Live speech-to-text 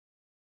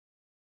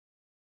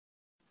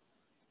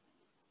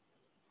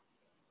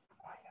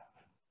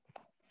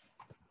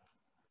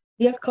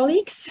Dear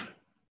colleagues,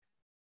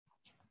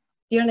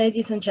 dear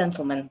ladies and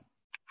gentlemen,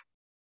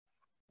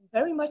 I'm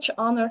very much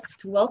honored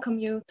to welcome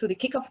you to the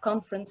kickoff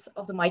conference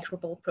of the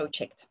MICROBOL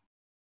project.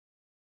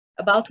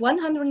 About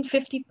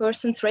 150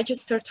 persons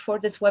registered for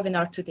this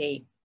webinar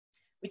today,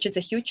 which is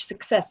a huge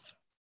success.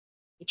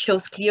 It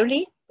shows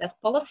clearly that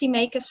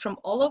policymakers from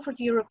all over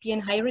the European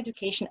higher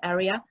education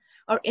area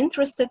are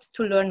interested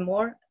to learn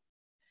more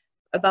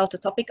about the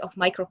topic of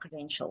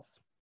micro-credentials.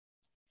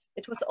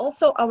 It was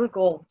also our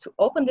goal to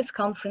open this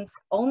conference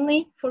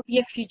only for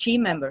BFUG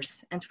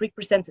members and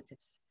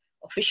representatives,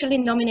 officially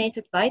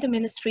nominated by the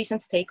ministries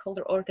and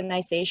stakeholder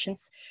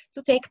organizations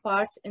to take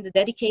part in the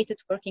dedicated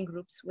working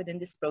groups within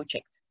this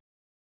project.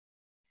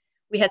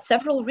 We had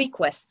several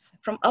requests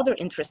from other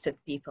interested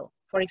people,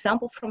 for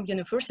example, from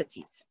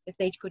universities, if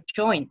they could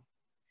join.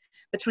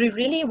 But we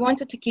really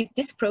wanted to keep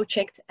this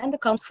project and the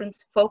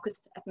conference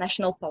focused at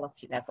national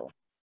policy level.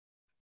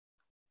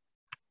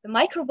 The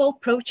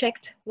MICROBOL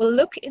project will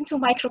look into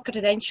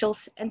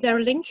micro-credentials and their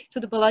link to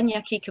the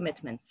Bologna key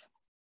commitments.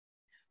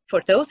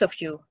 For those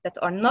of you that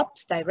are not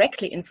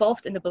directly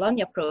involved in the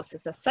Bologna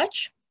process as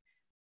such,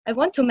 I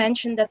want to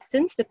mention that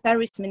since the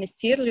Paris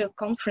Ministerial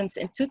Conference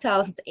in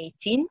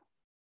 2018,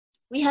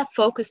 we have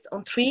focused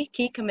on 3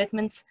 key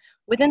commitments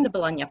within the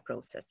Bologna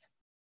process.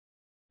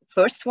 The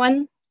first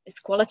one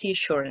is quality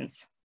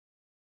assurance.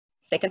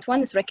 The second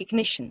one is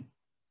recognition.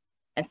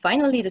 And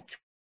finally, the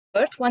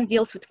third one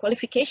deals with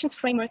qualifications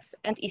frameworks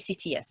and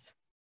ECTS.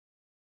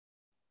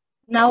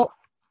 Now,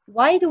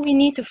 why do we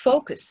need to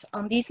focus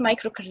on these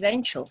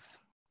micro-credentials?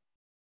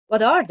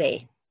 What are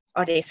they?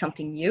 Are they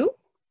something new?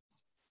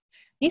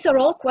 These are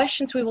all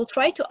questions we will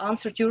try to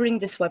answer during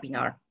this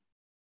webinar.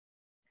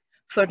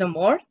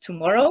 Furthermore,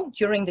 tomorrow,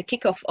 during the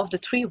kickoff of the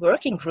 3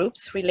 working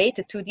groups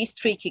related to these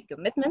 3 key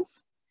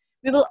commitments,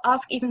 we will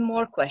ask even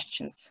more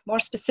questions, more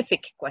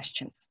specific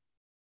questions.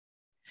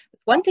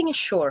 But one thing is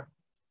sure,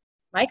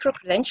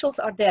 micro-credentials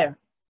are there,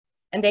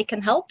 and they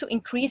can help to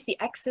increase the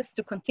access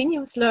to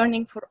continuous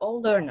learning for all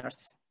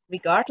learners,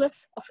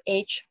 regardless of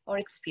age or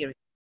experience.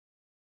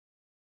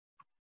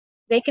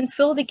 They can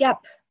fill the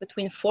gap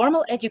between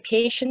formal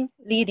education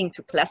leading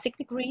to classic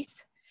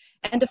degrees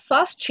and the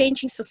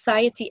fast-changing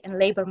society and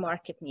labor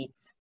market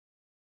needs,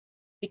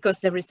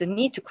 because there is a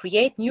need to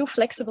create new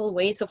flexible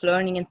ways of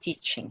learning and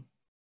teaching.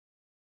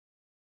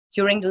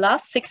 During the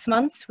last 6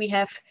 months, we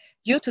have,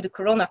 due to the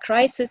Corona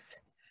crisis,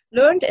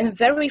 learned in a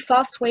very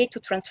fast way to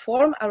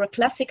transform our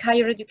classic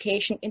higher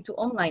education into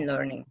online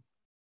learning.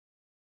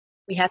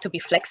 We had to be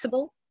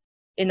flexible,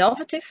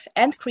 innovative,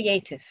 and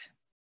creative.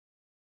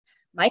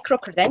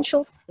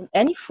 Micro-credentials in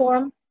any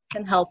form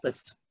can help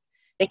us.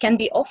 They can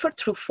be offered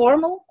through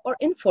formal or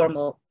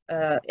informal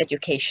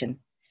education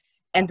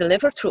and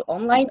delivered through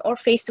online or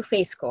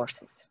face-to-face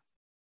courses.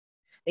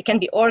 They can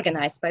be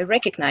organized by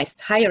recognized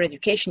higher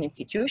education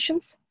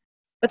institutions,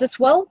 but as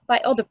well by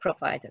other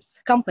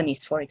providers,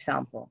 companies, for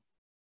example.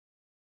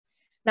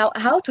 Now,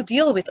 how to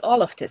deal with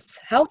all of this?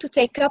 How to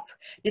take up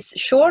these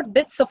short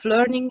bits of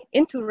learning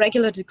into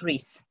regular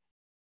degrees?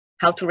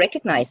 How to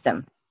recognize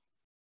them?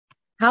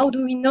 How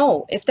do we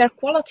know if their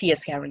quality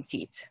is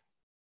guaranteed?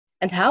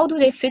 And how do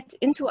they fit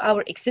into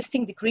our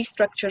existing degree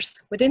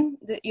structures within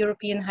the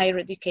European higher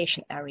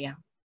education area?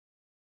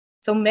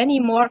 So many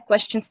more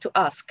questions to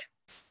ask.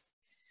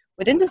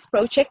 Within this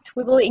project,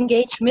 we will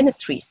engage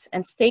ministries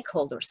and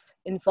stakeholders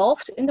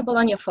involved in the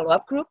Bologna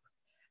follow-up group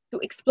to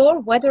explore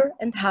whether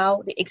and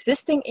how the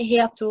existing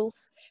EHEA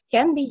tools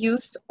can be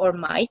used or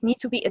might need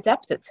to be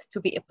adapted to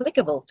be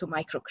applicable to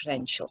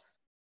micro-credentials.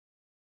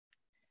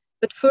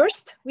 But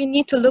first, we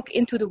need to look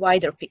into the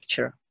wider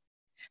picture.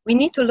 We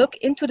need to look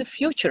into the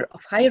future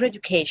of higher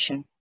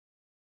education.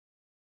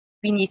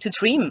 We need to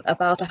dream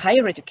about a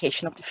higher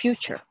education of the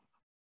future.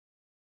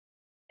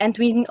 And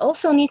we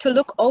also need to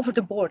look over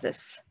the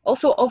borders,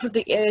 also over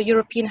the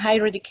European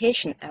higher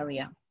education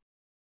area.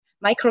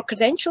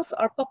 Micro-credentials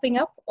are popping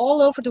up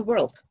all over the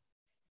world.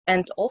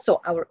 And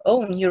also our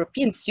own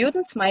European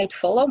students might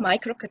follow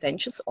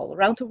micro-credentials all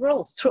around the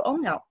world through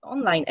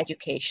online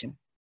education.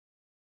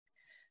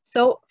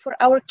 So for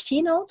our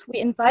keynote, we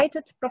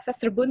invited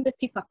Professor Bunde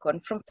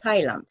Tipakorn from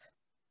Thailand.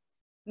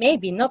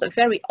 Maybe not a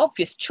very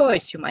obvious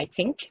choice, you might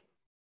think.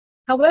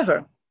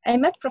 However, I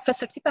met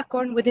Professor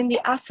Tipakorn within the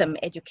ASEM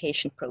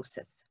education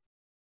process.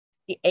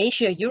 The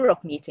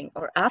Asia-Europe meeting,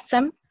 or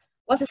ASEM,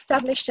 was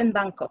established in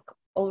Bangkok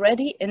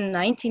already in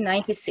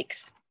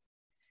 1996.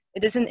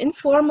 It is an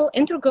informal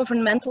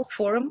intergovernmental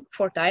forum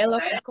for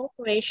dialogue and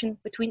cooperation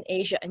between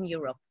Asia and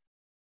Europe,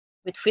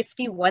 with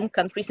 51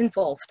 countries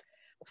involved,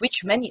 of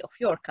which many of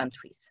your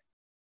countries.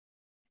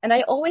 And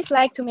I always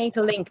like to make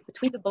the link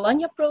between the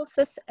Bologna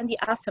process and the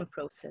ASEM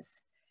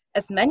process,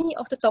 as many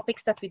of the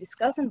topics that we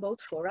discuss in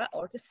both fora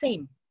are the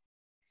same.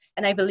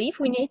 And I believe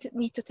we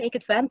need to take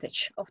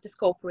advantage of this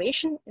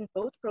cooperation in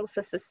both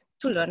processes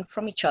to learn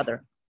from each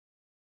other.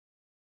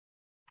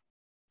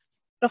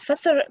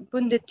 Professor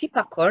Bunde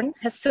Tipakorn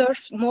has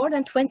served more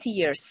than 20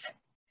 years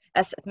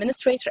as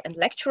administrator and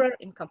lecturer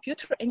in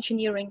computer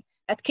engineering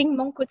at King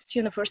Mongkut's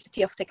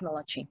University of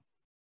Technology.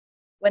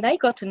 When I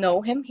got to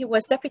know him, he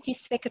was Deputy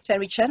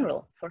Secretary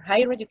General for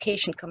Higher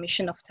Education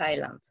Commission of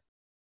Thailand.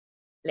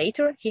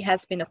 Later, he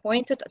has been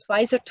appointed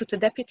advisor to the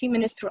Deputy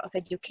Minister of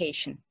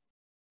Education.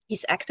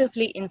 He's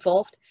actively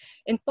involved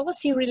in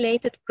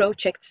policy-related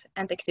projects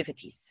and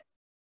activities.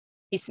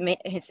 His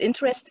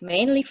interest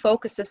mainly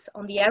focuses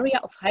on the area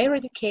of higher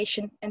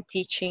education and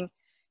teaching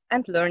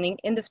and learning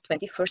in the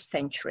 21st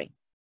century.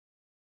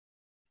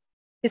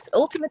 His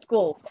ultimate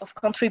goal of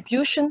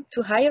contribution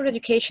to higher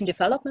education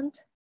development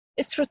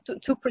is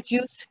to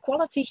produce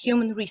quality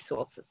human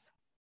resources.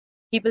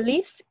 He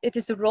believes it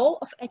is the role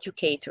of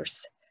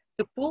educators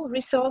to pool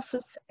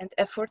resources and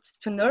efforts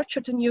to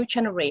nurture the new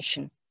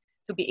generation,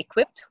 to be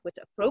equipped with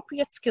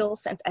appropriate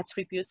skills and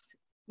attributes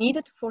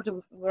needed for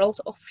the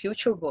world of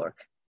future work,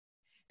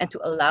 and to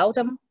allow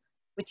them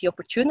with the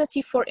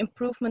opportunity for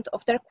improvement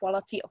of their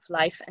quality of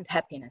life and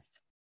happiness.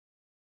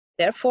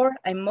 Therefore,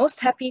 I'm most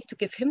happy to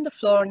give him the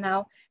floor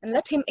now and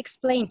let him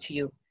explain to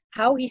you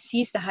how he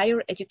sees the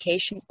higher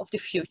education of the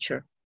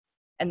future,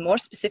 and more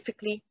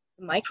specifically,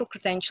 the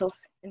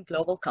micro-credentials in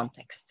global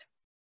context.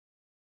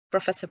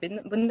 Professor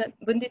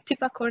Bundit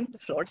Tipakorn, the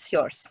floor is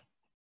yours.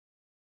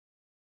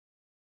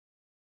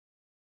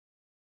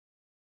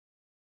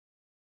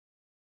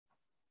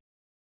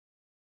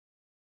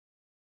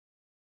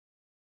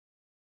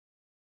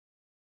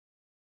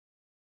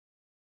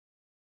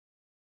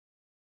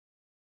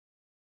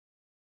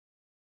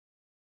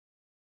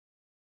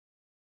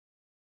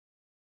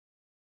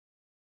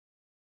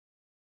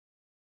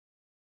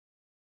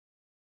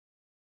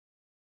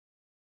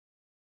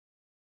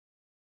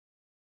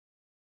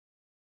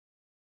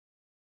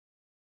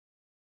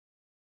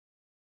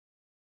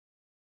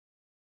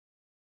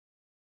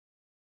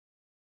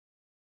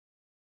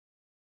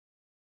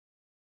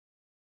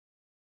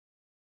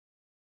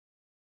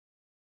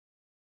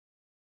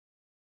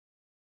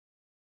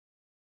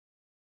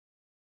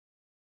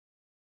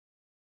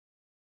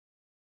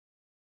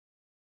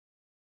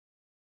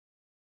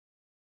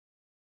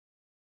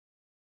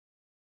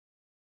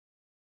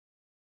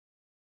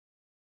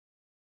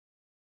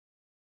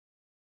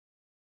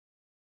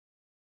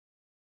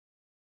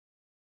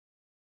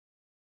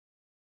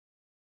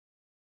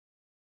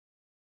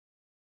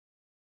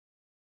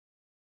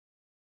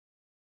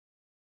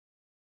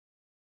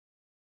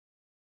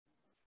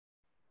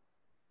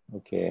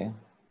 Okay.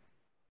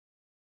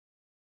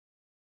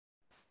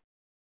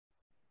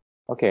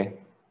 Okay.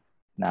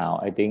 Now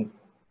I think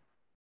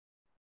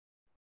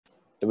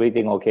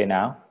everything okay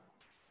now?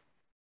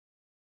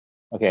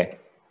 Okay.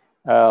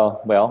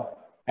 Well,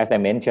 as I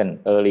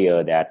mentioned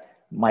earlier,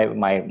 that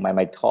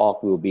my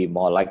talk will be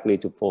more likely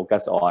to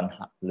focus on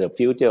the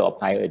future of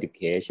higher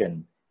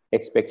education,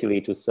 especially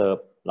to serve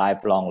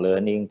lifelong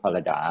learning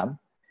paradigm,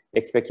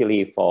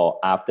 especially for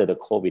after the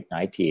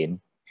COVID-19.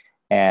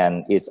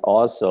 And it's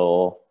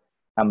also,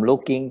 I'm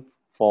looking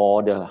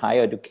for the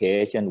higher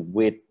education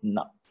which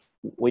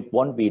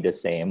won't be the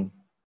same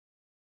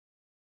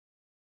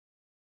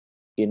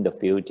in the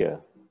future.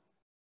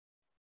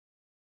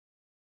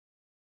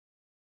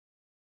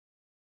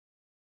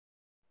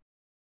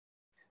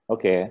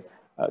 Okay,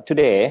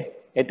 today,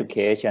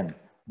 education,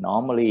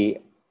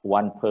 normally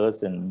a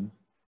person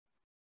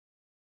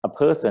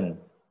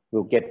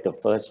will get the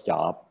first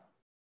job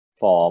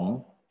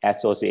from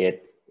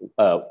associate,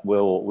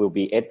 will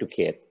be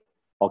educated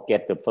or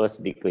get the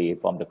first degree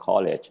from the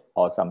college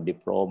or some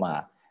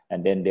diploma,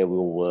 and then they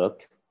will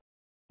work,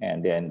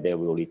 and then they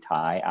will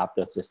retire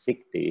after the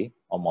 60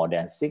 or more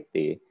than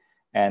 60.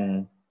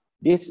 And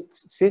this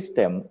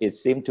system, it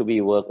seems to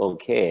be work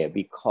okay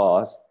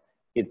because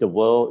if the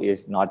world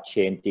is not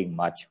changing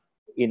much.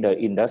 In the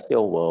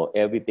industrial world,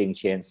 everything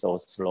changes so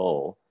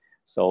slow.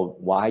 So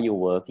while you're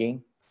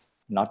working,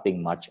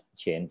 nothing much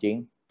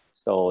changing.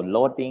 So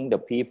loading the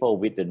people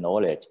with the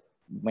knowledge,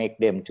 make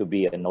them to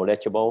be a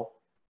knowledgeable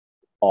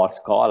or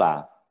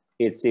scholar,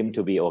 it seems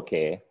to be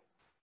okay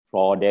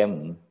for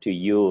them to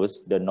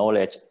use the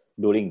knowledge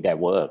during their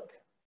work.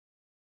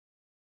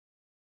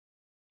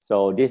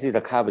 So this is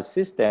a kind of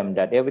system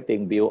that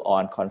everything built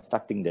on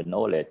constructing the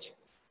knowledge.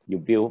 You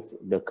build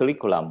the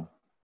curriculum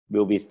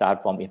will be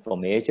start from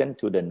information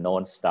to the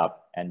known stuff.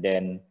 And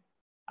then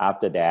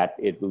after that,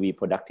 it will be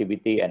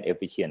productivity and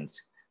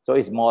efficiency. So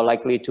it's more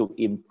likely to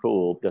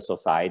improve the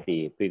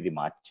society pretty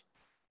much.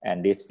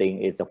 And this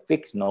thing is a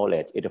fixed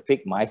knowledge, it's a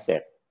fixed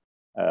mindset,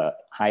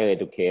 higher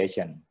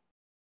education.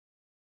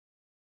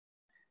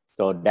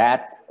 So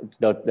that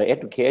the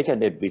education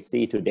that we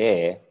see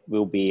today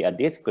will be a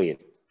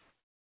discrete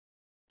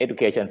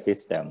education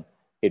system.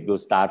 It will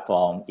start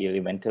from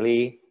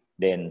elementary,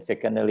 then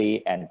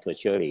secondary and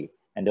tertiary.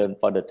 And then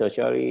for the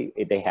tertiary,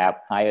 they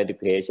have higher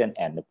education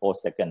and the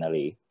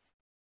post-secondary.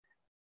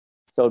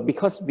 So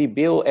because we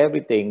build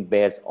everything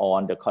based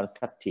on the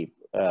constructive,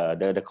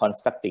 the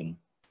constructing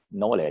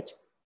knowledge.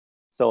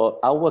 So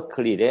our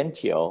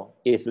credential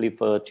is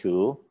referred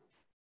to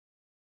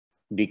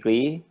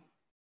degree,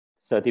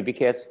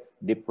 certificates,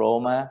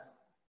 diploma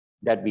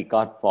that we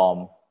got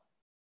from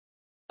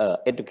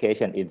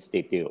education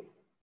institute.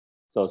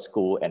 So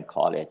school and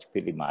college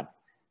pretty much.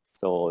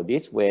 So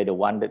this way,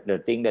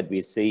 the thing that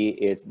we see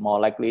is more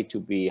likely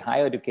to be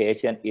higher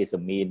education is a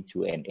mean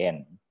to an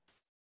end.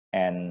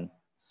 And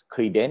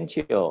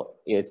credential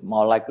is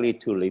more likely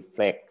to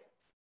reflect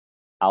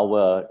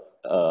our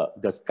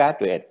the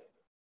graduate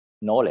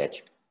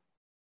knowledge.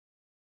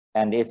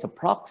 And it's a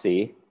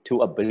proxy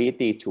to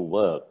ability to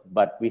work,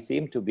 but we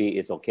seem to be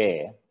is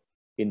okay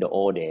in the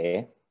old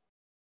day.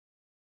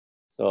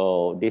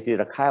 So this is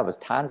a kind of a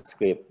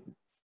transcript,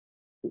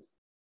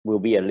 will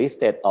be a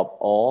listed of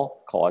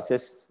all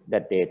courses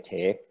that they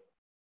take.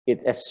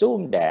 It's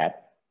assumed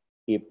that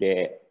if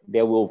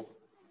they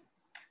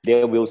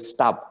will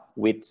stop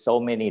with so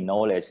many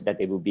knowledge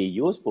that it will be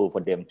useful for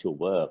them to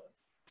work.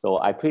 So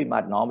I pretty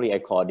much normally I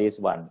call this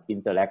one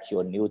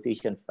intellectual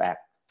nutrition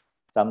fact,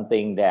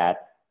 something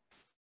that,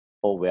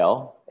 oh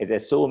well, it's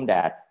assumed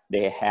that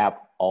they have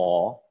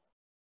all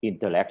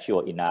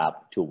intellectual enough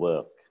to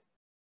work.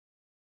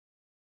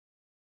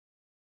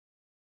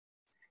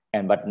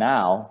 But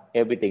now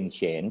everything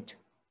changed.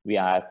 We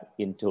are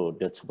into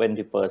the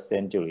 21st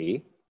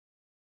century,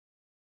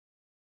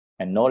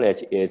 and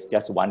knowledge is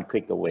just one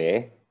click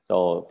away.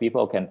 So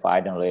people can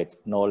find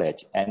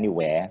knowledge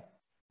anywhere.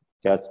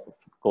 Just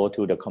go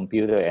to the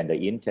computer and the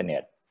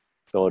internet.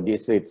 So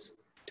this is,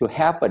 to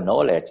have a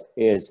knowledge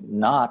is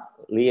not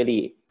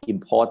really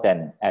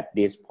important at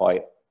this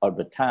point of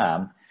the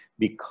time,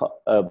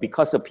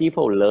 because the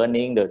people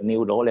learning the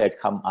new knowledge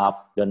come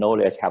up, the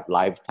knowledge have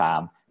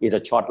lifetime, is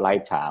a short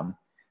lifetime.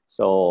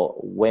 So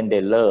when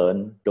they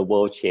learn, the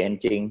world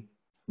changing,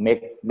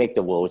 make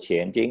the world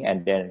changing.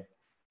 And then,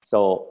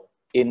 so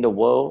in the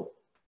world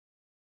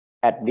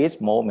at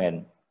this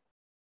moment,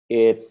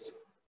 it's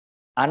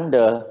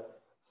under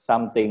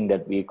something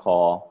that we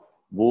call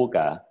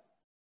VUCA.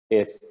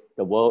 Is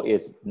the world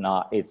is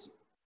not, it's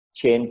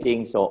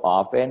changing so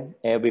often,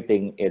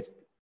 everything is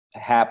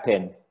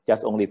happen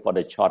just only for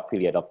the short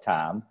period of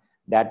time.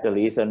 That's the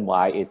reason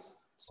why it's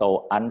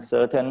so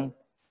uncertain,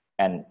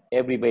 and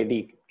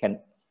everything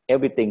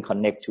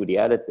connect to the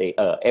other thing,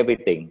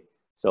 everything.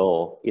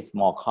 So it's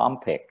more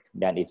complex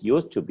than it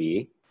used to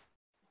be.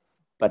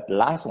 But the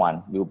last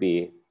one will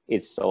be,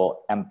 it's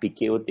so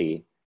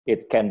ambiguity.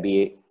 It can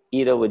be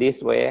either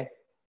this way,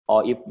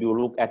 or if you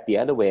look at the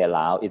other way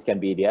around, it can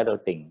be the other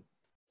thing.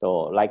 So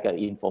like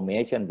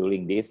information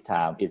during this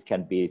time, it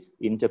can be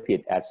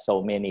interpreted as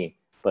so many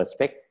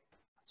perspectives.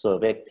 So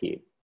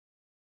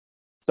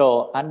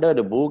under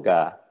the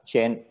VUCA,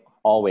 change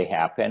always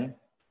happen.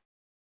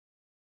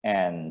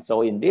 And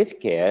so in this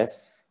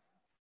case,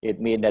 it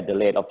means that the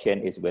rate of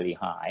change is very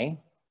high.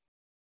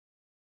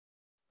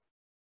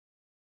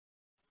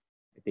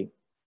 I think.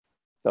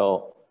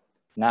 So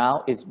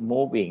now it's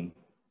moving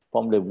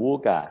from the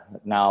VUCA,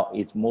 now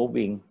it's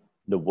moving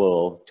the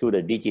world to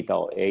the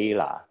digital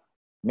era.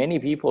 Many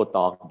people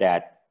thought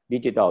that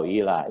digital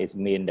era is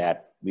mean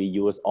that we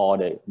use all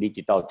the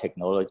digital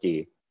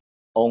technology,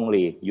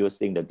 only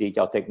using the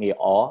digital technique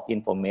or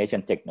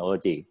information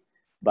technology,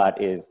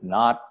 but it's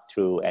not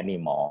true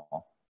anymore.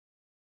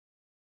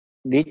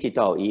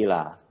 Digital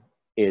era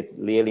is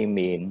really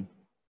mean,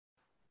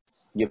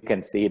 you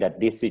can see that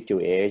this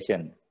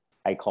situation,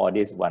 I call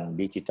this one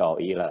digital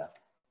era.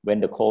 When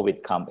the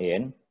COVID come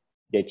in,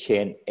 they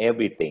change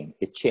everything.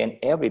 It changed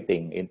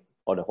everything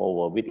for the whole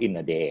world within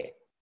a day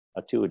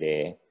or 2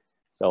 days.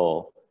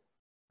 So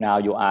now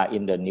you are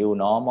in the new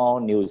normal,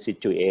 new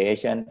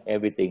situation,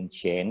 everything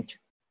changed.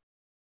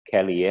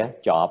 Career,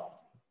 job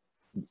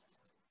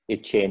is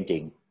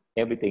changing.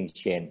 Everything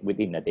changed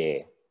within a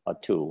day or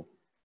two.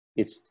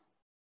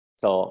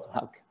 So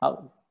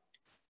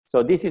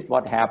this is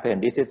what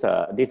happened. This is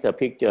a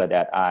picture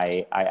that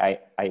I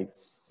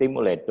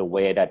simulate the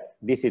way that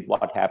this is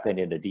what happened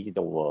in the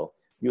digital world.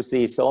 You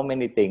see so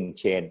many things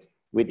change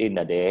within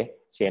a day,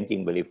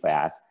 changing very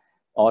fast.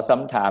 Or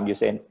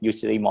sometimes you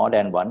see more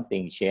than one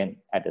thing change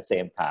at the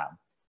same time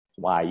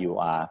while you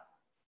are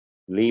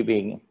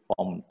living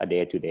from a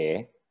day to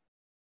day.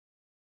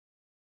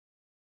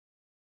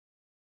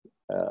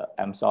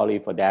 I'm sorry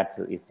for that.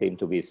 It seemed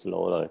to be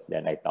slower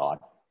than I thought.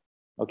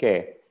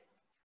 Okay,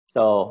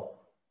 so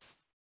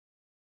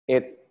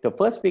it's the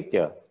first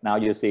picture. Now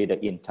you see the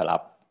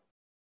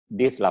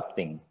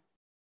disrupting.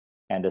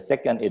 And the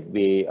second,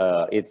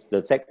 it's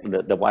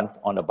the one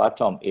on the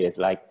bottom is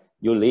like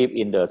you live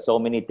in the so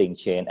many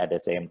things change at the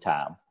same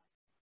time.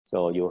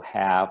 So you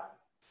have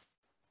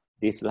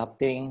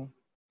disrupting,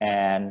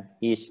 and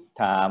each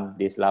time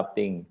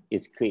disrupting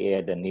is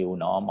create a new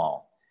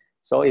normal.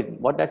 So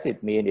what does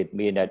it mean? It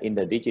means that in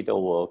the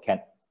digital world,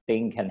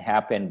 things can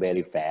happen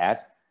very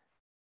fast,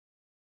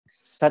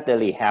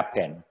 suddenly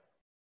happen,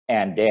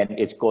 and then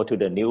it's go to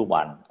the new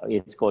one.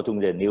 It's go to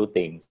the new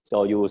thing.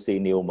 So you will see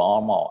new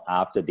normal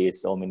after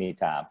this so many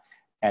times.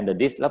 And the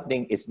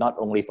disrupting is not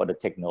only for the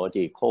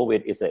technology.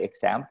 COVID is an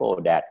example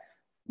that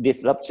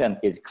disruption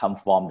is come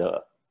from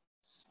the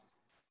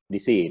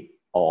disease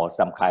or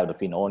some kind of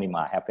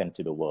phenomena happen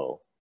to the world.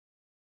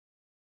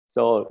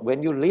 So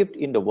when you live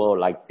in the world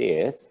like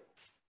this,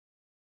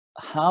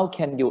 how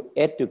can you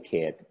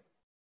educate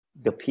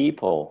the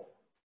people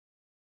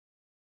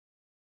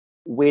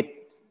with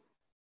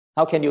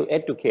How can you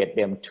educate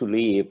them to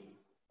live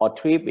or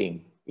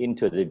tripping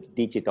into the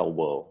digital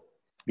world?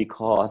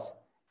 Because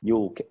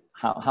you,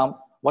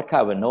 what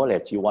kind of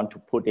knowledge you want to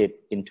put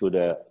it into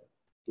the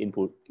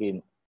input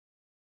in?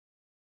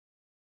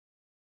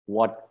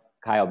 What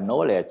kind of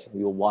knowledge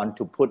you want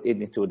to put it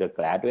into the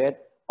graduate,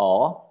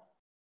 or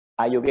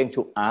are you going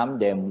to arm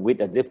them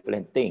with a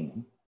different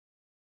thing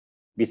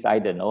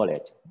beside the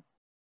knowledge?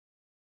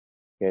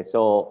 Okay,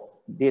 so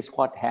this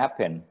what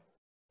happened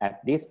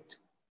at this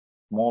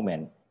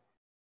moment.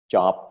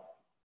 Job,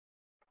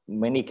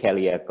 many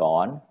career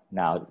gone.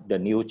 Now the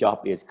new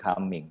job is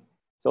coming.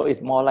 So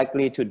it's more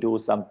likely to do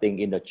something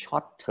in the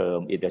short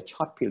term, in the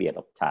short period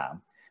of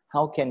time.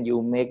 How can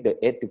you make the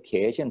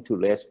education to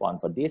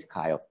respond for this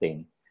kind of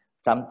thing?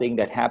 Something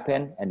that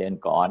happened and then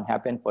gone,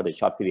 happened for the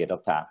short period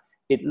of time.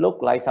 It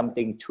looked like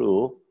something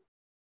true.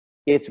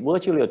 It's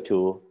virtually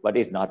true, but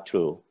it's not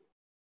true.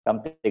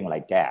 Something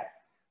like that.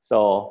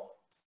 So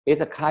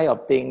it's a kind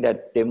of thing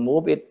that they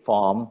move it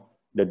from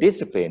the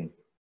discipline,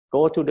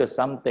 go to the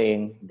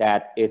something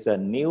that is a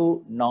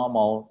new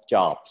normal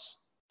jobs.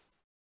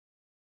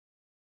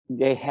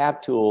 They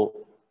have to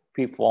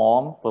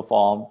perform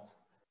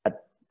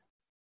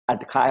at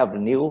the kind of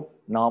new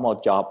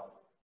normal job.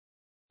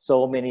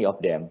 So many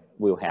of them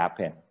will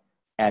happen.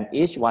 And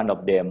each one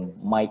of them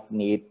might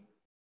need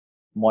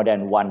more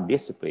than one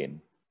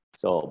discipline.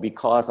 So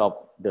because of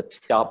the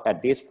job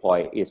at this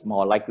point is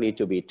more likely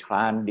to be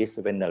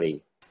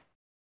transdisciplinary.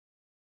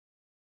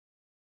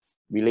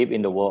 We live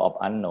in the world of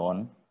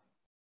unknown.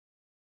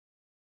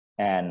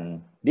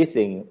 And this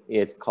thing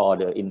is called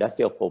the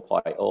Industrial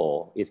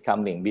 4.0. It's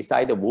coming.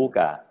 Beside the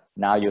VUCA,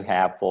 now you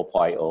have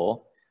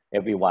 4.0.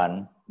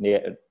 Everyone,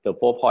 the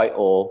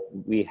 4.0,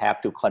 we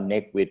have to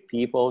connect with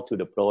people, to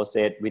the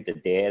process, with the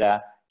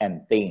data,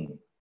 and think.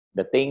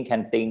 The thing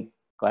can think,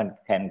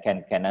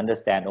 can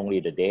understand only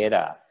the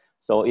data.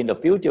 So in the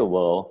future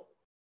world,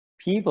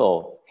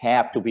 people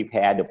have to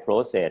prepare the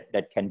process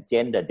that can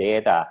generate the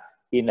data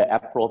in the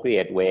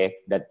appropriate way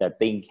that the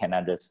thing can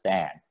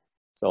understand.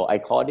 So I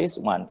call this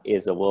one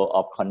is a world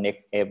of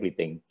connect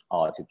everything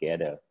all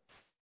together.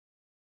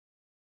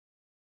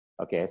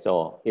 Okay,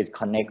 so it's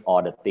connect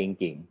all the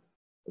thinking,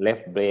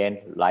 left brain,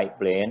 right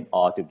brain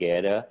all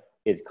together.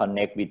 It's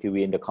connect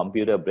between the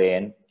computer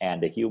brain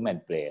and the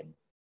human brain.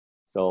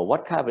 So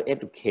what kind of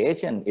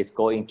education is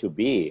going to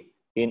be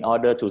in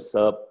order to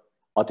serve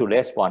or to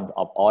respond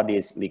of all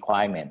these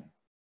requirements?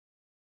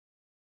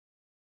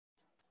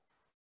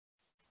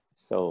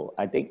 So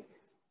I think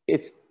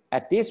it's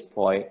at this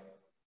point,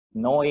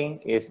 knowing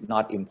is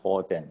not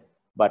important,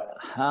 but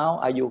how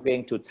are you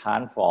going to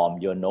transform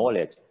your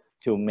knowledge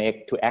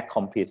to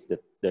accomplish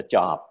the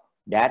job?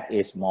 That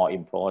is more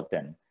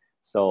important.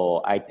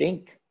 So I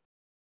think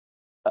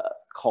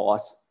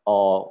course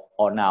or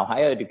now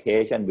higher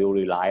education will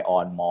rely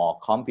on more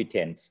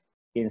competence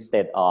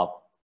instead of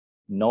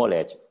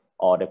knowledge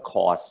or the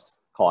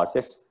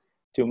courses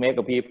to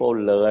make people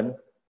learn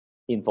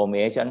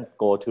information,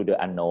 go to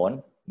the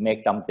unknown,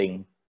 make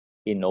something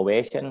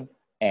innovation,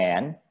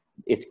 and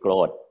it's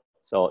growth.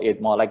 So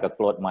it's more like a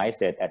growth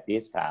mindset at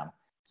this time.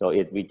 So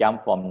if we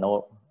jump from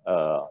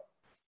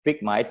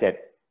fixed mindset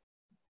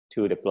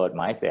to the growth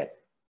mindset.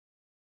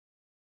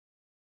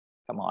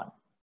 Come on.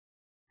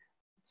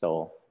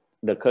 So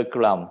the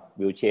curriculum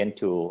will change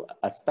to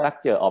a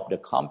structure of the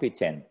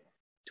competence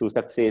to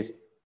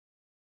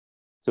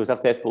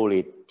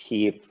successfully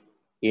teach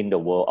in the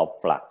world of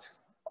flux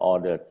or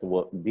the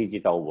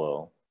digital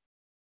world.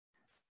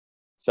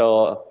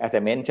 So as I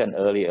mentioned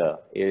earlier,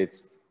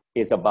 it's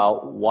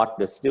about what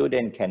the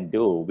student can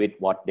do with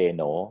what they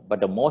know.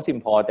 But the most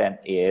important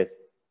is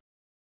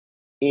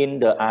in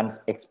the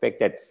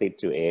unexpected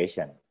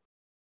situation.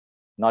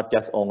 Not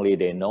just only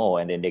they know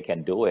and then they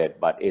can do it,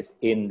 but it's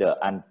in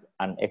the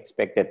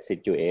unexpected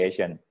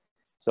situation.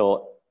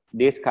 So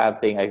this kind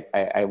of thing,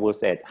 I would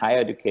say higher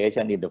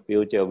education in the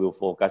future will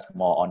focus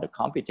more on the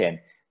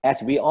competence,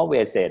 as we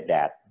always said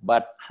that.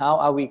 But how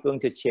are we going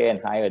to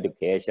change higher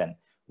education?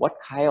 What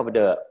kind of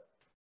the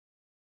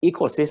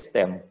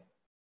ecosystem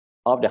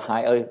of the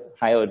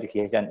higher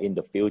education in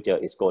the future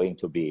is going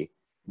to be?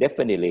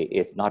 Definitely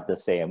it's not the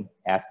same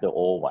as the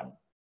old one.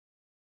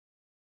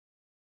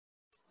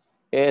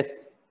 Is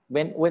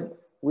when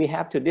we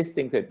have to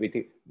distinguish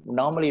between,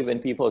 normally when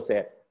people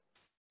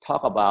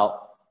talk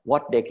about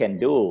what they can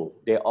do,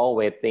 they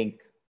always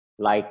think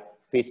like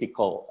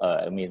physical,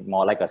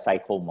 more like a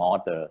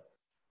psychomotor,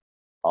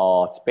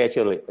 or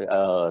especially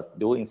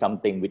doing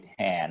something with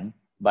hand.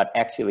 But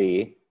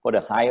actually for the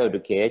higher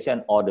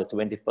education or the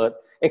 21st,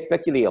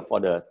 especially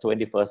for the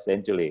 21st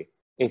century,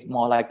 it's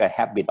more like a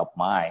habit of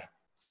mind,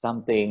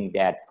 something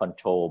that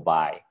controlled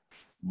by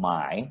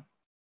mind,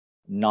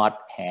 not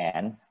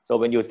hand. So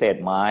when you said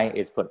mind,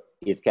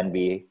 it can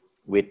be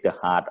with the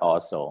heart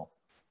also.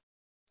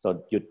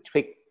 So you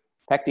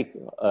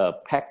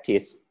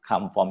practice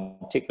come from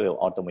particularly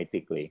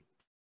automatically.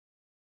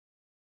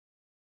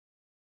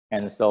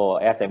 And so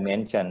as I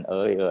mentioned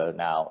earlier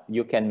now,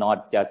 you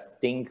cannot just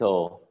think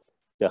of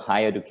the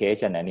higher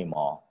education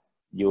anymore.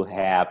 You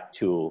have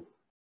to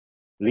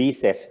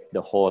reset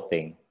the whole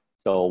thing.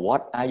 So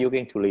what are you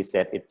going to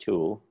reset it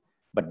to?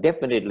 But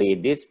definitely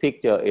this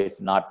picture is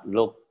not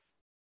look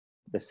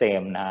the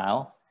same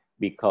now,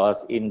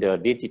 because in the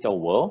digital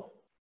world,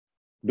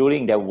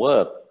 during their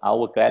work,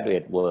 our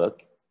graduate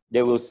work,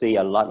 they will see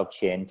a lot of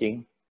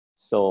changing.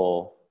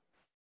 So,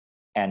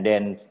 and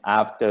then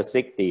after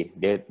 60,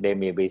 they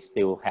maybe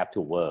still have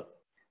to work.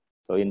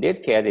 So in this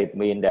case, it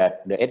means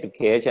that the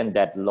education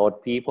that load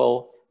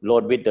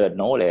with the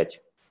knowledge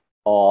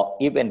or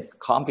even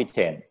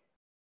competent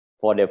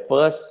for the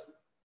first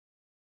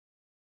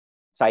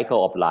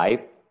cycle of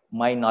life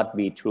might not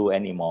be true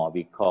anymore,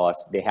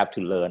 because they have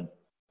to learn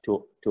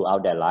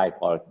throughout their life,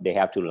 or they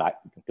have to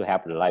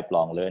have the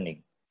lifelong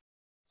learning.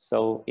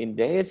 So in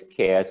this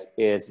case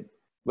is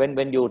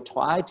when you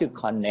try to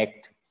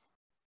connect,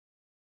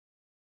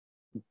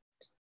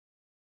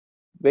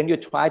 when you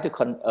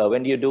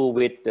do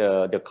with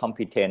the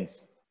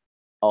competence,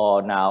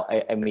 or now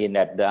I mean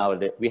that now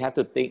we have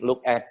to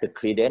look at the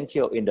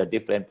credential in the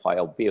different point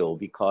of view,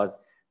 because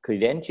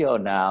credential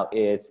now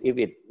is, if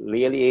it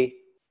really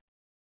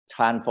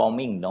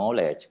transforming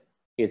knowledge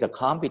is a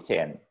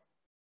competence,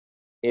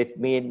 it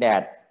means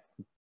that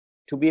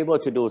to be able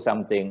to do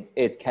something,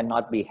 it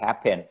cannot be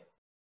happen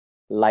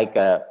like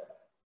a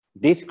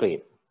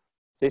discrete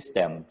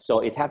system. So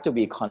it has to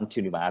be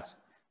continuous.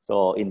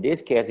 So in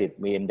this case, it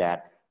means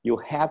that you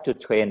have to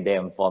train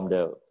them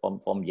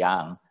from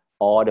young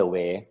all the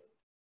way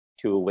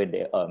to when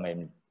they,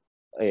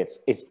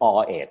 it's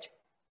all age.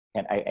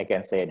 And I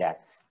can say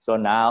that. So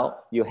now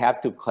you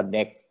have to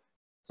connect.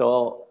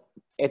 So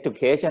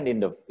education in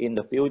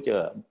the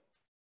future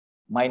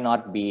might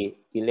not be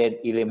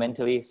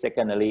elementary,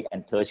 secondary,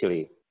 and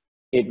tertiary.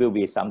 It will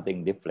be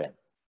something different.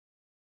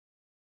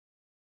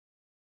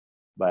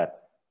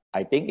 But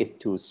I think it's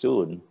too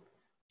soon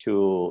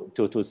to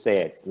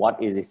say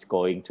what is it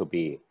going to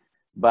be.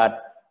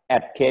 But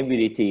at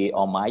KMUDT,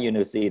 or my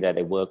university that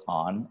I'm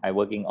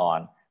working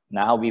on,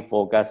 now we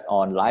focus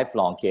on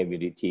lifelong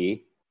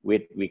KMUDT,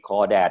 which we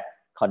call that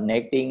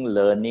connecting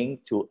learning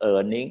to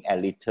earning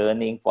and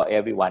returning for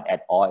everyone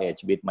at all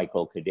age with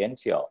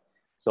micro-credential.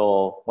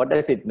 So what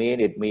does it mean?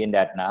 It means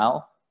that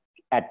now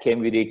at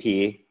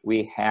KMUDT,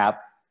 we have,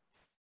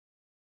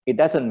 it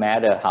doesn't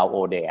matter how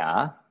old they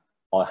are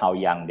or how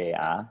young they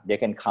are, they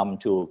can come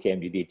to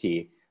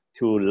KMUDT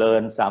to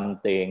learn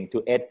something,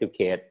 to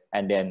educate,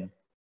 and then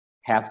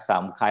have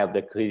some kind of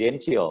the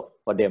credential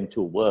for them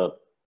to work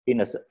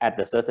at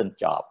a certain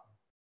job.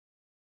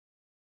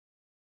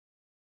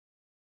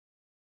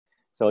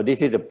 So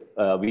this is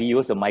we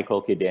use a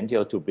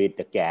micro-credential to bridge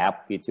the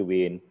gap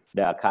between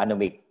the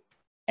academic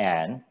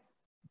and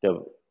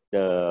the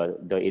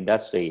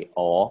industry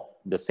or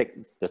the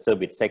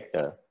service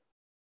sector.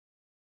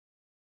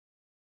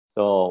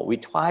 So we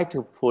try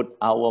to put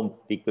our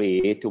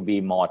degree to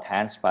be more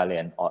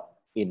transparent, or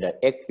in the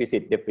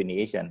explicit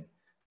definition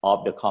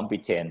of the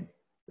competence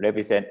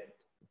represent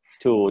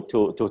to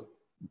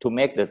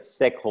make the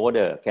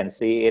stakeholder can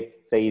see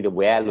the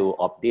value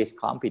of this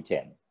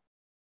competence.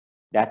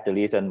 That's the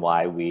reason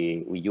why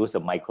we use a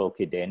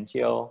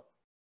micro-credential.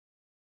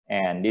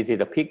 And this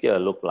is a picture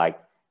look like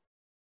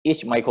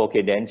each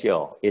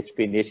micro-credential is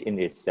finished in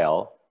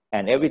itself.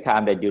 And every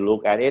time that you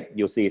look at it,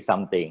 you see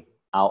something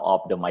out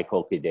of the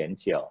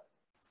micro-credential.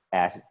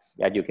 As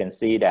you can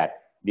see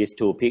that these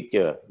two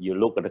pictures, you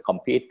look at the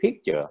complete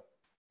picture,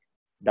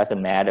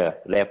 doesn't matter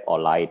left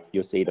or right,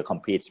 you see the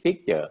complete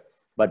picture.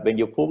 But when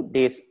you put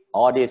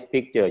all these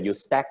pictures, you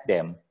stack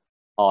them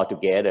all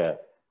together,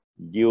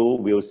 you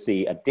will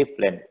see a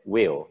different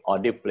view or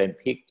different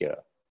picture.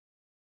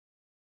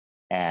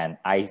 And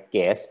I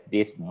guess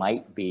this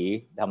might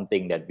be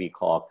something that we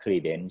call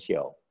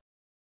credential.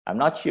 I'm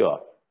not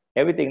sure.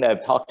 Everything that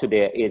I've talked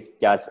today is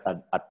just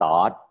a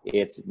thought.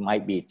 It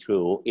might be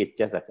true. It's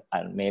just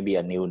maybe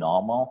a new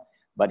normal,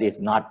 but it's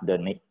not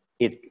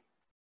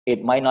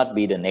it might not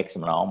be the next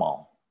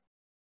normal.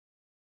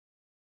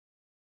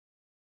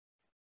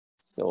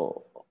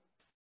 So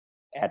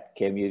at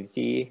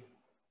KMUDT,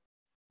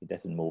 it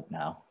doesn't move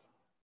now.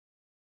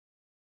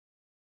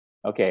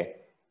 Okay.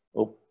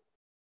 Oops.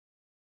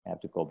 I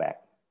have to go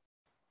back.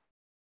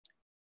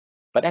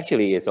 But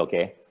actually, it's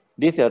okay.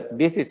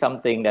 This is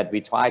something that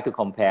we try to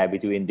compare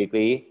between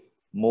degree,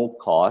 MOOC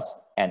course,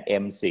 and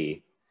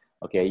MC.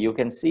 Okay, you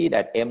can see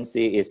that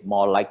MC is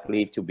more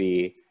likely to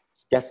be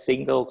just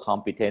single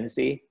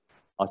competency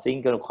or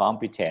single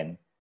competent,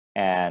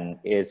 and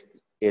is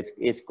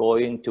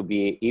going to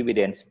be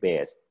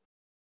evidence-based,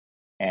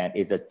 and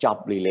is a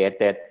job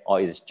related or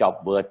is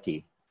job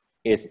worthy.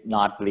 It's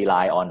not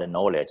rely on the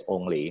knowledge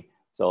only.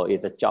 So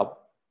it's a job,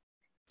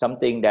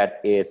 something that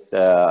is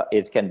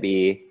can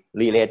be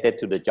related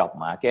to the job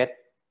market,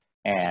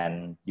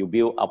 and you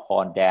build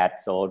upon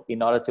that. So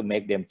in order to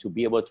make them to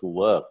be able to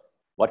work,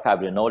 what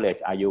kind of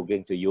knowledge are you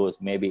going to use?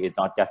 Maybe it's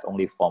not just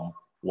only from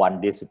one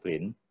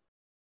discipline.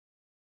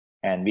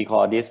 And we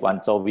call this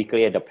one, so we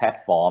create a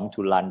platform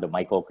to run the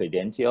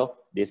micro-credential.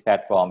 This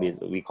platform is,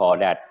 we call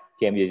that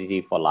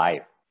KMUDT for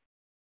Life.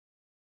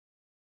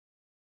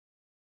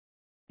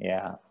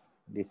 Yeah,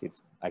 this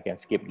is, I can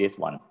skip this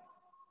one.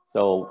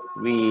 So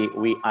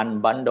we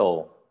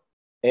unbundle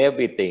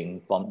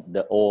everything from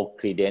the old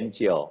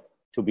credential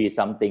to be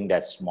something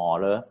that's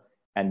smaller.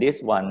 And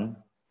this one,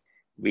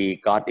 we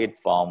got it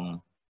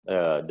from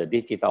the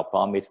digital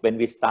promise. When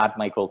we start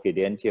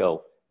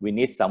micro-credential, we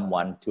need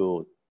someone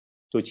to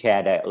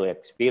share their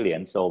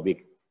experience. So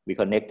we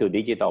connect to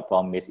digital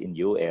promise in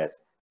US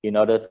in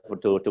order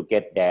to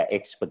get their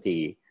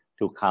expertise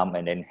to come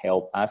and then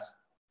help us.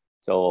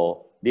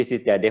 So this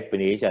is their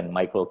definition,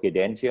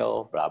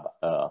 micro-credential, blah,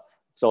 blah.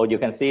 So you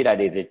can see that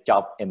it's a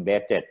job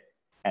embedded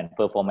and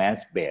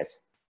performance-based,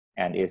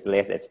 and it's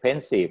less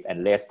expensive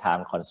and less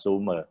time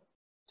consumer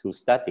to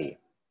study.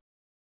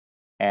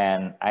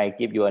 And I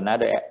give you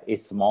another,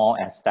 it's small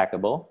and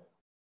stackable.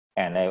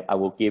 And I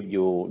will give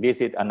you,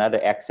 this is another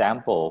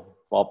example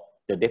of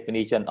the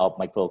definition of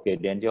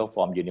micro-credential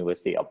from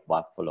University of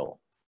Buffalo.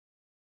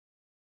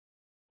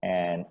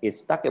 And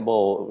it's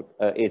stackable.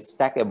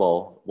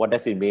 What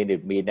does it mean?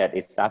 It means that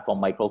it starts from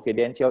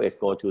micro-credential, it's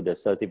go to the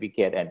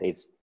certificate, and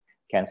it's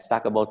can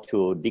stackable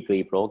to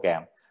degree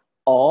program.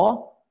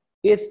 Or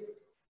this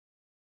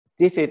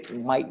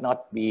might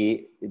not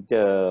be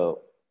the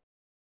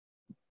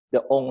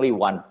only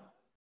one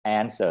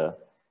answer.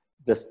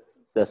 The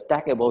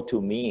stackable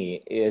to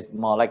me is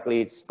more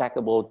likely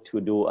stackable to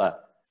do a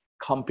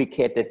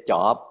complicated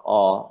job,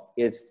 or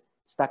is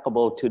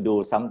stackable to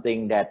do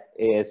something that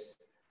is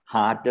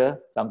harder,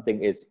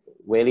 something is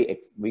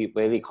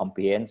very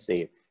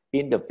comprehensive.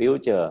 In the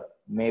future,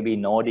 maybe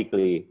no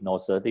degree, no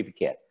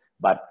certificate.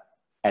 But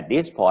at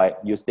this point,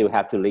 you still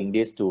have to link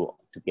these two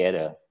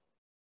together.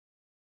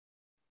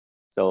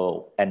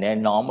 So, and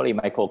then normally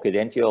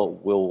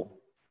micro-credential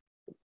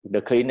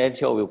the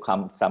credential will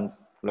come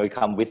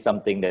with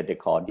something that they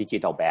call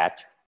digital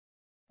badge.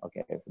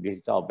 Okay,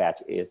 digital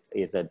badge is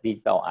a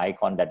digital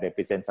icon that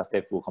represents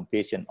successful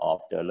completion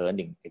of the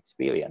learning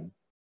experience.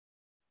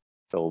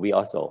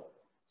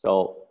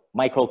 So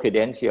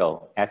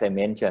micro-credential, as I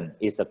mentioned,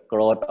 is a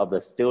growth of the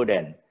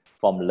student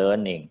from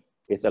learning.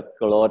 It's a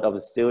growth of the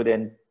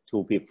student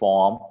to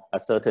perform a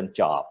certain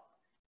job.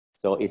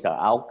 So it's an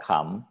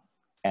outcome,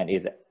 and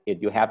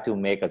you have to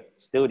make a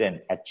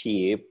student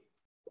achieve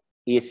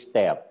each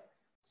step.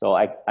 So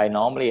I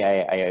normally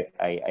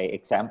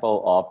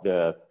example of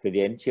the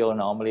credential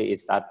normally it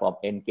start from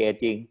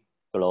engaging,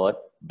 growth,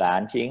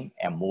 branching,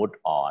 and move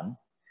on.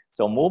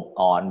 So move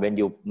on, when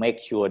you make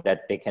sure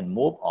that they can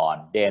move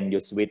on, then you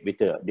switch with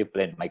a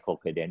different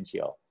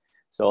micro-credential.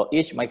 So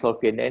each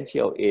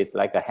micro-credential is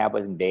like a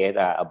having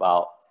data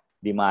about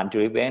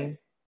demand-driven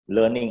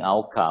learning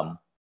outcome.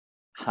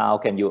 How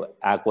can you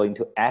are going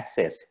to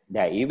assess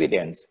their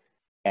evidence?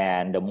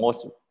 And the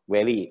most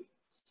very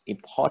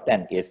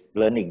important is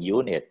learning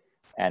unit.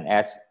 And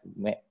as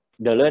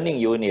the learning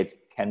units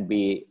can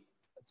be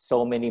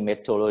so many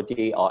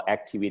methodology or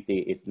activity,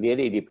 it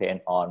really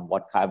depends on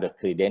what kind of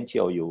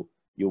credential you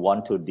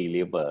want to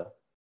deliver.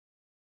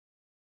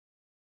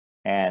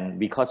 And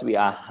because we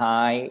are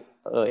higher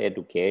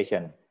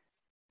education,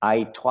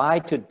 I try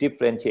to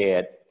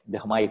differentiate the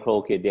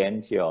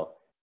micro-credential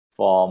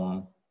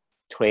from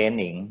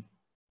training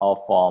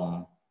or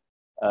from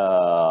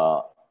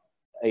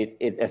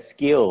it's a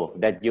skill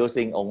that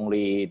using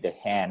only the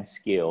hand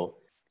skill.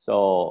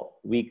 So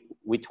we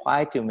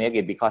try to make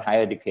it, because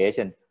higher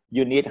education,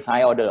 you need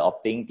high order of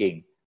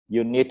thinking.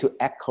 You need to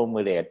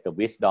accumulate the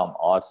wisdom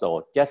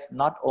also, just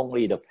not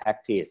only the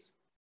practice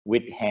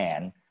with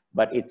hand,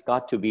 but it's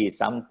got to be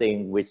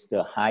something with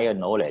the higher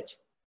knowledge.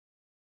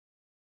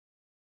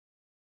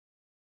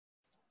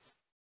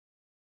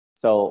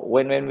 So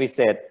when we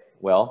said,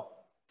 well,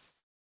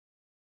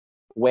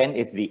 when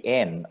is the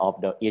end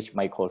of each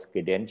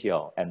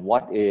micro-credential, and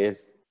what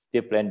is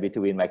different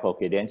between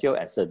micro-credential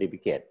and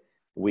certificate?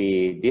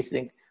 We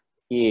distinct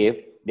if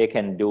they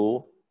can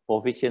do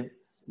proficient,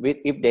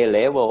 if their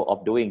level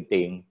of doing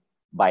things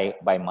by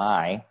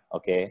mind,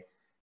 okay,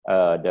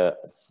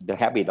 the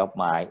habit of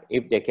mind,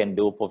 if they can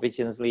do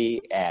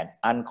proficiently and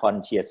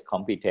unconscious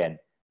competent,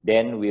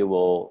 then we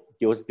will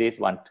use this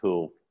one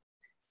to,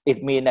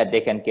 it means that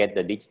they can get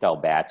the digital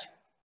badge.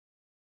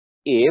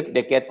 If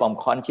they get from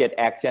conscious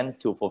action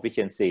to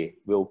proficiency,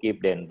 we'll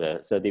give them the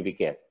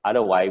certificates.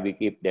 Otherwise,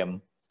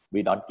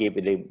 we don't give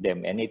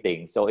them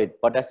anything. So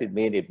what does it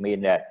mean? It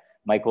means that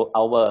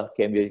our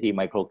community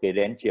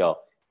micro-credential,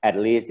 at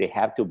least they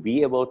have to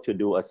be able to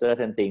do a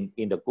certain thing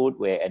in the good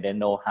way, and they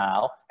know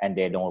how and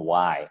they know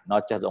why,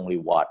 not just only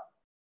what.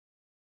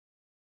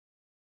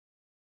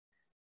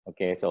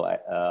 Okay, so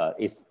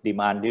it's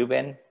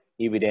demand-driven,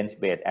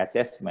 evidence-based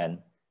assessment,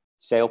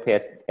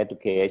 self-paced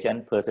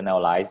education,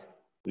 personalized,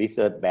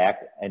 research back,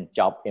 and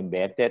job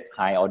embedded,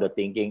 high order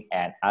thinking,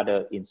 and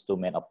other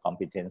instrument of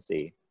competence.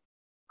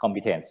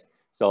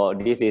 So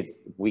this is,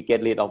 we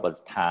get rid of a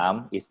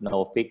time, it's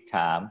no fixed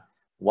time.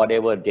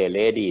 Whatever they're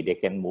ready, they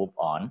can move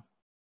on.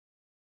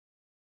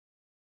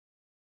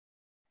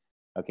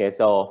 Okay,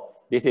 so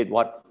this is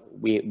what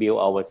we build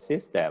our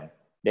system.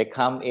 They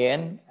come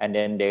in and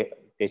then they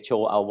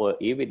show our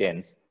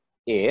evidence.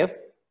 If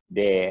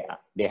they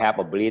have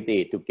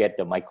ability to get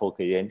the micro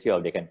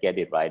credential, they can get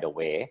it right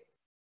away.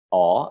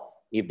 Or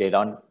if they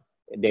don't,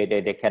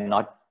 they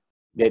cannot,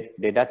 they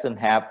doesn't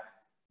have,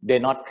 they're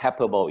not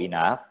capable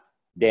enough,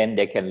 then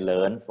they can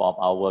learn from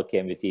our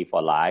community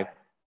for life.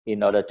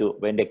 In order to,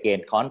 when they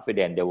gain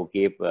confidence, they will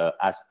give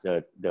us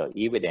the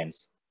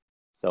evidence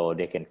so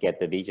they can get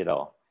the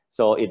digital.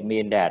 So it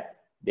means that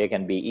they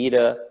can be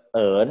either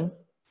earn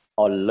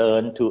or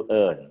learn to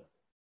earn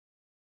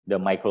the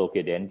micro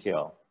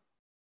credential.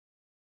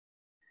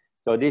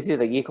 So this is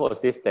the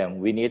ecosystem.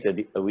 We need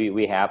to,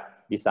 we have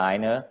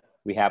designer,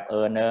 we have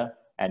earner,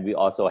 and we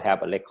also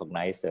have a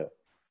recognizer.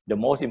 The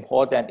most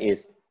important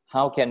is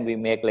how can we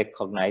make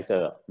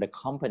recognizer, the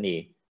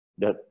company,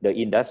 the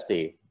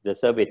industry, the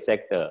service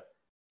sector,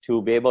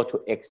 to be able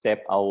to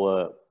accept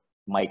our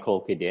micro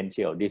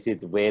credential. This is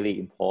very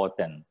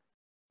important.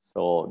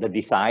 So the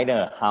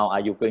designer, how are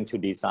you going to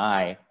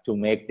design to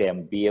make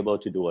them be able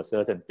to do a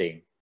certain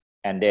thing?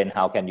 And then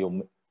how can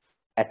you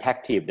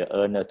attractive the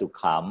earner to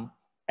come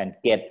and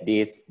get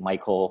this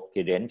micro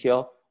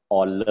credential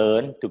or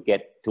learn to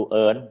get to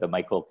earn the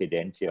micro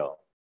credential?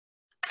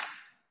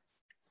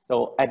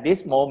 So at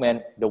this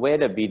moment, the way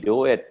that we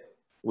do it,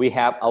 we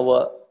have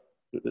our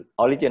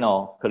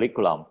original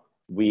curriculum.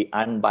 We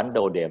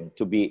unbundle them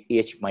to be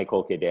each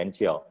micro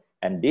credential.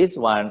 And this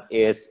one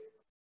is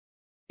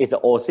an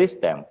old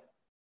system.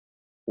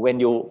 When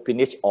you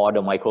finish all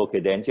the micro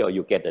credential,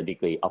 you get a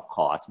degree, of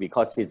course,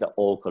 because it's the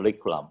old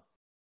curriculum.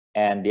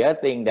 And the other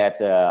thing that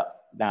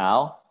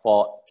now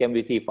for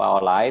Community for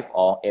Our Life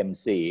or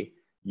MC,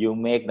 you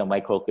make the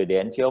micro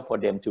credential for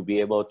them to be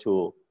able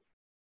to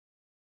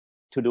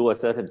do a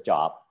certain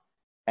job.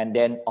 And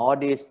then all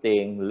these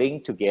things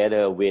link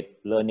together with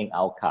learning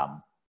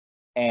outcome.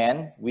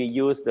 And we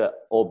use the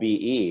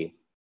OBE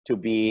to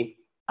be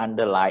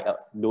underlying,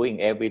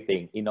 doing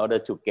everything in order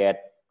to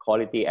get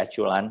quality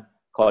assurance,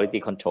 quality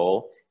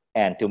control,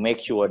 and to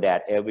make sure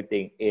that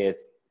everything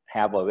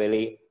have a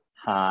very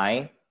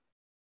high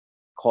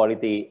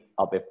quality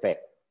of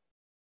effect.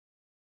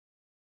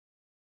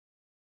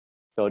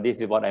 So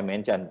this is what I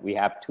mentioned. We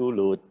have two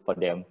routes for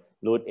them.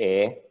 Route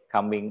A,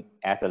 coming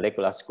as a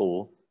regular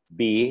school.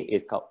 B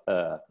is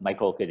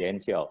micro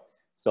credential.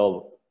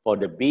 So for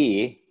the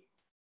B,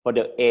 for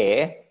the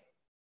A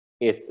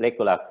is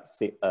regular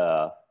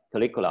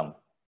curriculum,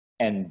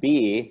 and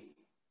B,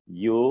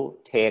 you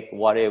take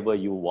whatever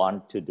you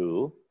want to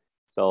do.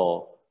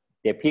 So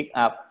they pick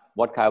up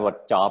what kind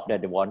of job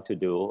that they want to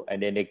do,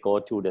 and then they go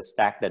to the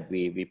stack that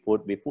we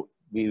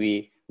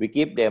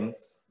give them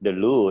the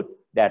route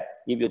that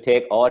if you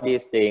take all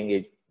these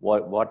things,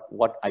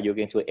 what are you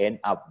going to end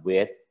up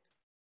with?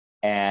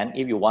 And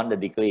if you want the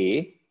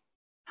degree,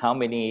 how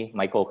many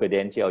micro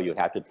credentials you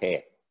have to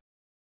take?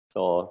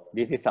 So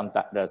this is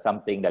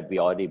something that we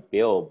already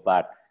built,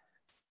 but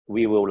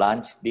we will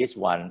launch this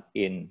one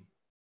in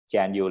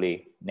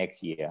January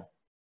next year.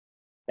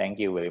 Thank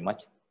you very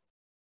much.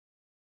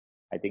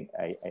 I think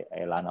I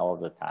ran out of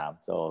the time.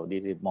 So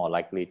this is more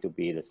likely to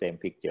be the same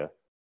picture.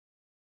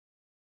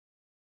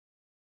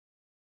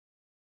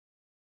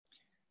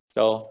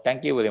 So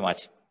thank you very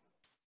much.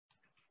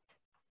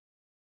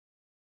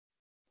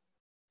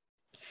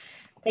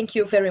 Thank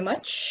you very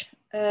much,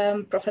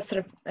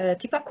 Professor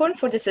Tipakorn,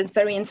 for this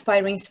very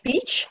inspiring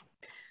speech.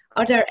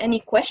 Are there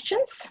any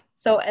questions?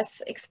 So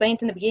as explained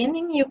in the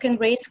beginning, you can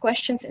raise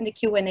questions in the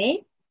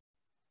Q&A.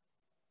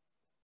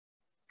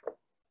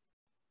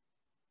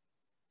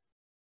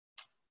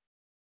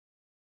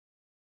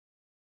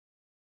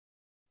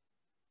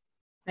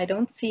 I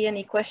don't see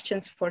any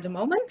questions for the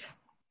moment.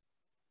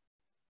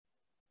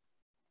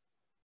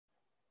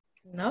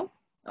 No?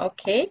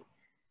 Okay.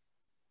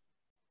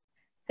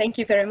 Thank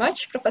you very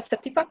much, Professor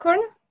Tipakorn.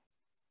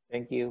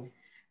 Thank you.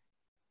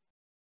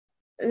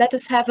 Let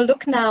us have a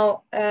look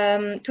now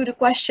to the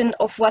question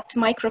of what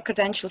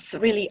micro-credentials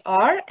really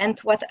are and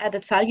what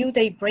added value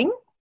they bring.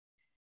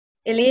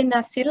 Elena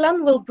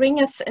Sirlan will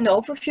bring us an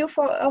overview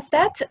of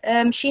that.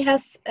 She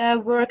has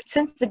worked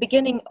since the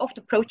beginning of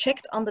the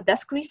project on the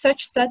desk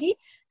research study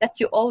that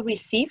you all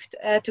received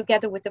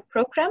together with the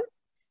program.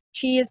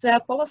 She is a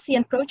policy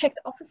and project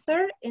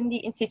officer in the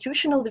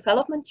institutional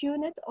development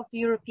unit of the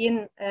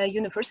European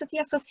University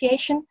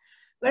Association,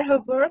 where her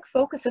work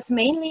focuses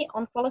mainly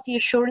on quality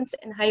assurance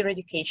in higher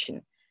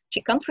education.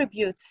 She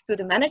contributes to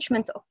the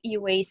management of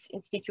EUA's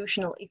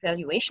institutional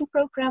evaluation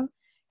program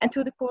and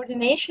to the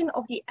coordination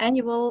of the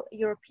annual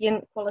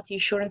European Quality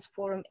Assurance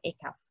Forum,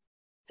 ECAF.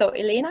 So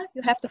Elena,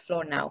 you have the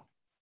floor now.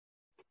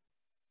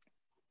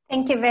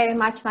 Thank you very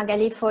much,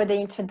 Magali, for the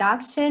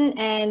introduction,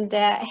 and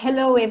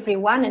hello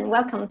everyone and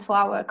welcome to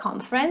our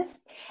conference.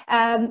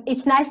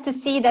 It's nice to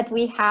see that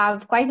we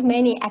have quite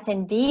many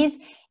attendees,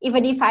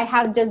 even if I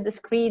have just the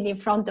screen in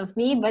front of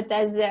me, but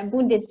as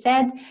Bundit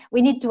said,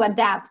 we need to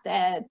adapt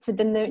to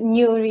the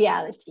new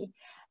reality.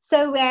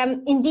 So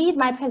indeed,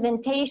 my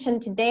presentation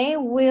today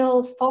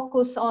will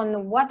focus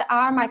on what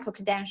are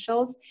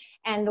micro-credentials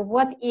and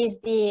what is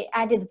the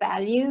added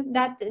value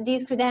that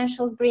these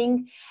credentials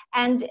bring.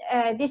 And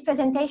this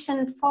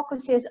presentation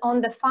focuses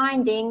on the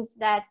findings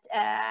that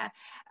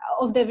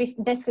of the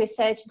desk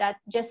research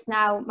that just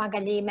now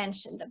Magali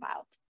mentioned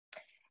about.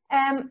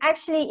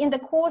 Actually, in the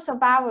course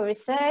of our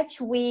research,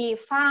 we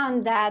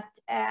found that,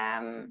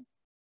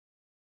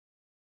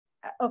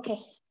 okay.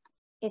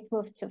 It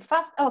moved too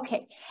fast.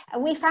 Okay,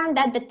 we found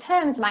that the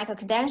terms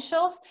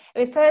micro-credentials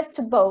refers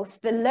to both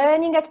the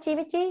learning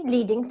activity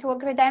leading to a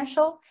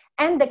credential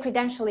and the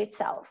credential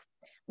itself.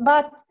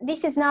 But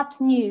this is not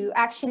new.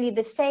 Actually,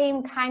 the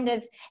same kind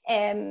of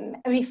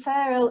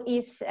referral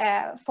is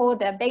for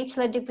the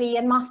bachelor degree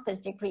and master's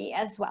degree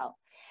as well.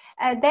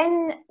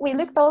 Then we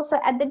looked also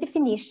at the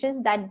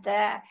definitions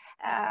that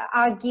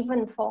are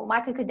given for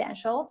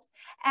micro-credentials,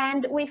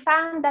 and we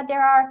found that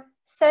there are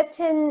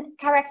certain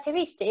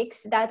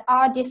characteristics that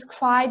are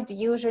described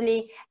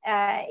usually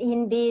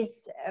in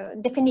these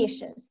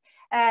definitions.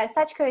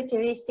 Such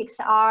characteristics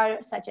are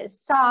such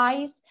as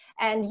size,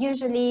 and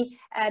usually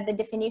the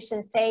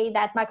definitions say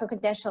that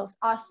micro-credentials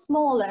are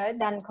smaller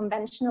than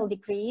conventional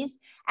degrees,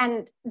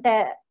 and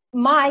the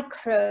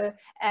micro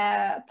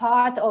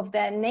part of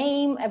the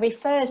name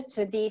refers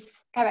to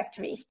this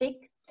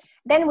characteristic.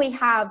 Then we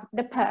have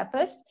the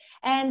purpose,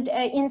 and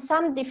in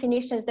some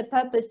definitions, the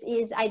purpose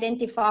is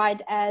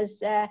identified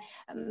as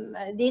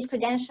these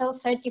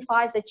credentials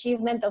certifies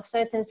achievement of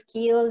certain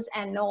skills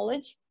and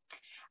knowledge.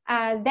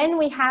 Then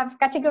we have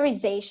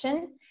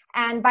categorization,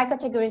 and by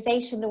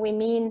categorization, we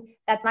mean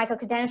that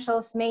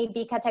micro-credentials may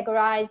be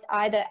categorized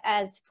either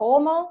as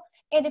formal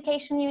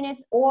education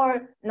units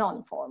or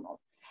non-formal.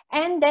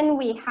 And then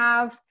we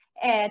have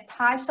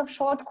types of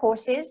short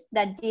courses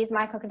that these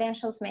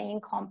micro-credentials may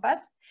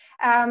encompass.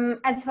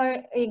 As for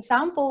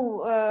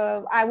example,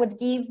 I would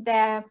give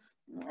the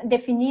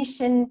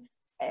definition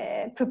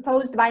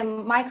proposed by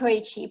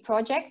MicroHE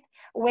project,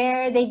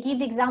 where they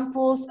give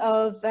examples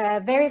of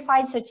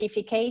verified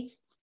certificates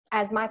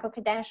as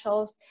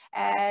micro-credentials,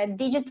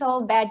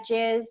 digital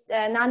badges,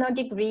 nano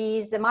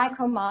degrees,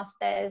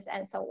 micro-masters,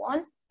 and so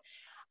on.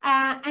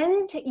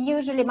 And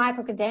usually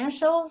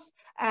micro-credentials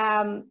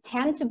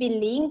tend to be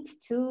linked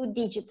to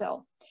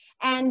digital.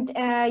 And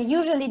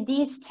usually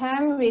this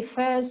term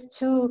refers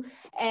to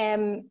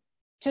the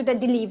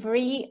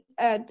delivery,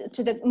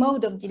 to the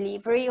mode of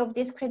delivery of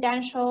these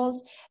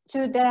credentials,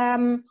 to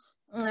the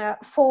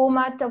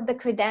format of the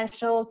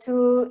credential,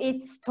 to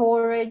its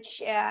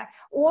storage,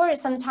 or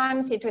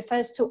sometimes it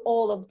refers to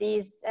all of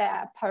these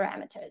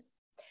parameters.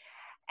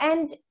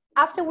 And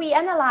after we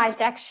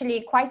analyzed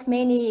actually quite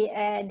many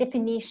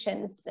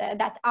definitions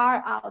that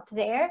are out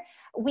there,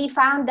 we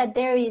found that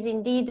there is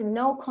indeed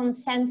no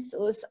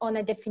consensus on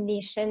a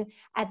definition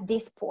at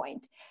this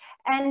point.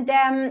 And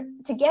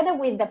together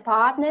with the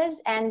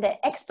partners and the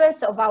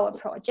experts of our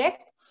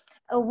project,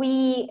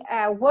 we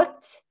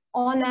worked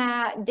on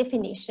a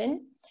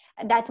definition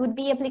that would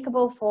be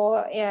applicable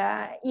for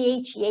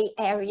EHEA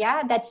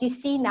area that you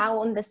see now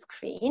on the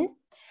screen.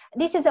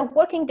 This is a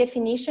working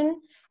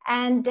definition,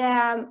 and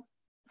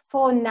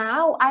for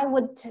now, I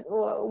would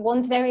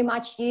want very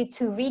much you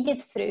to read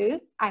it through.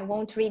 I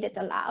won't read it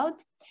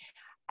aloud,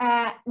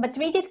 but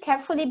read it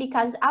carefully,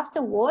 because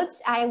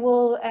afterwards I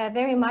will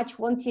very much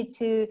want you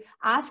to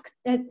ask,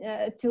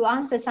 to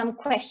answer some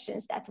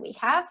questions that we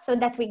have, so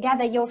that we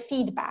gather your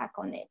feedback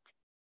on it.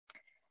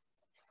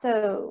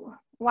 So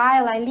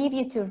while I leave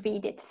you to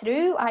read it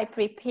through, I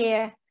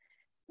prepare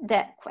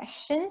the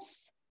questions.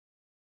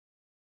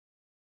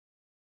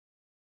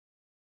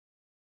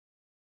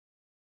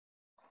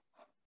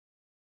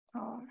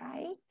 All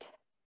right.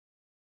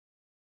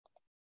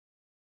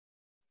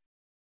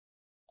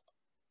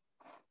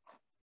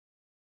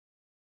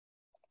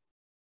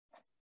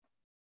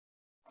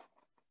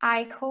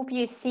 I hope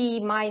you see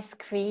my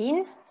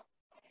screen.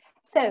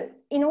 So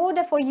in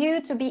order for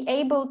you to be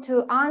able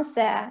to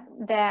answer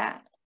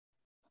the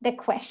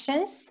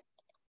questions,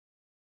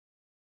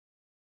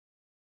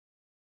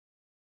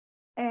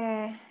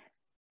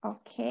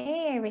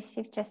 okay, I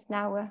received just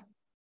now a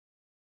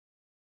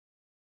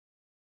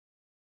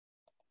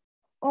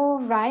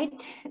all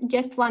right,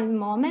 just one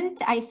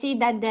moment. I see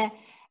that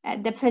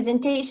the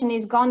presentation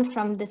is gone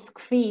from the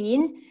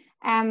screen.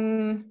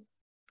 I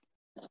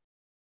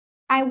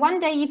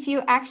wonder if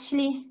you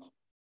actually,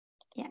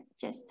 yeah,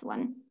 just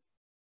one.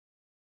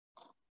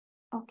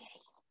 Okay.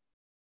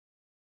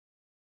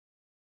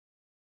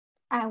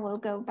 I will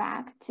go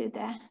back to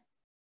the,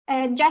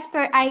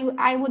 Jasper,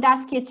 I would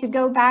ask you to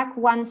go back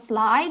one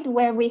slide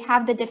where we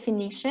have the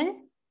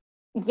definition.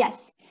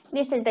 Yes,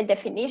 this is the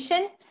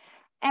definition.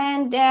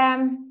 And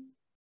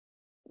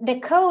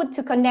the code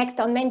to connect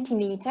on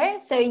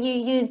Mentimeter. So you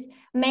use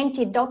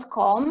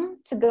menti.com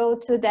to go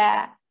to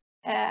the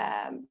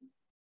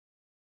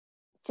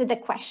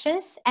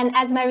questions. And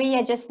as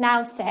Maria just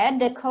now said,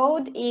 the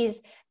code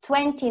is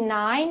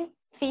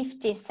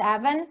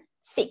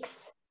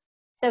 29576.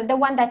 So the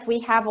one that we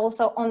have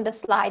also on the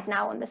slide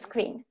now on the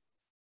screen.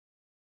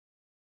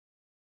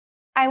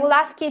 I will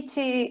ask you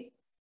to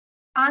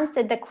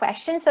answer the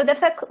question. So the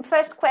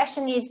first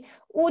question is,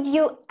 would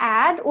you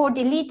add or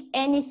delete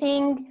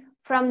anything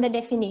from the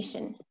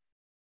definition?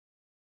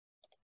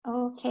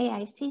 Okay,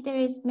 I see there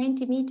is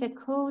Mentimeter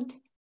code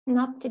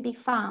not to be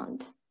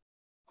found.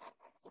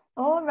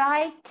 All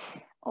right,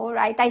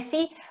 I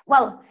see.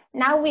 Well,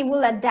 now we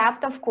will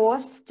adapt, of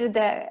course, to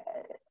the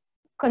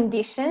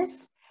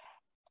conditions.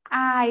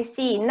 I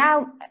see.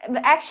 Now,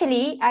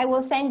 actually, I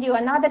will send you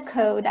another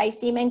code. I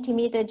see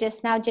Mentimeter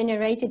just now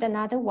generated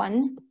another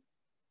one.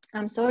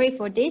 I'm sorry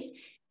for this.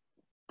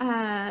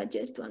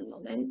 Just one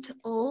moment.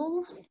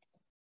 All.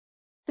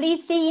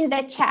 Please see in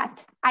the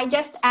chat. I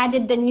just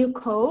added the new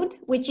code,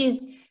 which is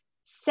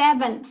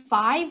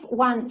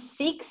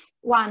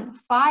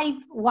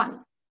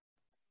 7516151.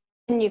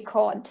 New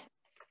code.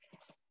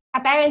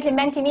 Apparently,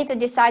 Mentimeter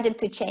decided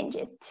to change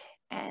it,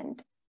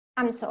 and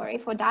I'm sorry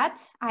for that.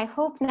 I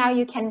hope now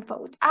you can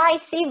vote. I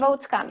see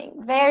votes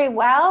coming. Very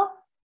well.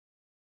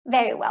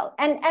 Very well.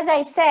 And as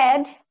I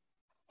said,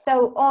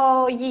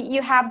 so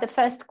you have the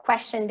first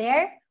question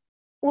there.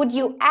 Would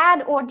you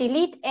add or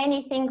delete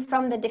anything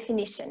from the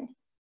definition?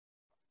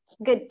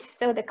 Good.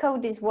 So the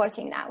code is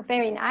working now.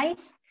 Very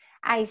nice.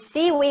 I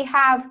see we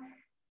have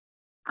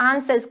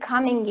answers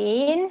coming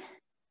in.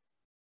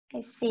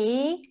 I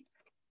see.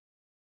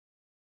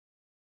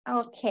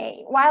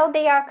 Okay. While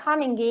they are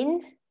coming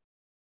in,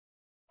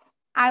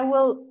 I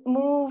will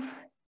move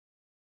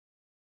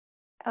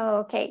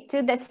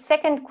to the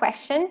second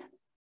question.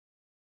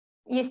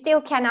 You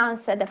still can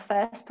answer the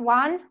first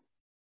one.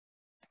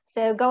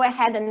 So go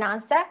ahead and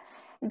answer.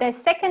 The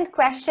second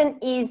question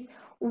is,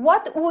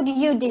 what would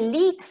you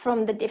delete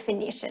from the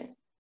definition?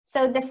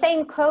 So the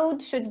same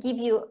code should give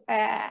you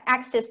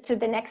access to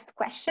the next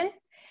question.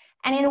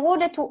 And in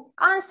order to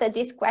answer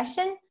this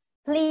question,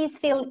 please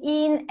fill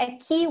in a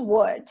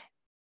keyword.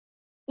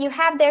 You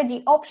have there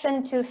the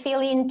option to fill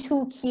in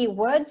 2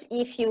 keywords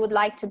if you would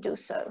like to do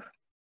so.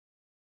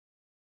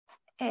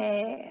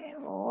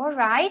 All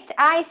right,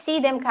 I see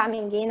them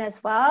coming in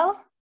as well.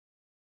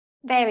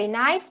 Very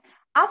nice.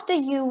 After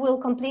you will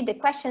complete the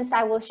questions,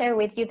 I will share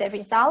with you the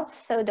results,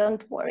 so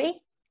don't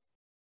worry.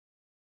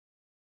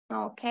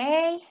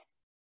 Okay,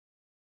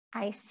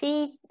 I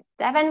see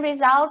 7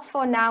 results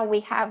for now we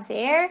have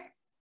there.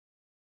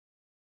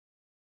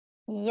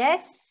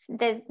 Yes,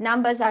 the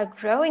numbers are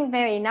growing.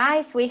 Very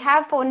nice. We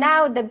have for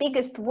now the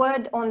biggest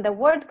word on the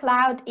word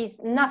cloud is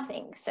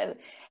nothing. So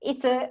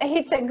it's a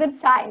good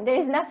sign. There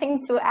is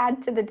nothing to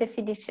add to the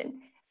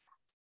definition.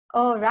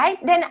 All right,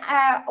 then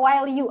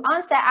while you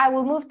answer, I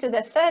will move to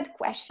the third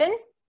question,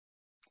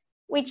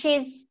 which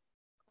is,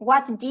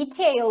 what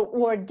detail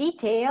or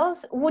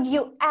details would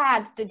you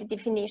add to the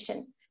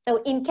definition?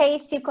 So in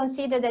case you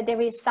consider that there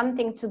is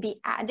something to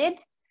be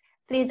added,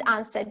 please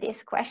answer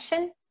this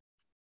question.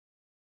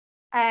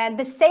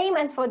 The same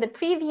as for the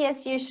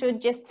previous, you should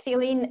just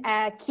fill in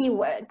a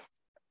keyword.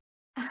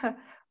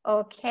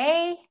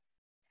 Okay,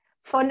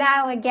 for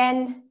now,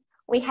 again,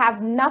 we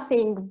have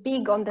nothing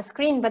big on the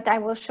screen, but I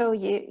will show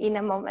you in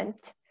a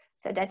moment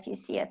so that you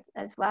see it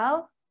as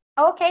well.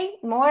 Okay,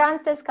 more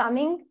answers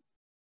coming.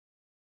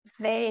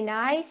 Very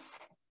nice.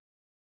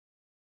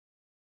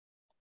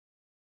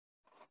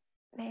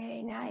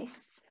 Very nice.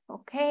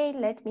 Okay,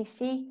 let me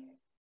see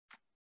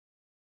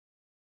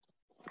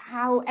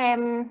how,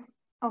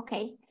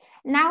 okay.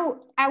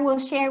 Now I will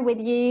share with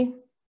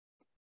you,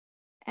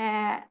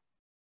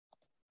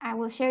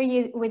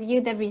 with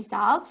you the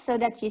results so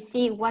that you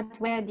see what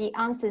were the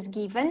answers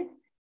given.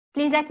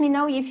 Please let me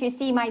know if you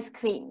see my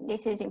screen.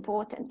 This is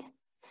important.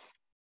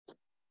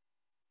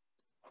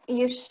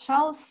 You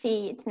shall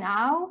see it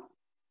now.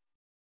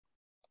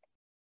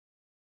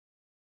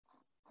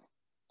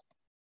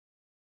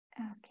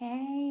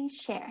 Okay,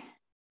 share.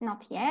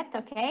 Not yet,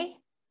 okay.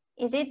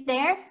 Is it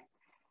there?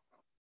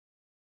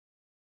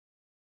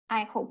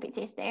 I hope it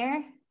is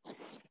there.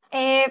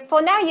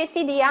 For now, you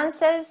see the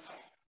answers.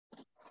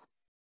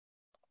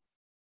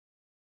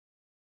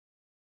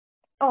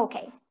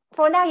 Okay,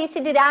 for now you see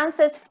the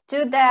answers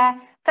to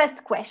the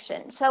first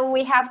question. So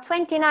we have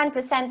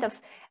 29% of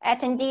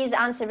attendees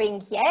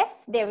answering yes,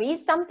 there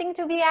is something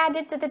to be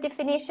added to the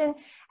definition,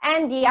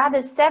 and the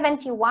other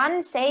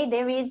 71 say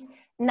there is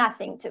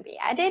nothing to be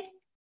added.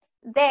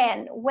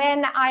 Then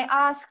when I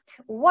asked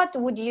what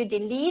would you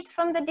delete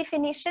from the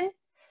definition,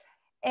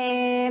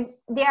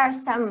 there are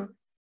some,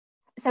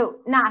 so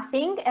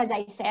nothing, as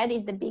I said,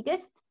 is the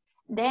biggest.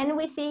 Then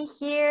we see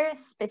here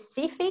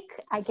specific,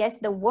 I guess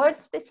the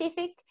word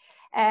specific.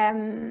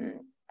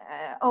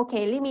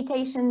 Okay,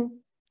 limitation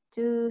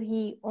to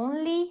he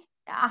only.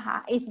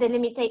 It's the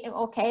limitation.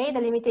 Okay, the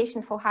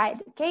limitation for higher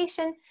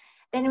education.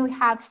 Then we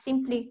have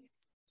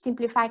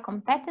simplify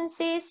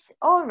competencies.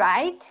 All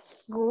right,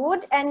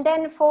 good. And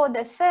then for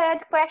the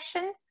third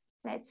question,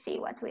 let's see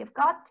what we've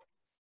got.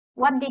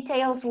 What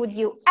details would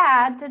you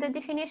add to the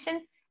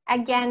definition?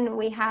 Again,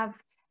 we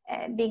have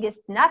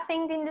biggest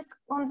nothing in this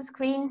on the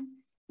screen.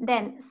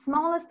 Then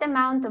smallest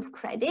amount of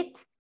credit.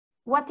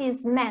 What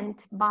is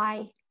meant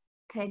by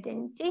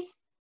credenti?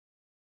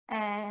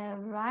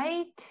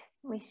 Right,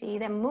 we see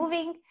them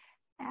moving.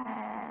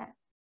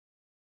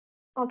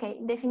 Okay,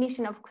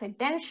 definition of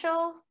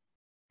credential.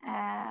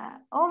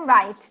 All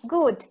right,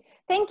 good.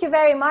 Thank you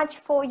very much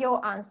for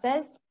your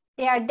answers.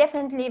 They are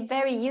definitely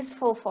very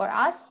useful for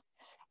us.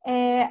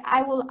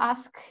 I will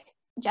ask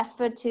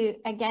Jasper to,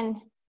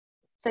 again,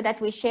 so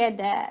that we share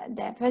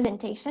the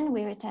presentation,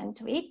 we return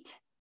to it.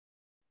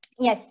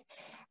 Yes,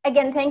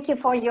 again, thank you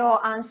for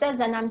your answers,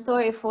 and I'm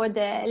sorry for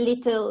the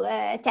little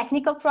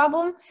technical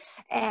problem.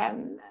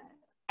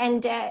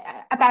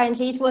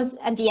 Apparently it was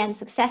at the end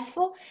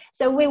successful.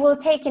 So we will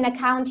take in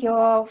account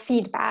your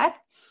feedback.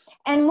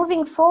 And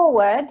moving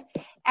forward,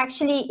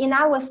 actually in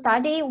our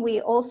study, we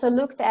also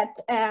looked at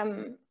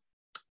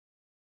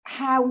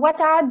what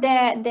are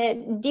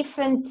the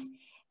different,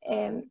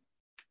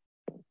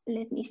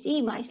 let me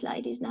see, my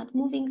slide is not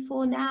moving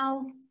for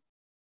now.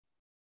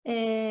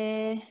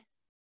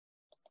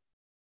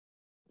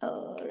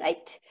 All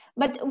right,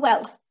 but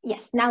well,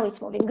 yes, now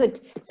it's moving, good.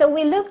 So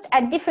we looked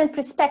at different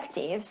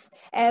perspectives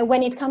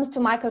when it comes to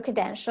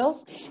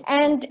micro-credentials,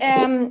 and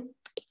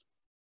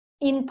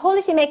in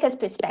policymakers'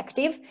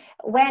 perspective,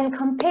 when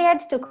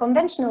compared to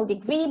conventional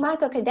degree,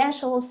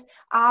 micro-credentials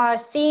are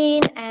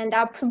seen and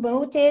are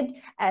promoted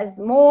as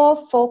more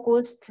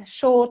focused,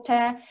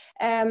 shorter,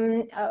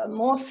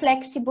 more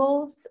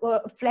flexible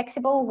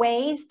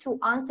ways to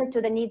answer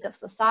to the needs of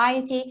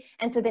society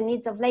and to the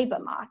needs of labor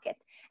market.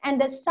 And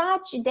as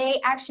such,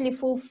 they actually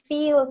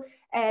fulfill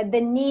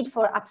the need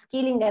for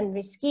upskilling and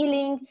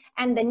reskilling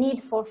and the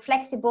need for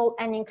flexible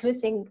and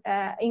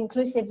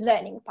inclusive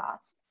learning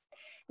paths.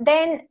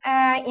 Then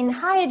in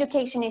higher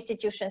education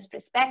institutions'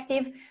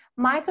 perspective,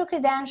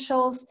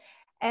 micro-credentials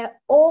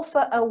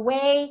offer a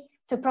way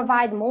to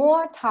provide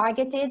more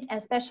targeted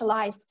and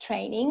specialized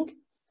training.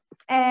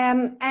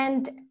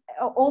 And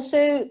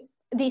also,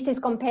 this is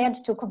compared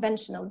to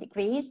conventional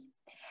degrees.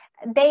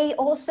 They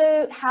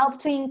also help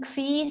to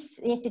increase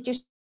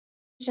institutions'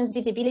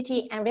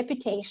 visibility and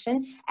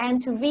reputation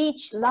and to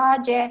reach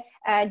larger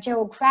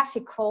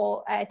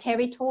geographical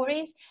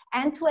territories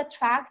and to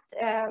attract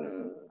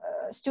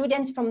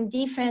students from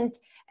different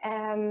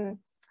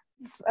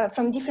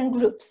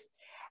groups.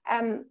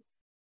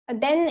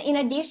 Then in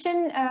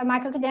addition,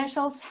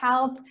 micro-credentials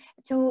help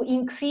to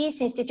increase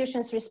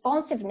institutions'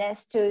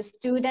 responsiveness to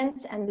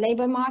students and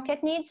labor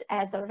market needs,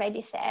 as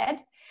already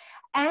said,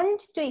 and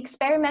to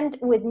experiment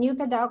with new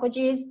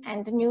pedagogies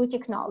and new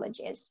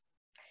technologies.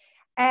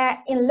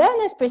 In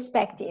learners'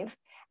 perspective,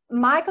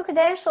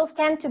 micro-credentials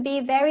tend to be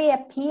very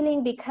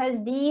appealing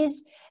because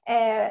these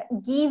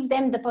give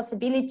them the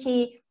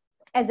possibility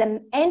as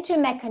an entry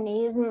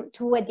mechanism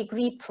to a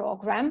degree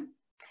program.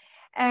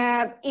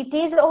 It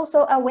is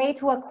also a way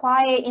to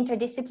acquire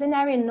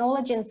interdisciplinary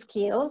knowledge and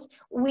skills,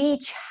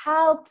 which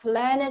help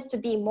learners to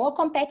be more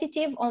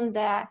competitive on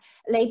the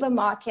labor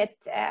market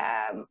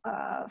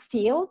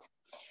field.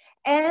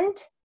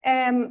 And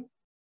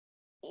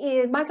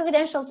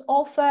micro-credentials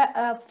offer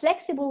a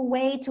flexible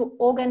way to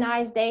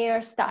organize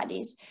their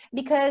studies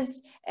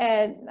because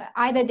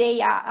either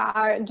they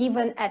are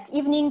given at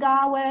evening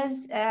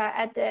hours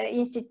at the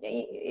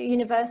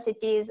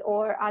universities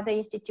or other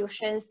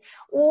institutions,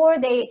 or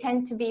they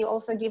tend to be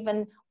also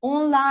given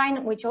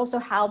online, which also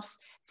helps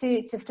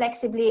to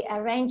flexibly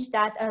arrange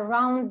that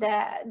around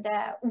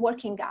the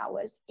working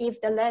hours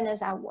if the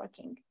learners are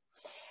working.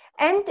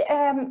 And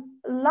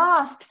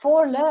last,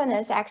 for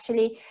learners,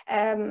 actually,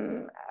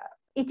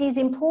 it is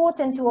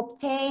important to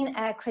obtain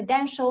a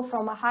credential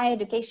from a higher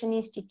education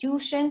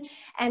institution.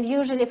 And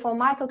usually for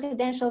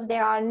micro-credentials,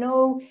 there are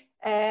no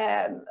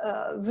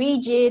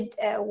rigid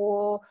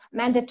or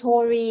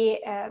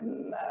mandatory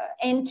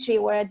entry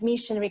or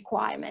admission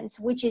requirements,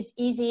 which is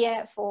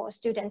easier for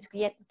students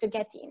to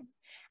get in.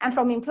 And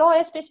from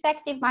employers'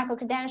 perspective,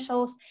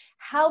 micro-credentials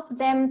help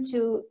them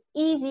to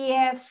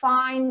easier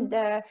find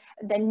the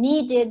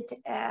needed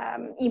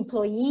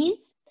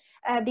employees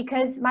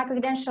because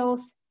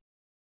micro-credentials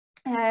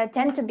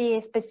tend to be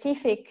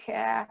specific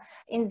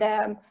in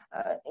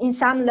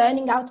some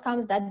learning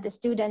outcomes that the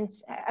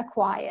students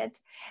acquired.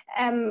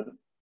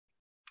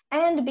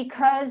 And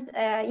because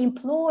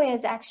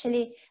employers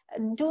actually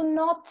do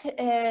not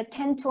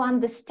tend to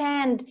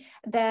understand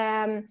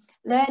the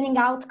learning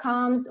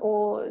outcomes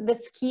or the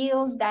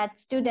skills that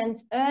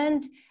students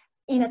earned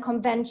in a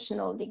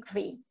conventional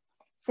degree.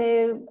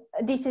 So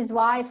this is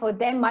why for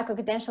them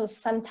micro-credentials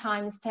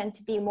sometimes tend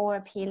to be more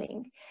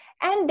appealing.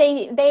 And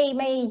they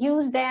may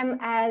use them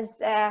as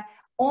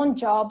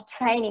on-job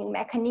training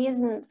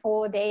mechanism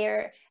for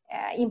their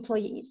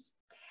employees.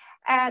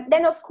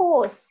 Then of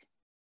course,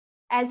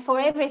 as for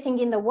everything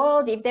in the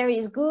world, if there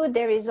is good,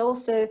 there is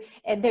also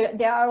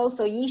there are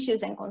also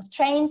issues and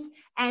constraints.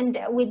 And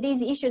with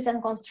these issues and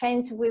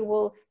constraints, we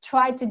will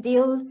try to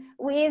deal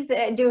with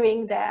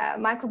during the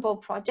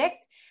MICROBOL project.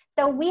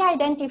 So we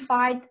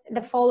identified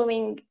the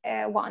following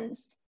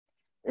ones.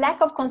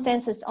 Lack of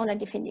consensus on a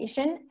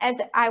definition, as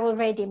I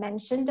already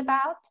mentioned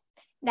about.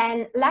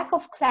 Then lack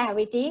of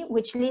clarity,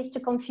 which leads to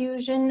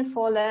confusion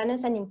for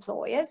learners and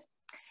employers.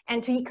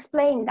 And to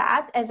explain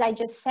that, as I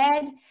just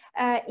said,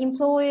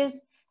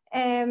 employers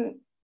tend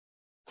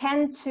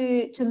tend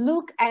to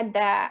look at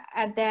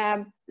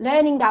the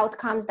learning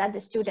outcomes that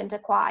the student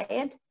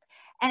acquired.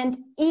 And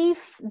if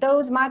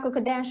those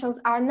micro-credentials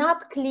are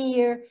not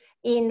clear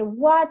in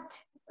what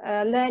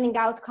learning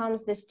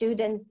outcomes the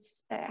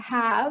students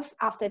have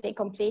after they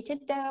completed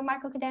the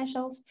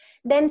micro-credentials,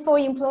 then for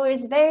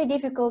employers, very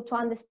difficult to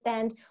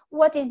understand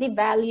what is the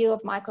value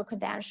of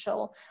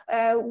micro-credential,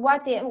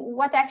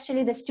 what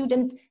actually the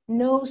student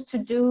knows to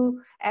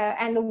do,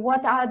 and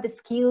what are the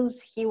skills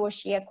he or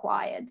she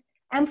acquired.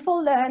 And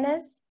for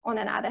learners, on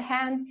another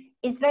hand,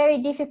 it's very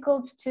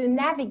difficult to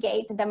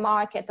navigate the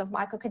market of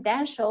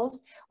micro-credentials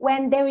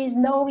when there is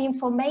no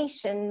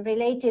information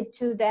related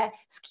to the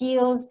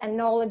skills and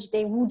knowledge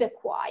they would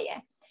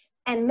acquire.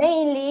 And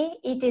mainly,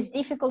 it is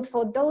difficult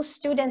for those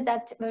students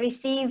that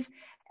receive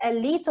a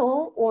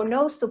little or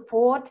no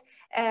support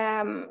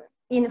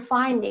in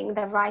finding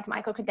the right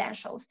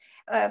micro-credentials.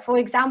 For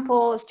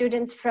example,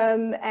 students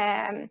from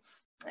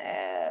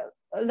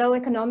low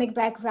economic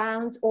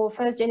backgrounds or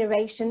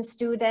first-generation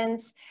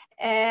students,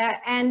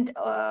 and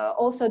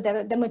also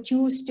the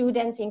mature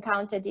students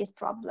encounter these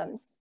problems.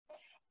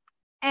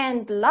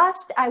 And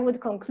last, I would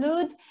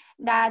conclude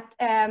that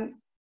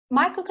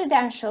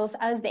micro-credentials,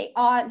 as they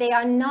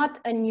are not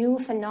a new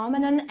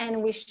phenomenon,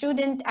 and we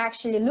shouldn't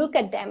actually look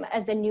at them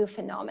as a new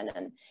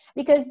phenomenon,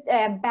 because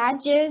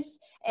badges,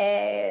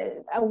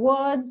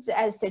 awards,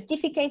 as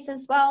certificates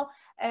as well,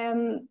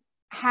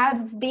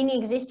 have been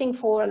existing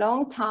for a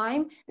long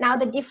time. Now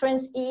the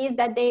difference is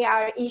that they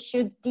are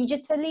issued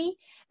digitally.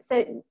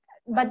 So,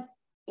 but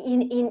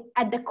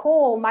at the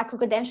core,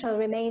 micro-credential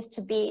remains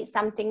to be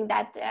something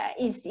that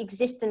is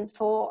existent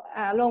for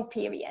a long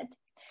period.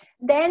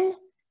 Then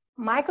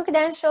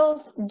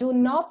micro-credentials do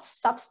not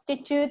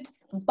substitute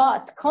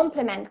but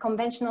complement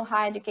conventional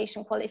higher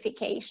education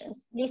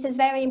qualifications. This is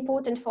very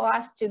important for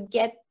us to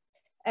get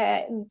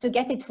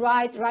it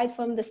right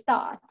from the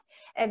start,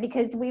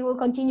 because we will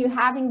continue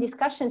having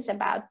discussions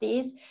about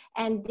this,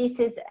 and this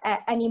is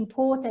an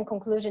important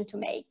conclusion to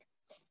make.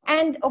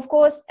 And of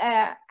course,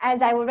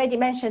 as I already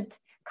mentioned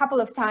a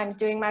couple of times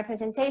during my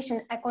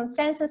presentation, a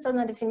consensus on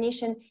a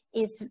definition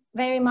is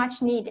very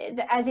much needed,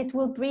 as it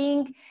will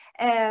bring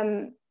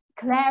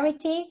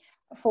clarity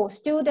for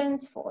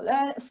students, for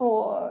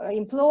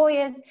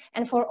employers,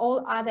 and for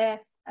all other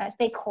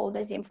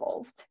stakeholders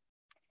involved.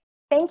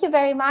 Thank you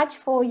very much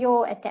for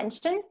your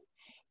attention.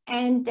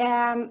 And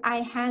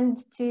I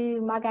hand to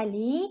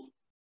Magali.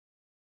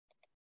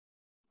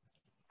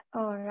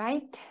 All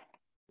right.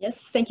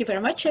 Yes, thank you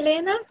very much,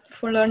 Elena,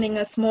 for learning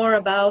us more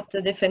about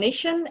the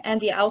definition and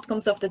the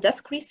outcomes of the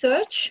desk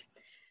research.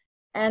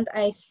 And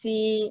I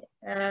see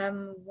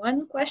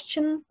one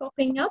question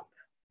popping up.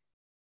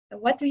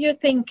 What do you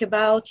think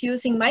about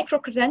using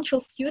micro-credential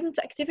student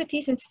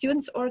activities in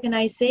students'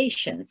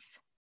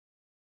 organizations?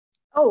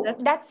 Oh,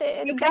 that's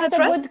a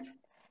good.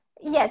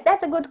 Yes,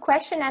 that's a good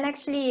question. And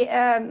actually,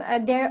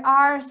 there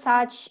are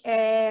such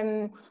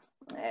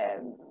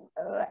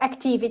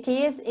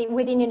activities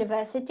within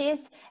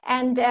universities,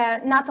 and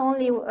not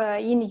only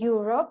in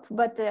Europe,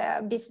 but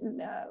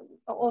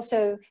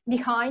also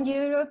behind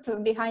Europe,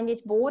 behind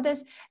its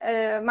borders.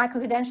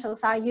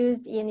 Micro-credentials are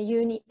used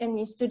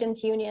in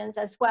student unions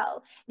as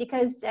well,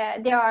 because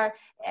there are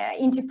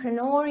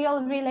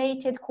entrepreneurial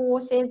related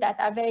courses that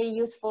are very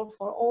useful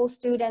for all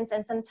students,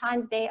 and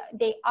sometimes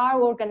they are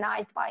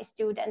organized by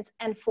students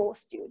and for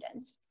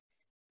students.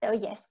 So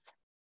yes,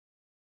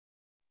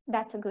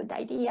 that's a good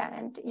idea,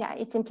 and yeah,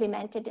 it's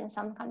implemented in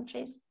some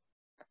countries.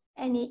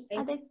 Any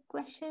other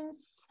questions?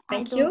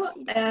 Thank you.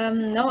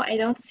 No, I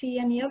don't see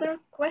any other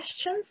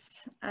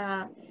questions.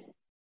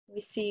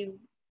 We see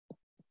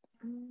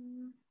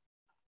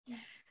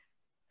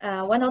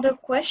one other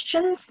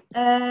question.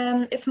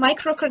 If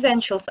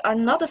micro-credentials are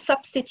not a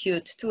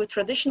substitute to a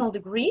traditional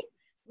degree,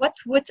 what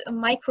would a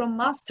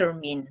micro-master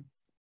mean?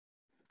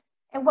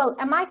 Well,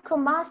 a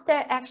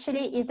micro-master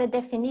actually is a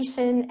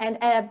definition and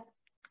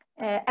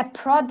a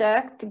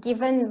product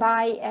given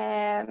by,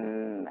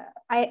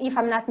 if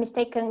I'm not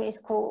mistaken, is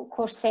called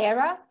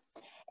Coursera.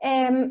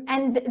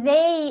 And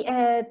they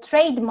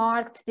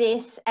trademarked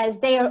this as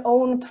their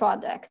own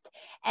product,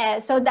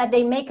 so that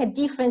they make a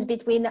difference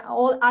between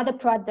all other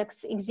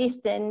products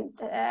existent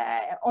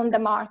on the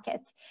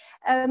market.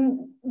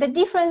 The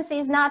difference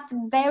is not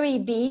very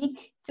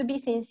big, to be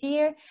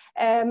sincere.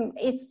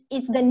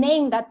 It's the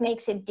name that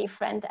makes it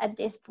different at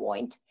this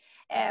point.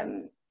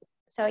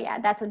 So yeah,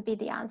 that would be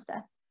the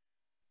answer.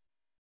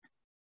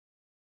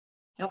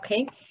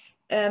 Okay,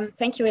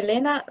 thank you,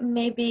 Elena.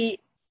 Maybe,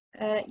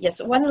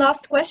 yes, one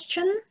last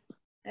question.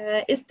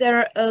 Is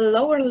there a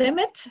lower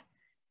limit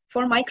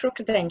for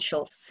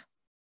micro-credentials?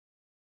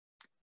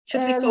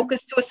 Should we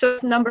focus to a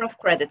certain number of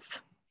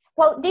credits?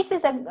 Well, this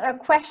is a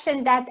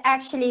question that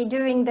actually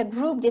during the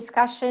group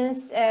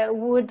discussions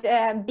would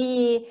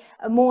be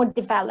more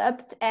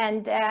developed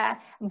and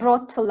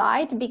brought to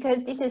light,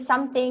 because this is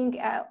something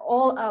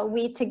all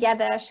we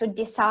together should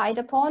decide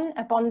upon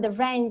the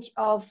range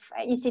of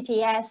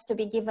ECTS to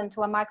be given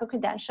to a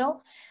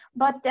micro-credential.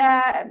 But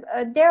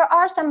there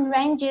are some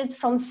ranges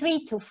from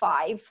 3 to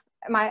 5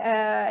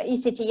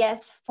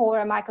 ECTS for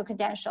a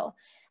micro-credential.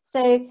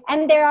 So,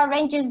 and there are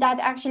ranges that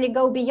actually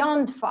go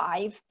beyond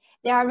 5.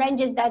 There are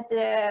ranges that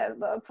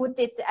put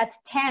it at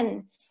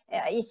 10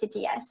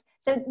 ECTS.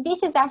 So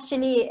this is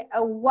actually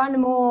one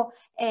more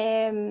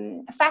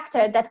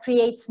factor that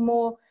creates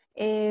more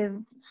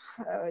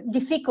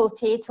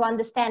difficulty to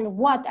understand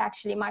what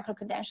actually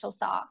micro-credentials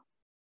are.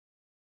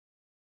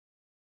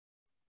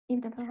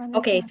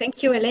 Okay,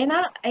 thank you,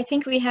 Elena. I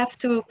think we have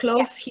to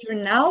close here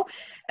now.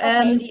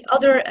 Okay. The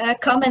other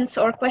comments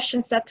or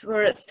questions that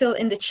were still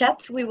in the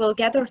chat, we will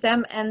gather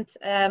them and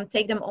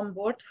take them on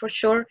board for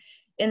sure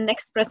in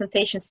next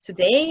presentations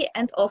today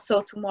and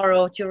also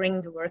tomorrow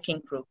during the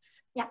working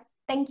groups. Yeah,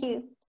 thank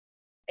you.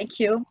 Thank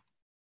you.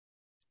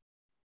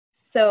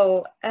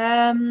 So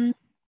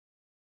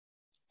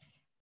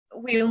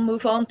we'll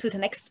move on to the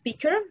next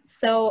speaker.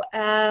 So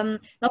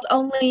not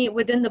only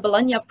within the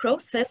Bologna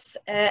process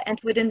and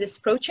within this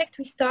project,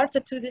 we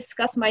started to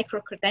discuss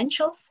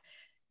micro-credentials,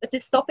 but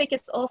this topic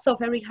is also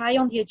very high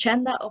on the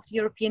agenda of the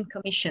European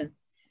Commission.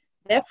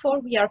 Therefore,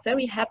 we are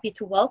very happy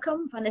to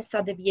welcome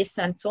Vanessa de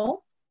Biais-Sainton.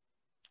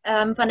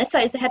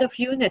 Vanessa is the head of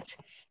unit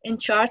in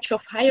charge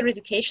of higher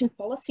education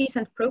policies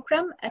and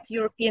program at the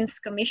European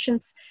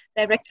Commission's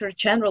Director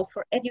General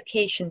for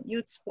Education,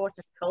 Youth, Sport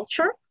and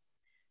Culture.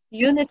 The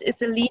unit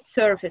is a lead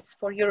service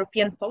for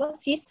European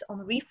policies on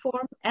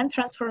reform and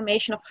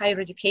transformation of higher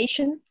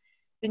education,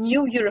 the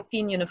new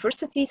European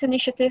Universities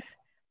Initiative,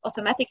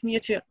 automatic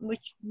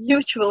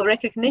mutual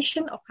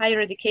recognition of higher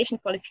education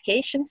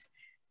qualifications,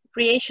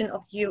 creation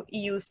of the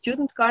EU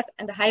student card,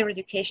 and the higher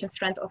education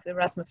strand of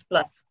Erasmus+.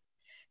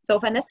 So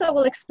Vanessa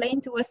will explain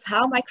to us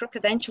how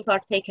micro-credentials are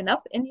taken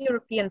up in the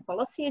European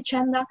policy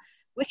agenda,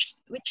 which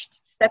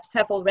steps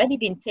have already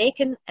been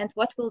taken, and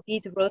what will be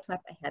the roadmap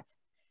ahead.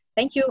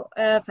 Thank you,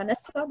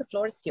 Vanessa, the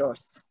floor is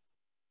yours.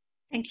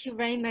 Thank you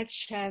very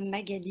much,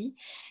 Magali.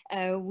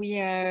 We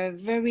are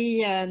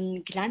very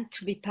glad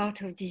to be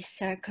part of this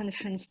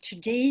conference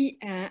today.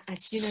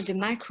 As you know, the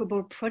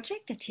MICROBOL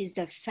project that is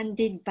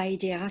funded by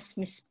the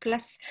Erasmus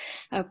Plus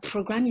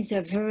program is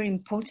a very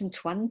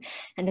important one.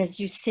 And as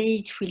you say,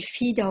 it will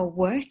feed our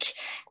work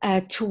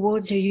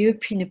towards a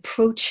European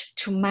approach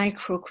to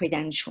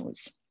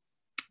micro-credentials.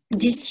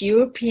 This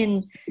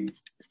European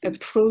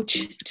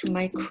approach to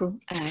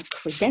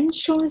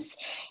micro-credentials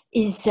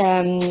is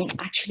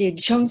actually a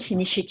joint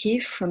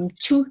initiative from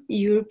 2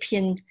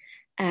 European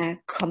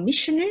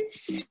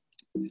commissioners,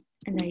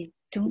 and I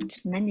don't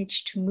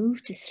manage to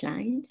move the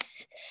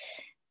slides.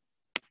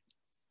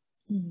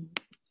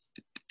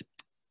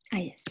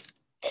 Yes.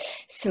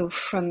 So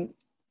from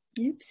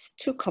 2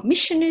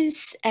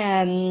 commissioners,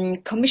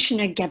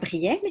 Commissioner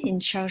Gabriel in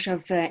charge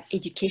of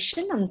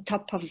education on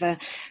top of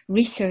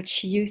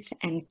research, youth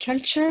and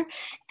culture,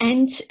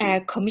 and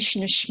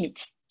Commissioner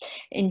Schmidt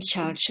in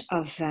charge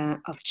of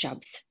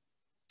jobs.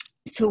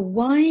 So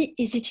why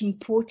is it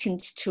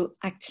important to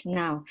act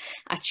now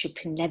at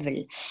European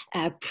level?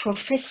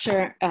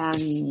 Professor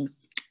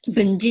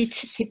Bundit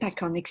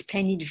Thipakan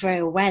explained it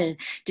very well,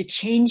 the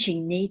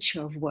changing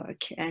nature of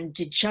work, and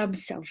the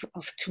jobs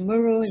of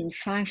tomorrow in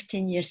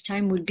 5-10 years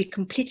time will be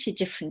completely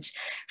different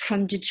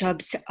from the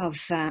jobs of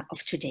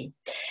today.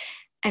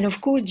 And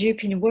of course, the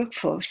European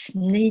workforce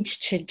needs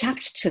to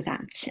adapt to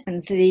that,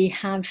 and they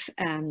have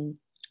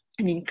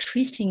an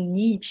increasing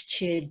need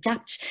to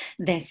adapt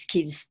their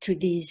skills to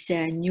this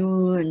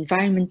new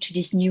environment, to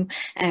this new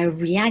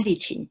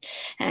reality.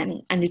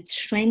 And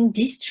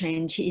this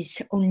trend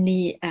is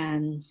only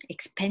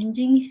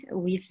expanding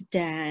with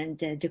the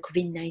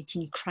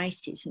COVID-19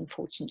 crisis,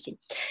 unfortunately.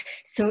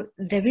 So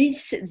there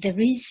is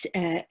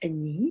a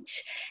need,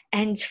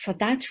 and for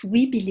that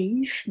we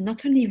believe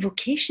not only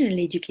vocational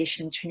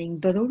education training,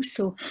 but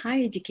also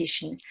higher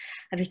education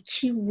have a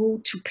key role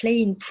to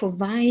play in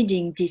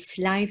providing this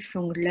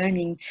lifelong learning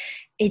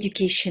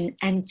education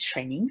and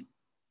training.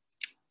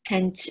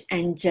 And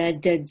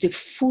the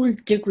full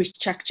degree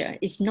structure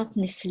is not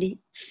necessarily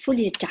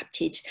fully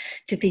adapted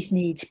to these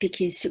needs,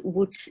 because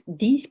what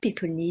these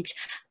people need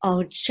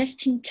are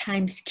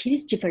just-in-time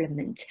skills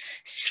development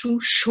through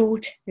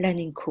short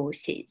learning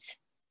courses.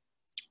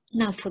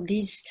 Now, for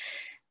these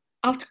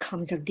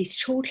outcomes of these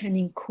short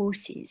learning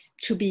courses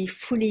to be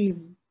fully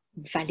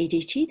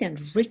validated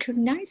and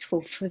recognized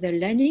for further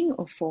learning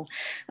or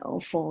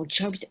for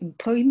jobs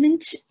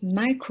employment,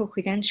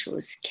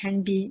 micro-credentials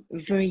can be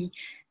very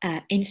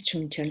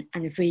instrumental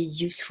and very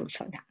useful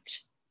for that.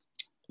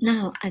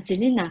 Now, as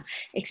Elena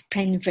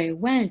explained very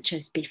well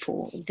just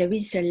before, there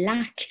is a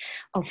lack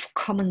of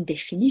common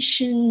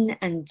definition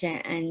and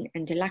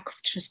a lack of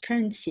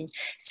transparency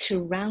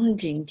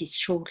surrounding these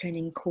short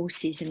learning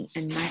courses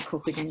and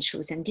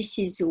micro-credentials. And this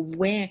is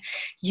where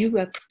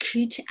Europe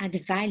could add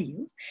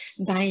value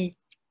by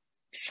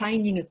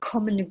finding a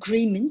common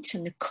agreement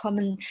and a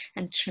common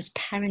and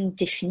transparent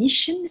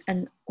definition,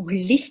 an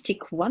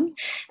holistic one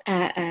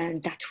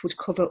that would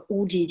cover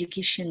all the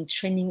education and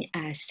training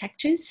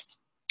sectors.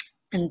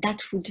 And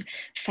that would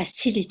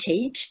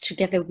facilitate,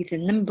 together with a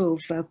number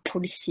of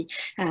policy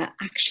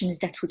actions,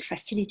 that would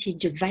facilitate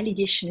the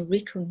validation,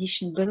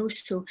 recognition, but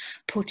also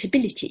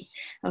portability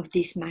of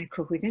these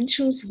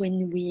micro-credentials.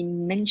 When we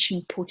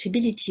mention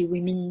portability,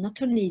 we mean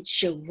not only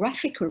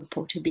geographical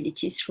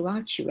portability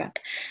throughout Europe,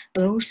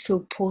 but also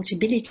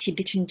portability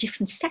between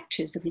different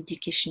sectors of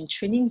education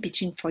training,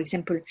 between, for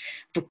example,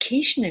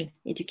 vocational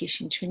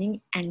education training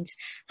and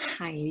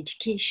higher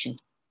education.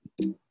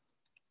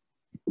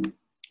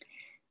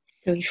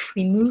 So if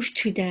we move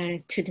to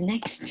the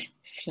next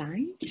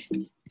slide,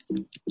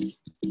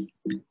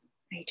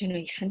 I don't know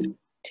if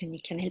Anthony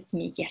can help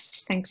me.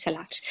 Yes, thanks a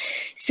lot.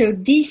 So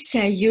this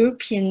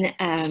European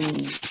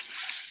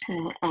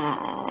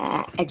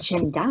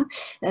agenda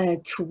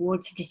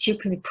towards this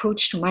European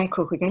approach to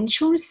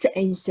micro-credentials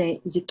is a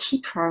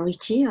key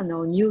priority on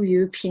our new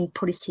European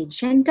policy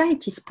agenda.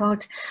 It is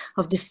part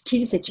of the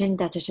skills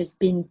agenda that has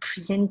been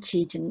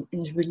presented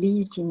and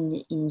released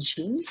in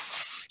June.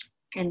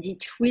 And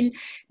it will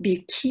be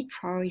a key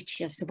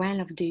priority as well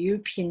of the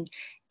European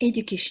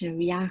education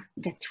area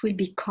that will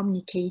be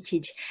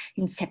communicated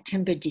in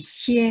September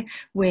this year,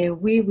 where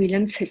we will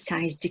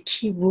emphasize the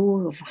key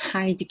role of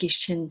higher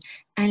education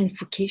and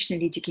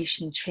vocational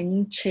education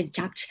training to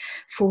adapt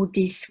for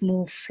this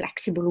more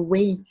flexible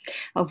way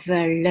of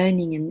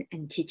learning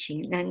and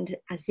teaching. And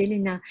as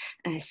Elena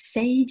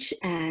said,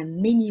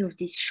 many of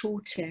these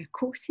shorter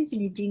courses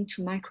leading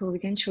to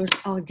micro-credentials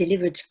are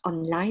delivered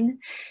online.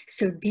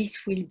 So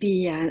this will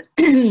be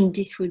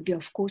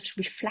of course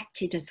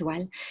reflected as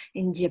well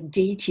in the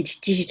updated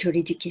digital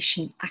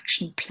education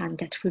action plan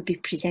that will be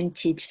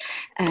presented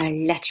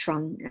later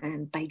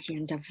on by the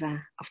end of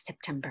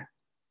September.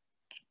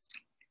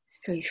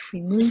 So if we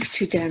move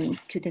to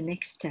the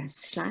next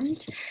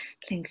slide,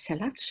 thanks a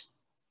lot.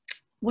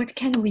 What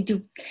can we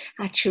do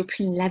at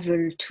European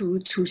level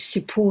to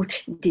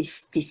support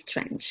this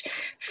trend?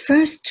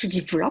 First, to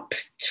develop,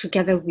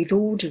 together with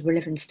all the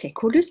relevant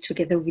stakeholders,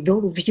 together with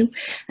all of you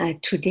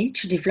today,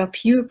 to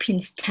develop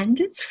European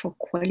standards for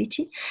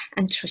quality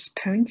and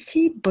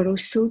transparency, but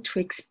also to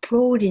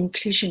explore the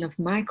inclusion of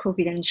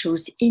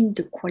micro-credentials in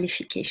the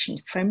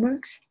qualification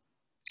frameworks.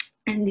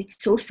 And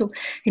it's also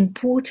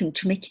important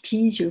to make it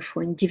easier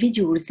for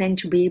individuals then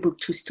to be able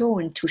to store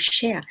and to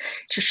share,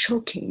 to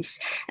showcase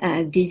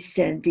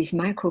these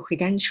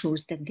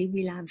micro-credentials that they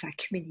will have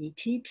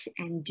accumulated.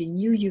 And the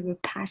new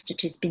Europass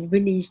that has been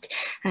released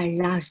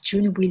last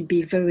June will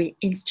be very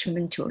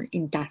instrumental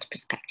in that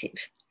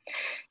perspective.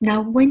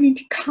 Now, when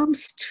it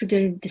comes to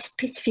the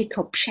specific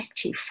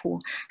objective for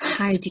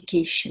higher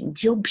education,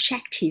 the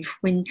objective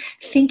when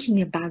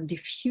thinking about the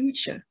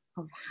future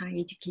of higher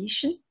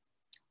education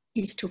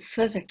is to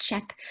further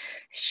shape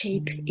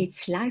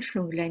its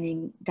lifelong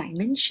learning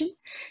dimension,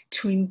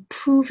 to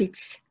improve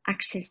its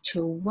access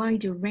to a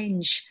wider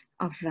range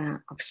of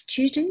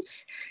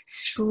students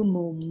through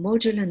more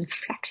modular and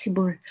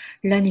flexible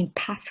learning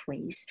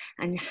pathways.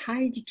 And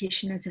higher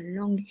education has a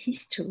long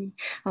history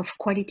of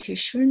quality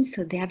assurance,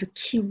 so they have a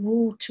key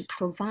role to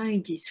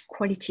provide this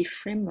quality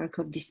framework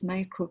of these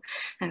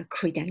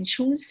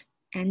micro-credentials.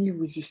 And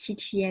with the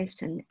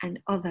CTS and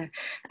other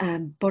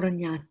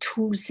Bologna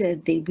tools,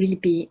 they will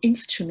be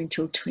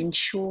instrumental to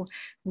ensure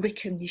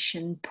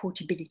recognition,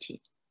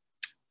 portability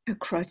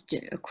across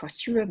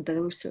Europe, but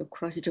also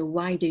across the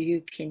wider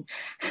European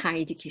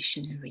higher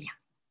education area.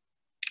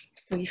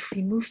 So if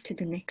we move to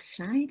the next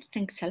slide,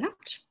 thanks a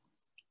lot.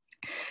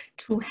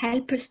 To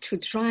help us to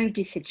drive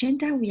this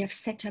agenda, we have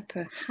set up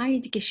a higher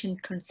education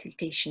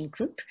consultation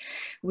group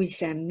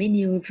with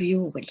many of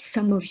you, well,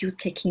 some of you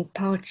taking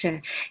part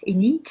in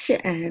it,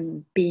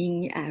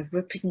 being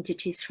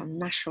representatives from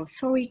national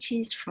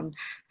authorities, from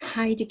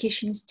higher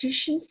education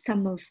institutions,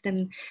 some of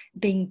them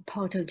being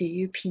part of the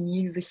European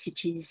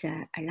Universities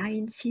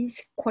Alliances.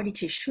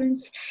 Quality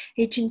assurance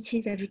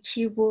agencies have a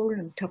key role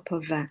on top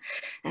of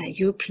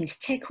European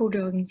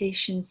stakeholder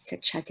organizations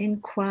such as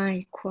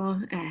ENQA,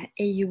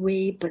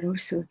 AUA, but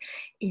also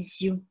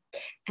ISU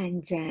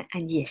and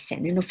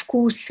ESN. And of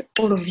course,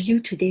 all of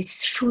you today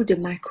through the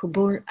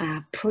MICROBOL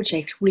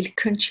project will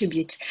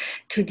contribute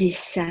to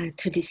this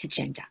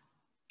agenda.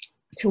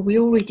 So we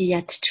already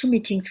had 2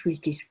 meetings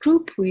with this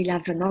group. We'll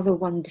have another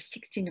one the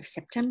 16th of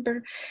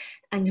September.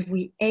 And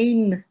the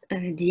aim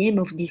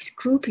of this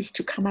group is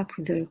to come up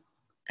with an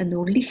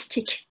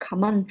holistic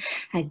common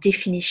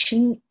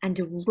definition and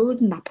a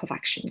roadmap of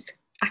actions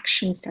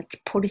at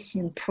policy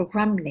and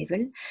program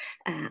level,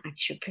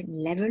 at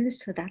European level,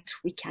 so that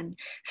we can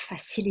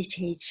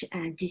facilitate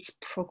this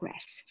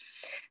progress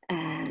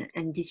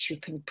and this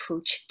European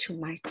approach to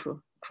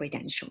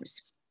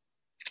micro-credentials.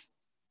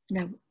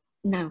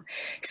 Now,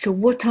 so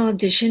what are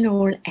the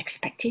general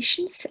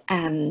expectations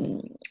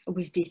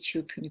with this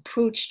European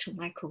approach to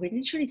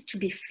micro-credential? Is to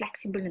be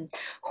flexible and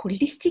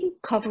holistic,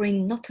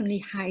 covering not only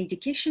higher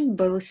education,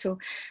 but also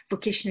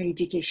vocational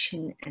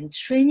education and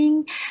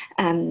training,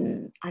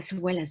 as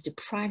well as the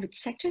private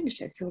sector, which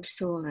has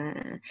also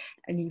an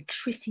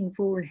increasing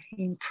role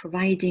in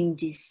providing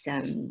this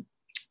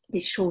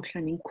these short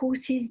learning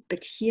courses,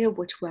 but here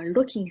what we are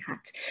looking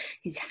at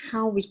is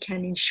how we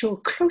can ensure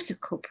closer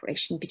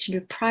cooperation between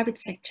the private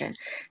sector,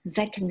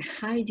 VET and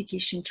higher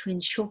education to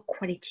ensure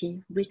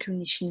quality,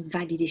 recognition,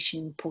 validation,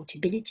 and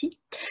portability.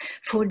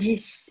 For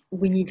this,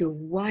 we need a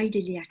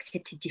widely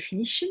accepted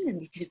definition,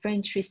 and it is very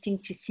interesting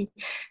to see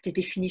the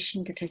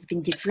definition that has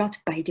been developed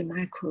by the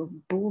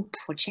MICROBOL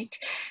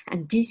project,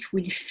 and this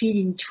will feed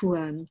into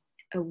a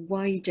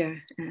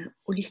wider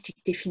holistic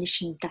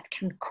definition that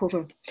can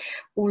cover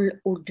all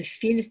the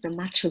fields, no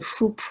matter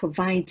who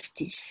provides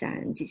this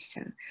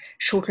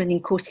short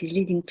learning courses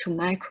leading to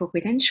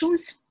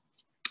micro-credentials.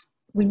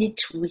 We need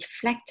to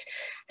reflect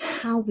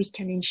how we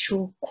can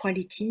ensure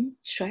quality,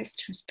 trust,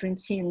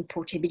 transparency, and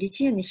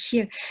portability. And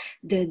here,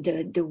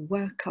 the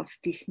work of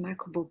this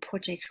MICROBOL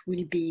project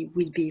will be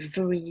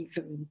very,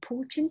 very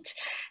important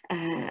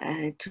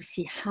to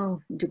see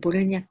how the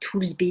Bologna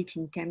tools, be it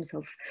in terms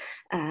of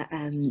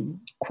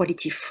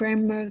quality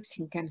frameworks,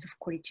 in terms of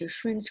quality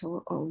assurance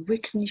or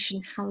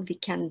recognition, how they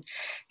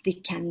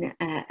can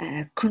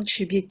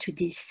contribute to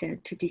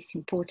this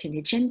important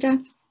agenda.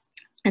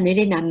 And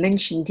Elena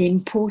mentioned the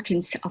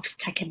importance of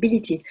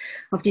stackability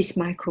of these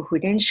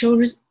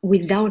micro-credentials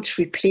without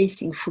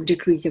replacing full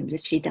degrees.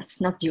 Obviously, that's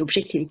not the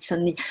objective. It's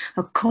only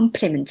a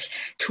complement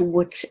to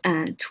what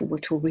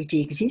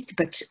already exists,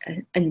 but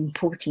an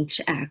important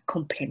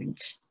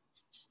complement.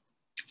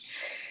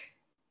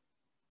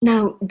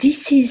 Now,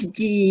 this is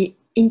the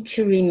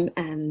interim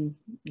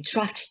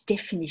draft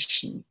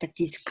definition that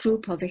this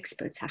group of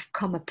experts have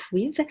come up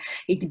with.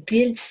 It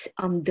builds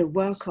on the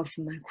work of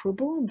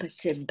MICROBOL,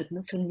 but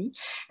not only.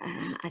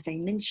 As I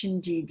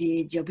mentioned,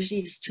 the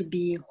objective is to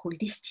be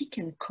holistic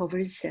and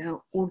covers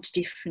all the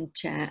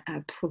different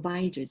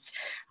providers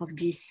of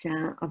these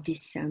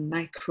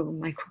micro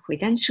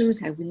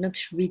credentials. I will not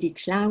read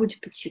it loud,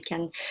 but you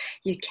can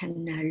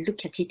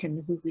look at it,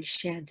 and we will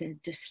share the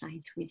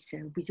slides with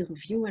all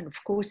of you. And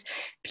of course,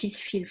 please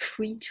feel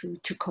free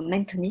to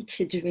comment on it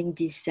during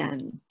these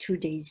 2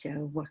 days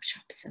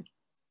workshops.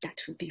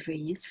 That would be very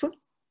useful.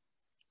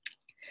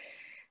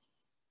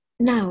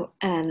 Now,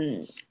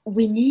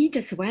 we need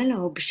as well,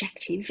 our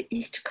objective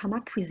is to come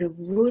up with a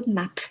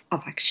roadmap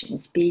of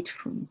actions, be it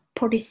from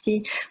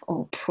policy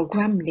or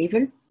program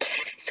level.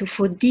 So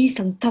for this,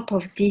 on top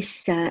of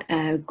this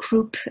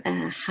group,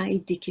 higher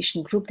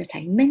education group that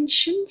I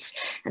mentioned,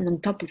 and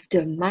on top of the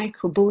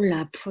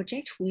MICROBOL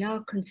project, we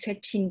are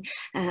consulting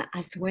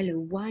as well a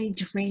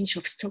wide range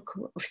of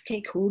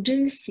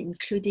stakeholders,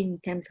 including in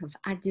terms of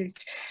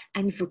adult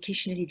and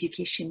vocational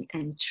education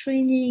and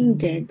training,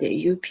 the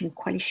European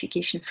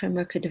Qualification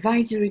Framework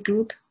Advisory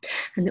Group,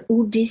 and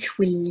all this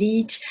will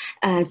lead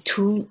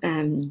to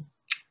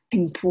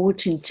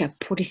important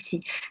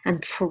policy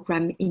and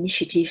program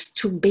initiatives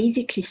to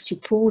basically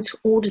support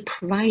all the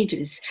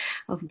providers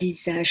of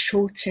these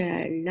short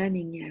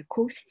learning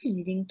courses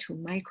leading to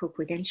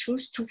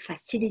micro-credentials to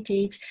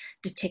facilitate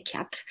the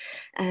take-up,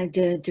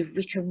 the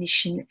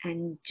recognition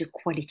and the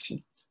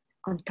quality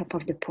on top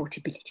of the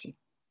portability.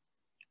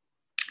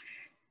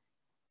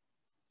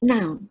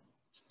 Now,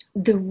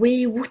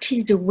 what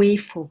is the way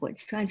forward?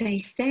 So as I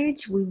said,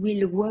 we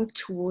will work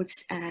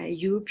towards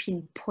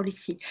European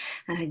policy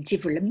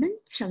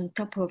development. On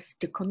top of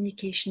the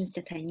communications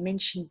that I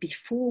mentioned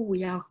before,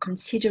 we are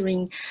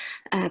considering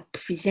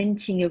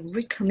presenting a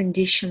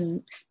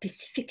recommendation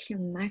specifically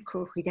on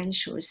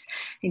micro-credentials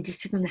in the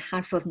second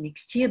half of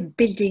next year,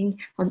 building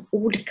on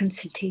all the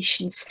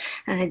consultations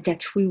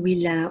that we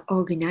will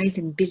organize,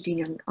 and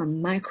building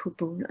on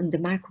the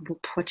MICROBOL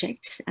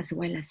project, as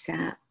well as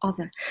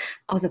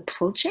other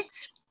projects.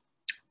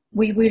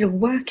 We will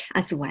work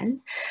as well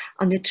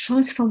on the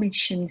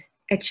transformation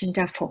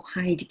agenda for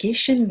higher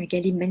education.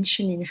 Magali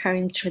mentioned in her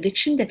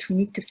introduction that we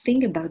need to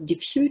think about the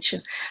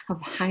future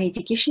of higher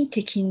education,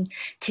 taking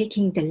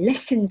the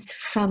lessons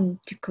from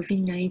the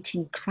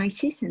COVID-19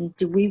 crisis, and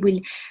we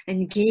will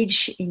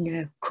engage in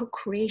a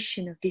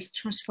co-creation of this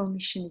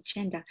transformation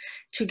agenda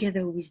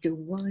together with the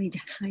wide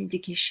higher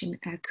education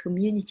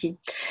community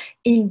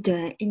in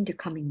the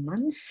coming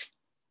months.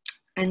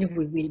 And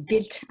we will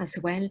build as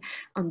well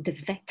on the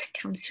VET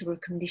Council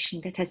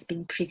recommendation that has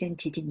been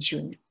presented in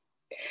June.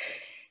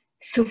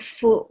 So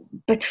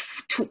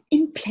to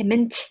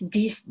implement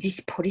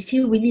this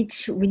policy, we need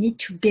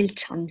to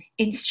build on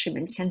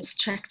instruments and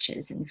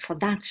structures. And for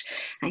that,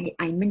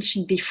 I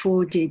mentioned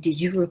before the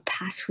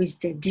Europass with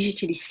the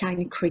digitally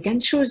signed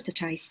credentials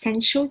that are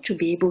essential to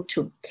be able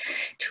to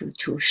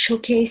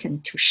showcase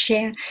and to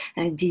share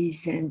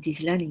these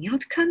learning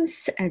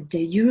outcomes. The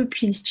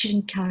European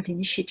Student Card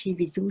Initiative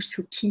is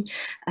also key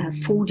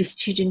for the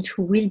students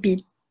who will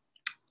be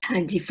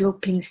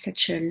developing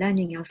such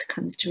learning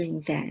outcomes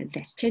during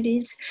their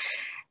studies,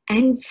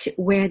 and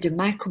where the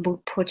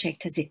MICROBOL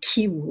project has a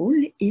key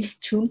role is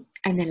to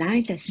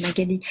analyze, as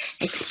Magali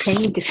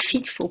explained, the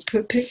fit for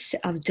purpose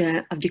of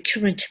the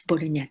current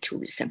Bologna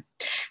tools.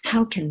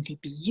 How can they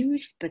be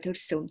used, but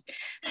also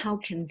how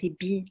can they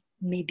be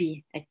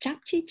maybe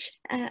adapted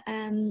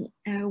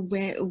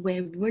where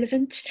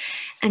relevant,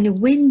 and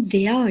when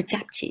they are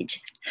adapted,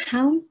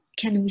 how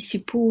can we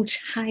support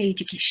higher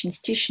education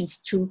institutions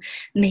to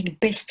make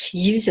best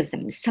use of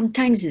them?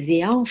 Sometimes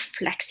they are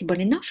flexible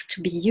enough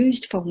to be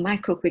used for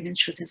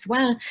micro-credentials as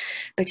well,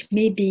 but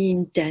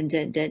maybe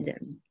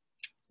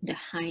the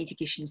higher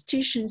education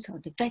institutions or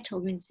the vet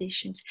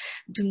organizations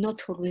do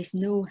not always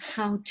know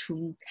how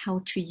to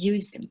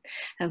use them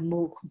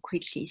more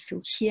concretely. So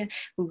here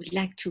we would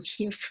like to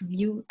hear from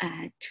you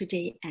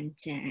today and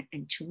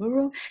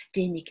tomorrow.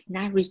 Nick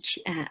Narik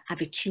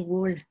have a key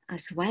role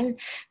as well.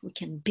 We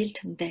can build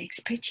on their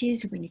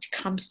expertise when it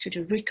comes to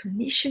the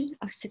recognition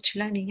of such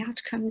learning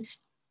outcomes.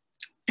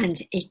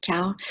 And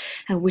ECAR,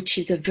 which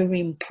is a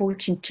very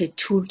important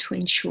tool to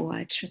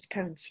ensure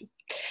transparency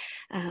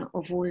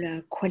of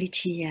all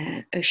quality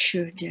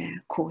assured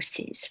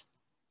courses.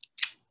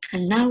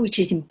 And now it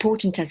is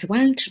important as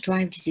well to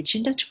drive this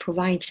agenda to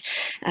provide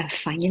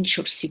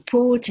financial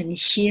support. And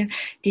here,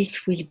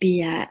 this will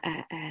be a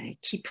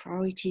key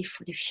priority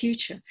for the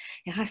future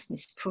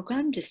Erasmus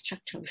program, the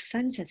structural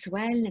funds as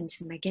well. And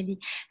Magali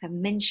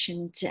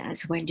mentioned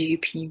as well the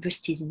European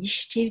Universities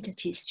Initiative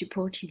that is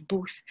supported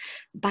both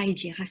by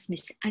the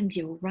Erasmus and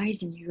the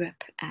Horizon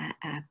Europe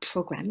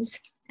programs.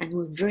 And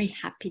we're very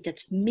happy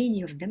that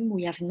many of them,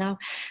 we have now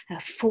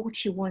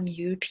 41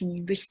 European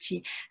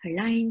university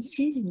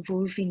alliances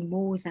involving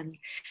more than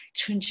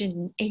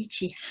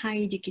 280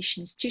 higher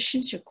education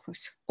institutions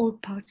across all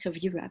parts of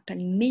Europe.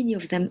 And many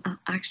of them are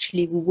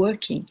actually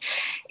working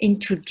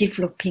into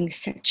developing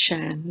such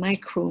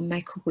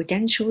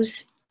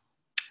micro-credentials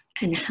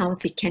and how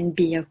they can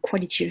be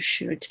quality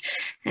assured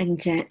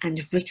and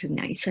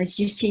recognized. So as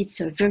you see, it's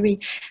a very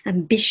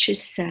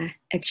ambitious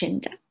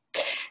agenda.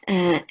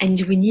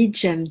 And we need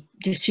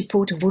the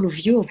support of all of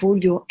you, of all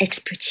your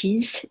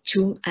expertise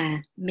to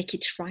make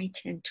it right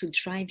and to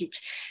drive it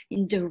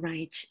in the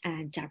right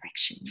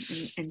direction.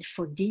 And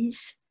for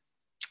this,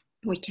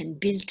 we can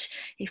build,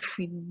 if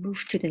we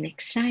move to the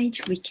next slide,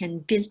 we can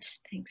build,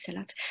 thanks a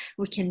lot,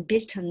 we can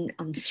build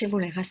on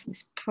several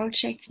Erasmus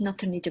projects,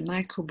 not only the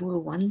MICROBOL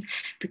one,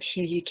 but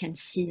here you can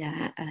see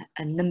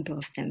a number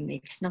of them.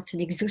 It's not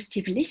an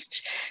exhaustive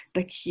list,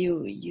 but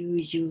you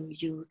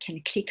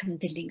can click on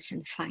the links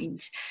and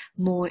find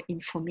more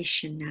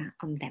information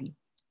on them.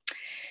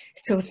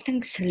 So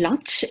thanks a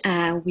lot.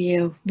 We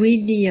are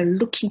really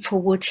looking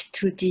forward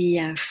to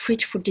the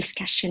fruitful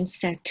discussions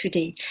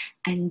today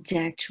and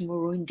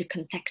tomorrow in the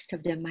context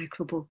of the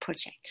MICROBOL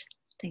project.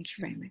 Thank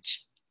you very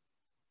much.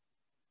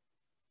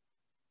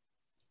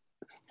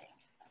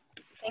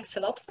 Thanks a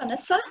lot,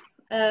 Vanessa,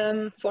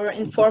 for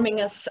informing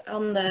us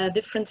on the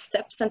different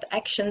steps and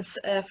actions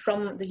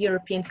from the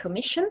European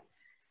Commission.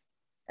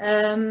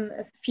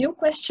 A few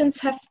questions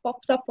have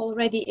popped up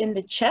already in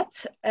the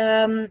chat.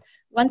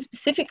 One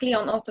specifically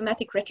on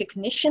automatic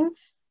recognition,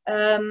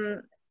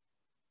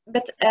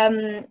 but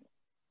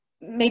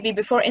maybe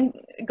before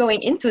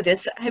going into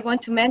this, I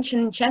want to mention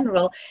in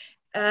general,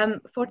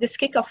 for this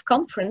kickoff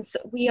conference,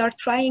 we are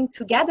trying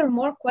to gather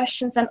more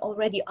questions and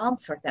already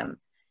answer them.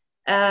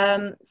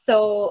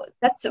 So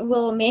that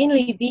will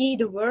mainly be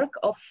the work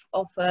of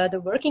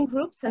the working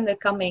groups in the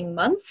coming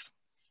months.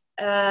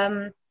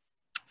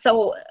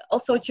 So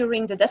also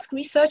during the desk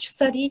research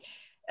study,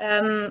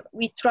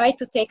 we try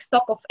to take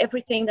stock of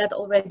everything that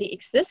already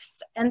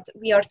exists, and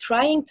we are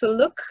trying to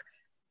look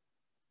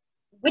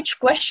which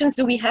questions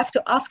do we have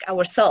to ask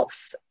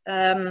ourselves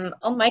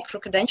on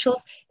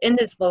micro-credentials in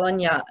this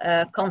Bologna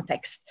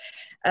context.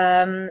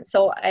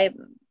 So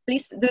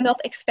please do not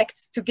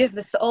expect to give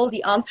us all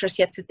the answers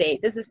yet today.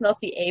 This is not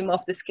the aim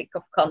of this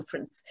kickoff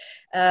conference.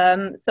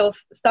 So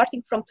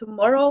starting from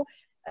tomorrow,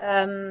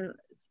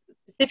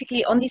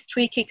 specifically on these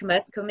three key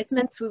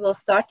commitments, we will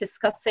start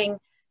discussing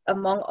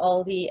among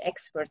all the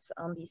experts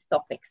on these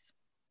topics.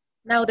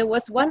 Now, there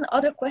was one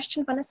other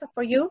question, Vanessa,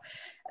 for you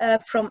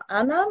from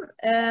Anna.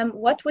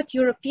 What would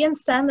European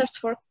standards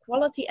for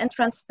quality and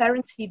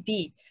transparency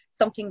be?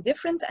 Something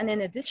different and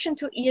in addition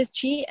to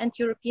ESG and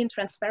European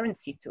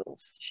transparency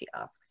tools, she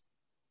asks.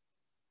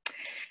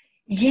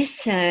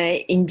 Yes,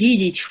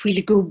 indeed, it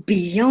will go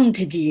beyond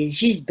the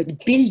ESGs,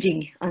 but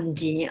building on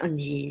the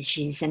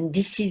ESGs. And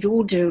this is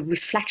all the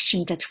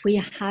reflection that we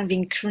are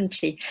having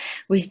currently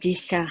with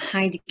this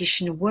higher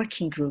education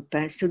working group.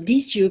 So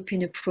this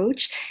European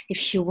approach,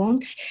 if you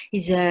want,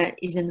 is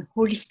an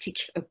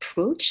holistic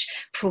approach,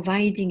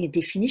 providing a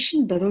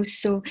definition, but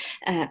also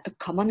a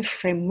common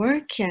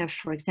framework.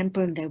 For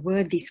example, there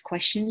were these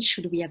questions: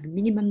 should we have a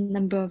minimum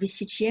number of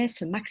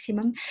ECTS, a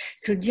maximum?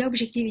 So the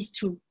objective is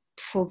to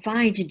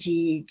provide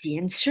the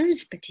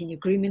answers, but in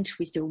agreement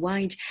with the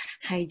wide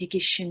higher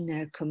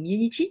education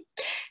community.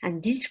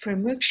 And this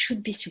framework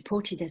should be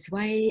supported as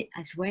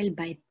well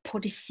by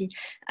policy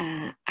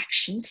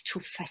actions to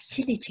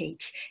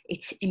facilitate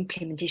its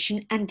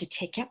implementation and the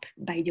take-up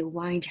by the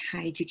wide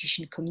higher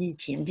education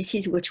community. And this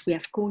is what we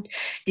have called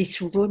this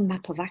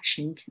roadmap of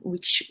action,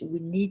 which we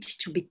need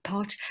to be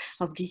part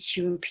of this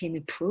European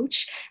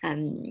approach.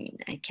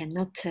 I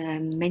cannot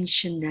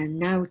mention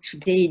now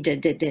today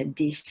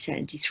this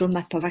roadmap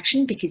of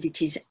action because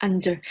it is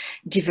under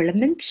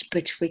development,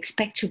 but we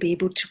expect to be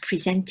able to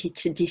present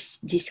it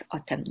this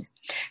autumn.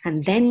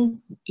 And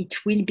then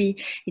it will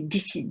be,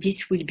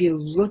 this will be a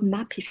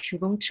roadmap, if you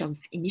want, of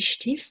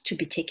initiatives to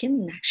be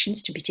taken and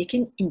actions to be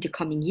taken in the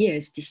coming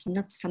years. This is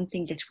not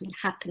something that will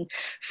happen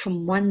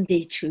from one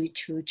day to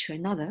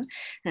another.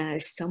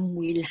 Some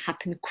will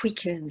happen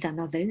quicker than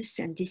others,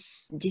 and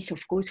this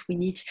of course we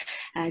need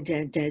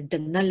the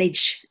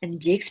knowledge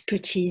and the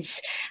expertise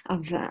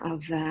of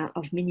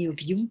many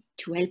of you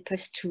to help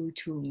us to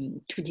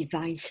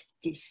devise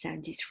this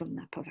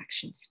roadmap of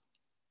actions.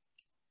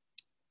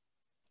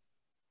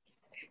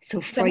 So,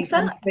 for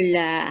example,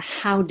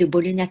 how the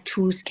Bologna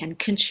tools can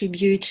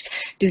contribute,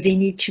 do they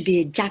need to be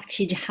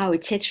adapted, how,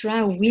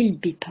 etc., will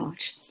be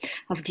part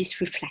of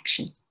this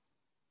reflection.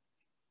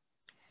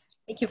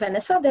 Thank you,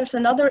 Vanessa. There's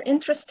another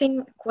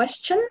interesting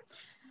question.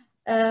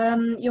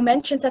 You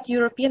mentioned that the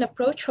European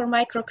approach for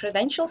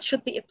micro-credentials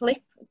should be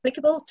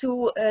applicable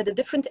to the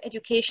different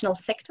educational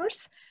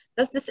sectors.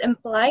 Does this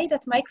imply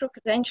that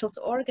micro-credentials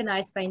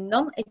organized by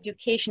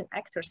non-education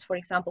actors, for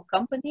example,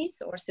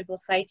 companies or civil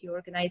society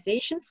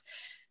organizations,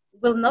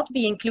 will not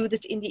be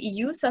included in the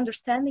EU's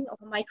understanding of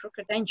a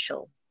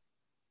micro-credential?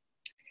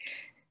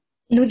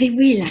 No, they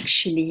will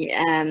actually.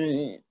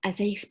 As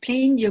I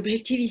explained, the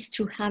objective is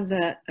to have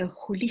a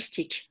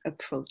holistic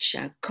approach,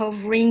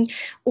 covering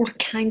all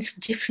kinds of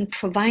different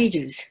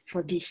providers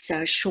for these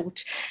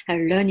short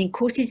learning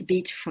courses, be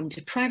it from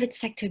the private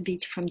sector, be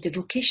it from the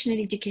vocational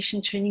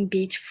education training,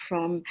 be it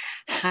from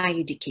higher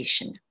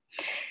education.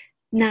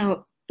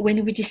 Now,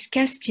 when we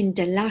discussed in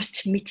the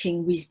last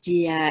meeting with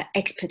the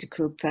expert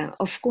group,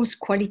 of course,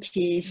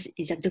 quality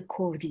is at the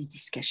core of this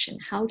discussion,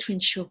 how to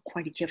ensure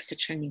quality of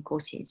such learning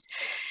courses.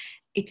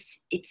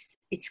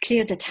 It's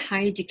clear that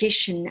higher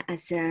education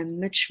has a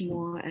much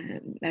more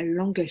a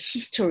longer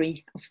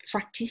history of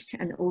practice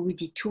and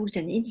already tools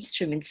and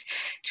instruments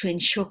to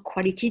ensure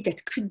quality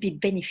that could be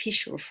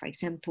beneficial, for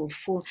example,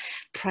 for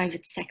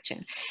private sector.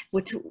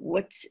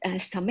 What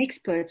some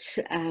experts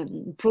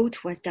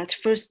brought was that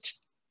first,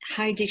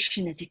 higher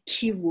education has a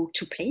key role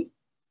to play,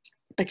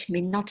 but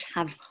may not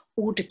have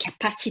all the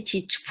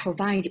capacity to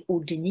provide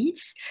all the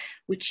needs,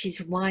 which is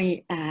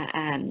why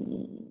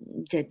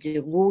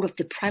the role of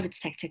the private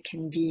sector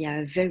can be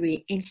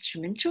very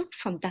instrumental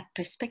from that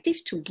perspective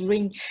to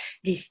bring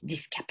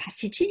this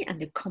capacity and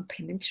the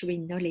complementary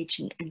knowledge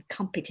and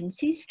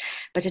competencies,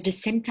 but at the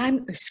same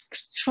time, a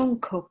strong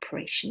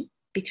cooperation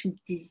between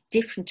these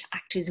different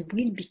actors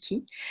will be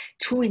key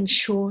to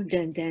ensure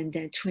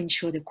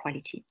the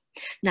quality.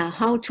 Now,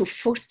 how to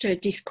foster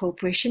this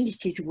cooperation?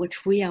 This is what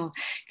we are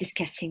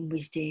discussing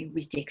with the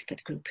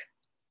expert group.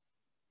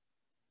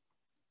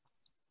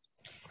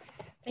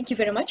 Thank you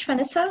very much,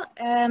 Vanessa.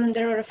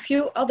 There are a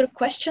few other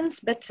questions,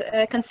 but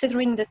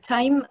considering the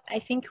time, I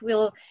think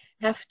we'll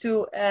have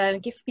to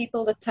give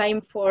people the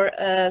time for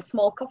a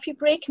small coffee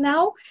break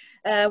now.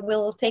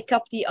 We'll take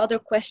up the other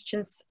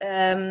questions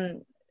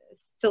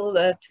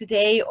still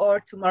today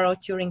or tomorrow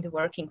during the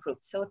working group.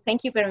 So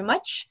thank you very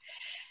much.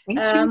 Thank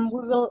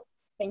you.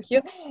 Thank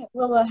you.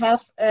 We'll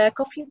have a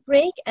coffee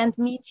break and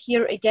meet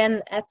here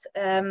again at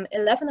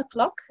 11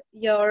 o'clock.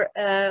 Your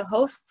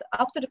hosts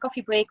after the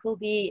coffee break will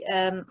be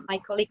my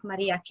colleague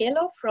Maria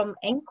Kelo from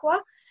ENQA,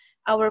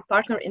 our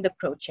partner in the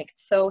project.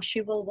 So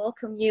she will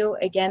welcome you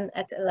again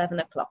at 11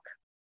 o'clock.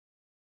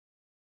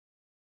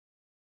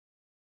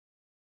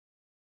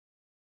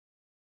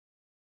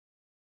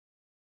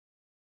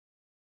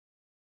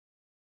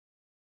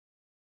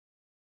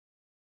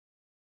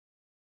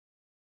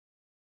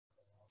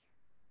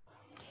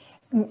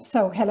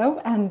 So hello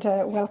and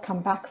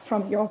welcome back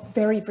from your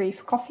very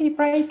brief coffee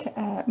break.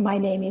 My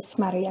name is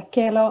Maria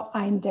Kelo.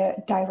 I'm the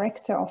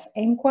director of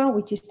ENQA,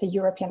 which is the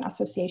European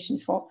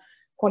Association for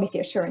Quality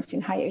Assurance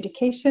in Higher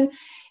Education.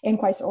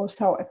 ENQA is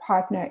also a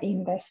partner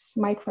in this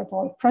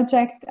MICROBOL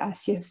project.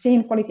 As you've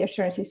seen, quality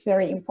assurance is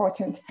very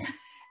important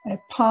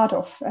part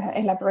of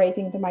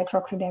elaborating the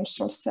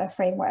micro-credentials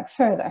framework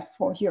further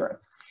for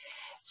Europe.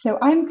 So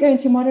I'm going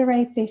to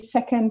moderate this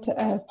second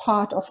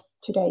part of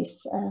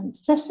today's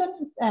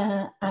session,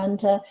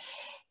 and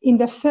in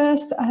the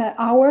first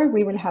hour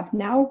we'll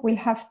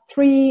have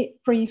three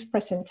brief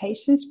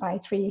presentations by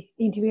three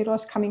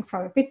individuals coming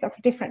from a bit of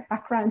different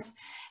backgrounds,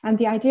 and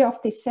the idea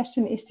of this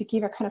session is to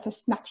give a kind of a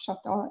snapshot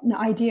or an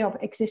idea of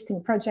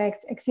existing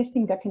projects,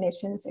 existing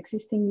definitions,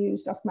 existing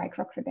use of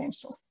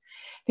micro-credentials.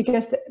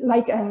 Because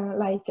like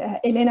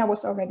Elena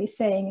was already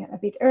saying a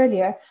bit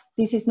earlier,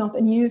 this is not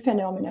a new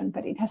phenomenon,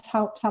 but it has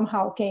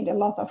somehow gained a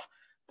lot of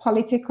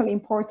political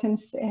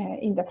importance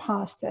in the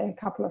past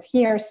couple of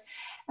years.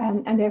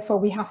 And therefore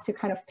we have to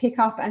kind of pick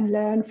up and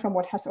learn from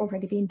what has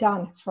already been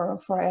done for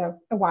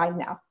a while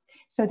now.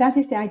 So that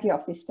is the idea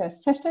of this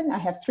first session. I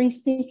have three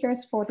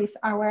speakers for this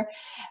hour,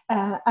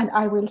 and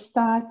I will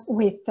start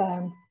with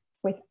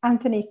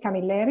Anthony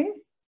Camilleri.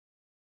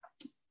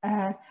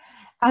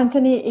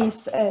 Anthony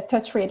is a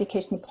tertiary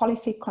education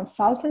policy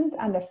consultant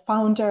and the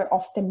founder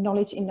of the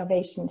Knowledge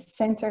Innovation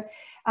Center.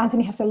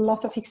 Anthony has a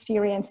lot of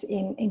experience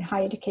in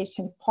higher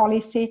education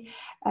policy,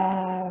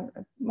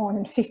 more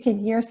than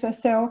 15 years or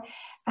so.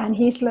 And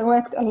he's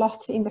worked a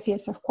lot in the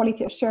fields of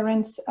quality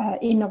assurance,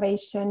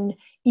 innovation,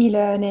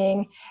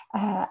 e-learning,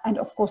 and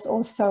of course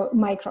also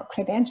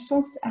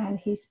micro-credentials. And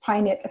he's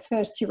pioneered the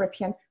first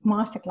European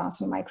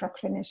masterclass on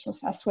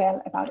micro-credentials as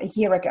well about a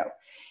year ago.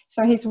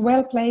 So he's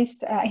well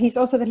placed. He's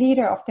also the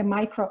leader of the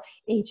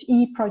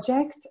Micro-HE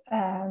project,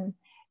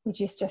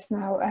 which is just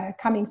now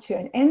coming to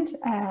an end.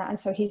 And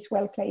so he's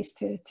well placed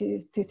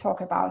to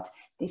talk about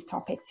this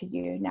topic to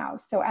you now.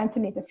 So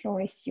Anthony, the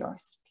floor is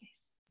yours, please.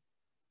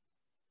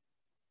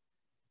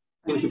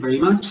 Thank you very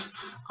much.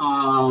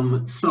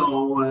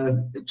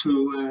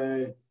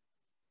 To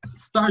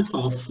start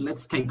off,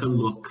 let's take a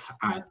look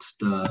at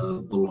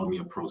the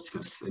Bologna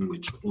process in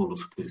which all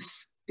of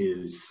this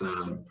is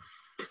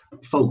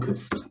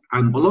focused.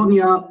 And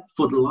Bologna,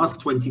 for the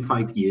last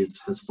 25 years,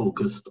 has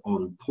focused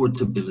on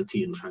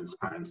portability and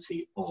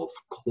transparency of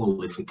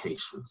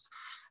qualifications.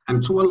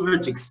 And to a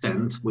large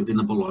extent, within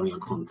a Bologna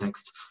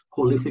context,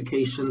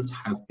 qualifications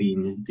have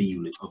been the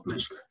unit of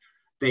measure.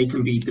 They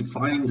can be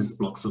defined as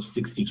blocks of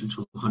 60 to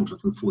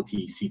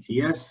 240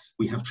 ECTS.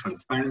 We have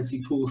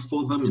transparency tools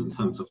for them in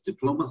terms of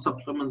diploma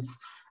supplements,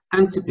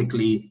 and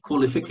typically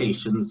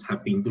qualifications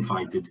have been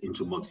divided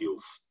into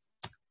modules.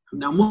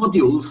 Now,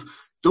 modules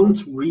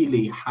don't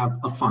really have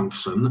a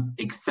function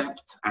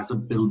except as a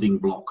building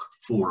block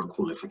for a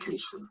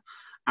qualification.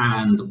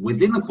 And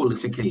within a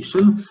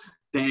qualification,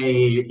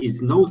 there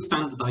is no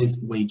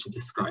standardized way to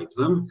describe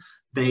them.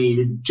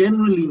 They're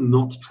generally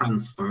not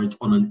transferred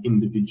on an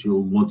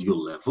individual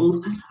module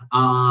level,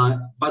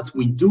 but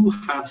we do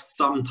have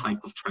some type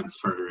of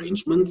transfer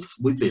arrangements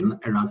within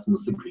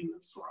Erasmus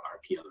agreements or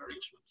RPL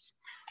arrangements.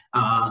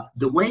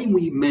 The way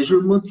we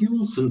measure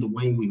modules and the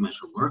way we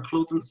measure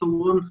workload and so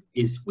on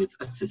is with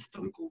a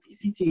system called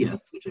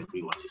ECTS, which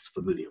everyone is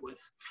familiar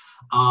with.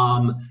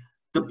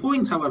 The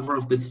point, however,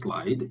 of this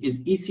slide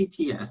is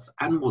ECTS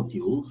and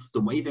modules,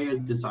 the way they are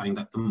designed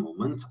at the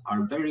moment,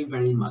 are very,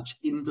 very much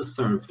in the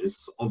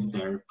service of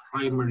their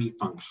primary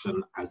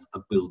function as a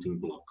building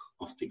block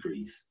of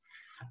degrees.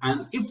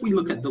 And if we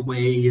look at the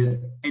way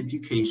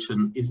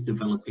education is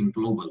developing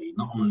globally,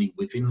 not only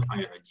within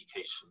higher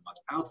education, but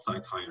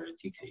outside higher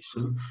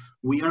education,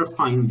 we are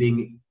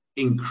finding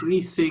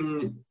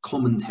increasing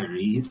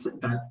commentaries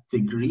that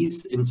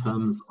degrees in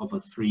terms of a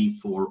 3,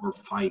 4, or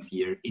 5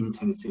 year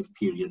intensive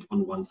period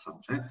on one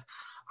subject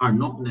are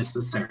not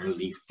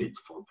necessarily fit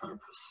for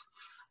purpose.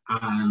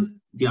 And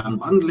the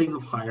unbundling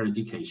of higher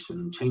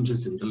education,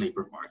 changes in the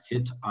labor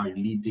market, are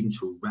leading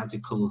to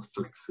radical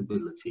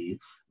flexibility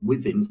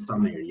within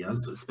some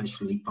areas,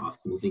 especially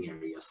fast-moving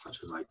areas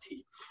such as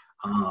IT.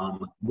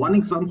 One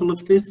example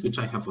of this, which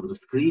I have on the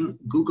screen,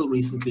 Google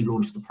recently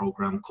launched a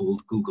program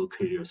called Google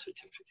Career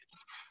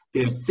Certificates.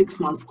 They're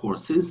 6-month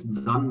courses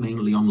done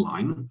mainly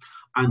online.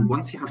 And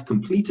once you have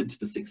completed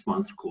the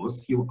 6-month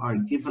course, you are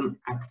given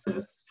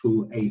access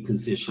to a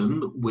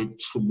position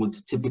which would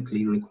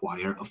typically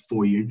require a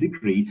 4-year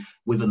degree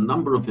with a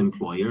number of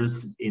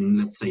employers in,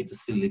 let's say, the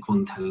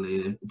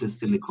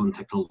Silicon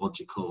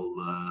technological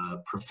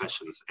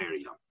professions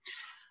area.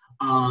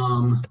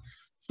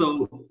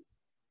 So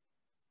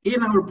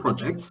in our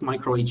projects,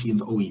 MicroHE and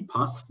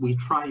OEPAS, we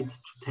tried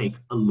to take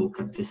a look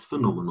at this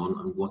phenomenon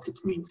and what it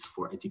means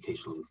for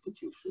educational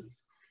institutions.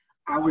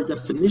 Our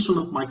definition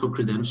of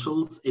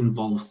micro-credentials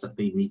involves that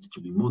they need to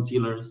be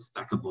modular,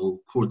 stackable,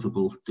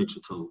 portable,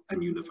 digital,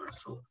 and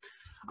universal.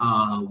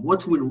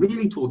 What we're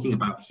really talking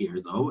about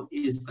here, though,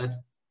 is that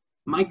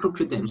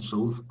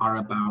micro-credentials are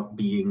about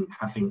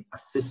having a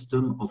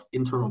system of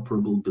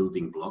interoperable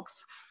building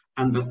blocks,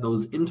 and that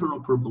those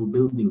interoperable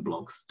building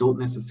blocks don't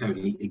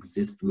necessarily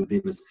exist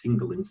within a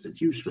single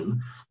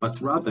institution, but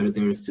rather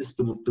they're a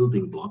system of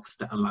building blocks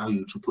that allow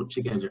you to put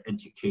together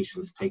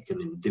educations taken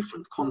in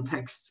different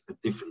contexts,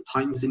 at different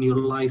times in your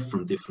life,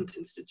 from different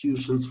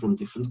institutions, from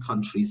different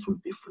countries,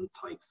 from different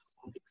types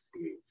of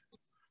experiences.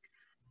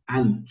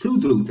 And to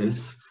do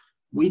this,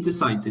 we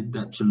decided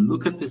that to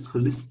look at this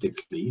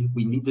holistically,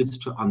 we needed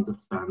to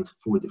understand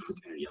 4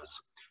 different areas.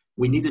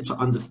 We needed to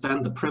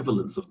understand the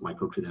prevalence of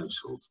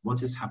micro-credentials,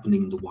 what is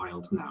happening in the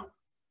wild now.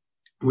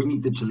 We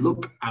needed to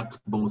look at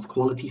both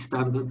quality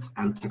standards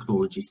and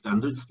technology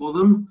standards for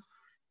them.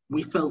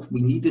 We felt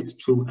we needed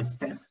to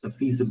assess the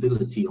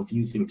feasibility of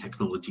using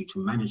technology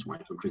to manage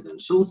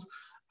micro-credentials,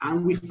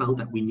 and we felt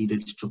that we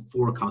needed to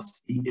forecast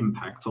the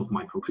impact of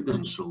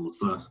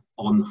micro-credentials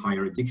on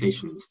higher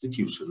education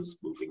institutions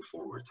moving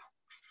forward.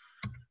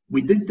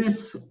 We did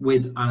this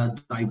with a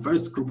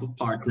diverse group of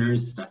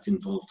partners that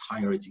involved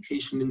higher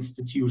education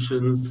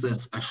institutions,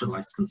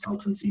 specialized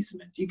consultancies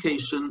in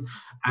education,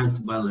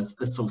 as well as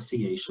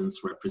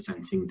associations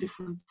representing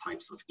different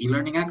types of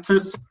e-learning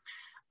actors.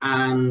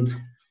 And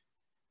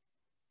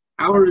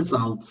our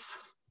results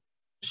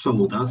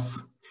showed us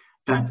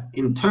that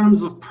in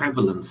terms of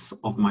prevalence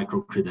of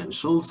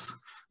micro-credentials,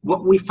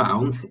 What we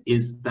found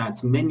is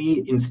that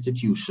many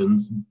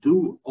institutions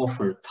do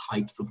offer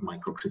types of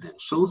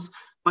micro-credentials,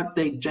 but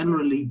they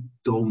generally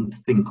don't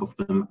think of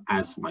them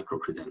as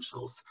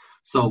micro-credentials.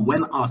 So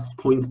when asked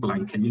point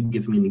blank, can you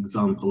give me an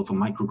example of a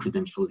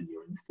micro-credential in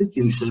your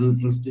institution,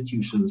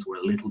 institutions were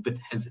a little bit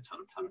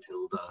hesitant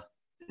until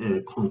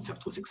the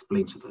concept was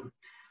explained to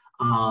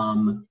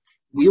them.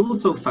 We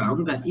also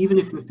found that even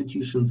if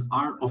institutions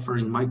are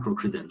offering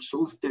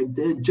micro-credentials,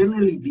 they're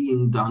generally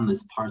being done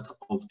as part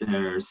of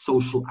their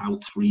social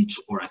outreach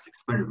or as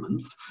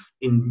experiments.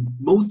 In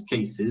most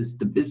cases,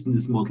 the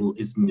business model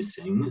is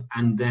missing,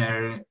 and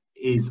there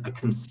is a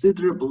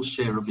considerable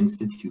share of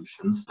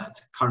institutions that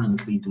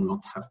currently do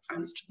not have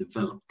plans to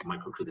develop the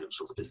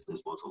micro-credentials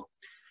business model.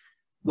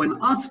 When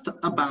asked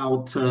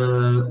about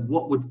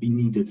what would be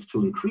needed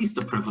to increase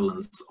the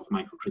prevalence of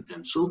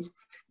micro-credentials,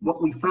 what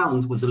we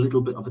found was a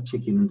little bit of a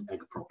chicken and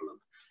egg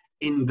problem,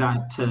 in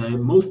that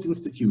most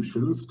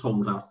institutions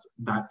told us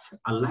that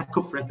a lack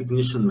of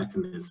recognition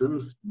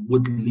mechanisms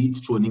would lead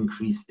to an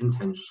increased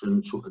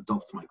intention to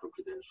adopt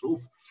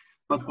micro-credentials.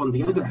 But on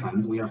the other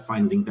hand, we are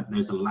finding that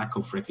there's a lack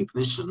of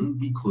recognition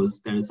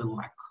because there is a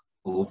lack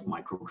of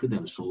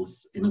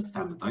micro-credentials in a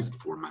standardized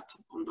format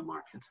on the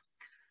market.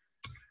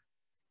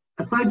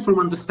 Aside from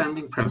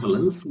understanding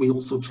prevalence, we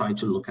also try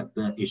to look at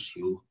the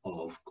issue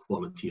of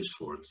quality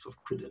assurance of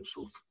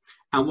credentials.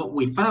 And what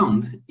we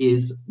found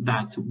is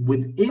that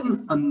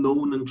within a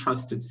known and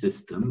trusted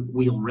system,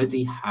 we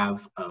already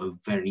have a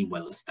very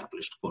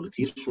well-established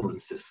quality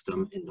assurance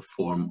system in the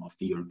form of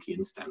the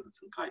European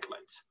standards and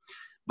guidelines.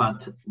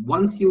 But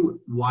once you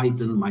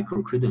widen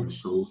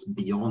micro-credentials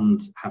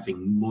beyond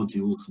having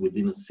modules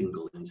within a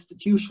single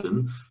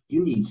institution,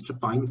 you need to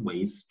find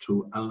ways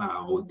to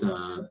allow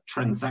the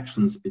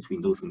transactions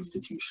between those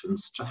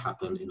institutions to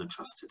happen in a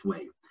trusted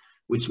way,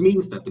 which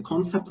means that the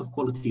concept of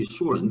quality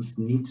assurance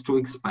needs to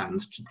expand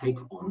to take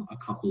on a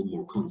couple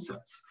more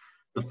concepts.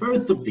 The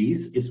first of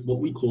these is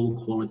what we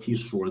call quality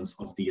assurance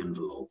of the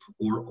envelope,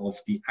 or of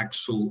the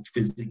actual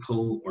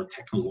physical or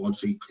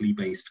technologically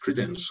based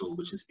credential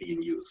which is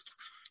being used.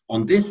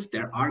 On this,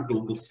 there are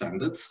global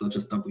standards such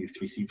as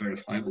W3C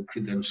verifiable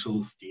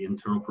credentials, the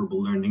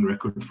interoperable learning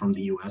record from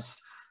the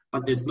US,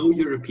 but there's no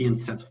European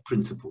set of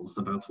principles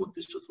about what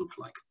this should look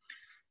like.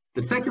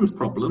 The second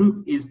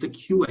problem is the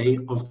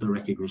QA of the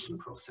recognition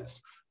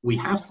process. We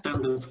have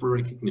standards for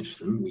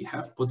recognition, we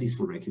have bodies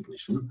for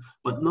recognition,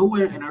 but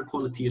nowhere in our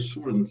quality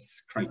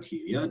assurance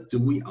criteria do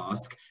we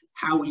ask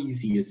how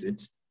easy is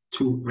it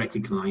to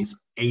recognize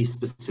a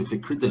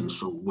specific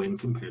credential when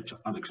compared to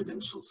other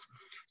credentials.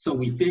 So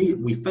we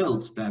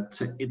felt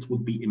that it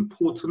would be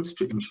important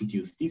to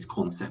introduce these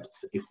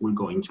concepts if we're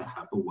going to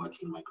have a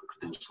working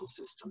micro-credential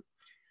system.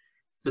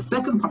 The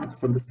second part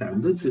from the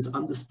standards is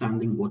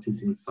understanding what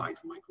is inside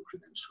a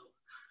micro-credential.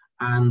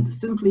 And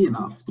simply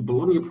enough, the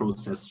Bologna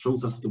process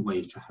shows us the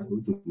way to how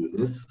to do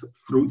this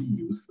through the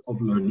use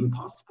of learning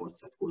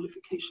passports at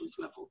qualifications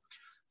level.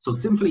 So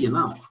simply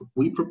enough,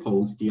 we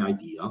propose the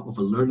idea of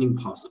a learning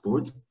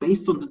passport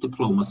based on the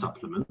diploma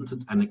supplement at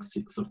Annex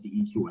 6 of the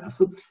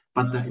EQF,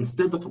 but that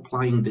instead of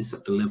applying this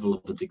at the level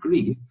of a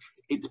degree,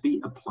 it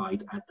be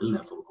applied at the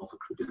level of a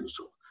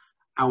credential.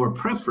 Our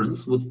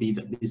preference would be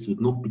that this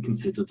would not be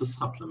considered a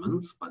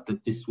supplement, but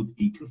that this would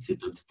be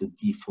considered the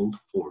default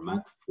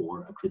format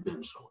for a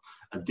credential,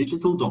 a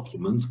digital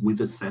document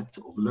with a set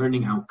of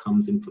learning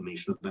outcomes,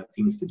 information about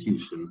the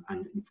institution,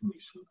 and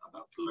information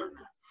about the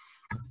learner.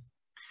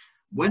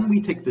 When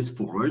we take this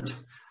forward,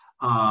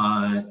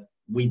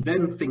 we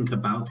then think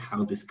about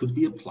how this could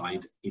be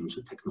applied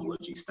into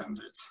technology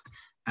standards.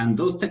 And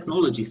those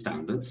technology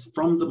standards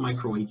from the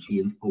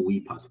MicroHE and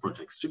OEPass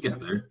projects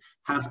together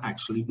have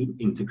actually been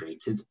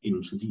integrated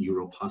into the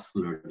Europass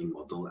learning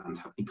model and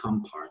have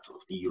become part of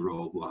the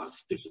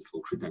Europass digital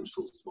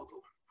credentials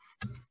model.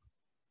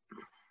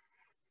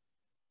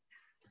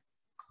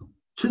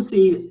 To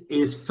see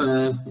if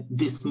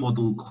this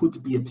model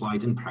could be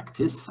applied in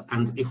practice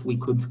and if we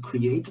could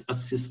create a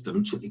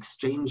system to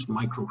exchange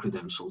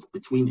micro-credentials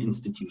between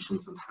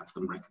institutions and have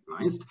them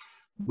recognized,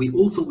 we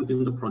also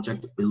within the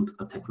project built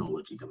a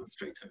technology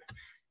demonstrator.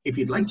 If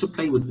you'd like to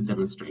play with the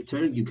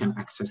demonstrator, you can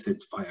access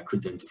it via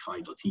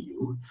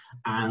credentify.eu.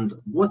 And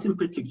what in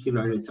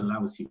particular it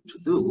allows you to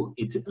do,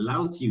 it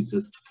allows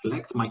users to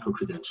collect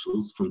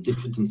micro-credentials from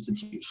different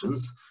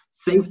institutions,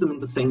 save them in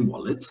the same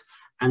wallet,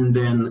 and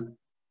then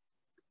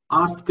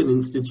ask an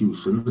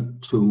institution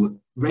to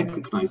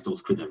recognize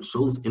those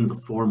credentials in the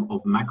form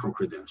of macro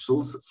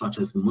credentials, such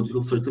as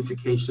module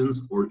certifications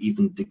or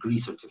even degree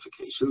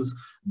certifications,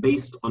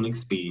 based on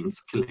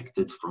experience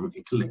collected from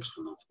a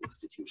collection of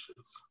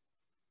institutions.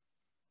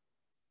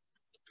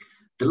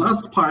 The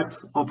last part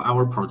of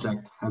our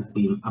project has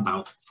been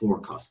about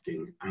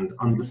forecasting and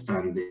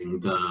understanding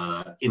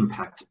the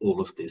impact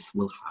all of this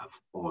will have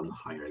on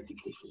higher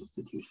education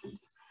institutions.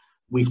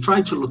 We've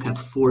tried to look at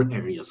 4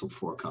 areas of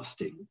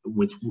forecasting,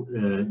 which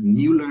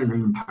new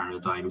learning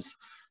paradigms,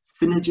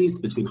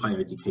 synergies between higher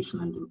education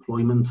and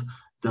employment,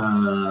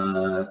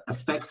 the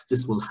effects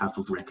this will have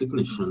of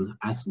recognition,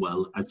 as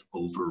well as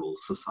overall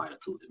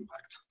societal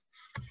impact.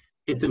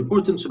 It's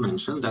important to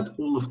mention that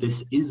all of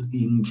this is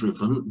being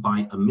driven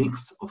by a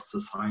mix of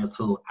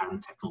societal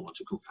and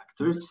technological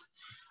factors.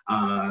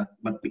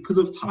 But because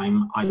of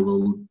time, I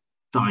will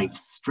dive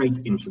straight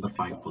into the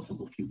 5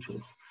 possible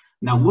futures.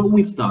 Now, what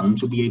we've done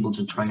to be able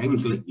to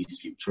triangulate these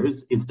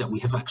futures is that we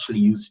have actually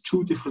used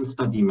 2 different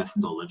study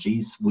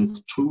methodologies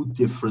with 2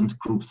 different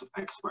groups of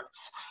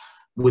experts.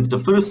 With the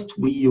first,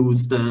 we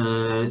used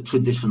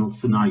traditional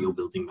scenario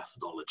building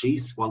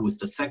methodologies, while with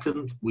the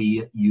second,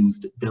 we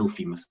used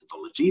Delphi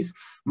methodologies,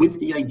 with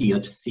the idea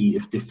to see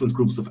if different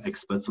groups of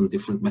experts on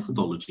different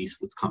methodologies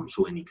would come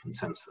to any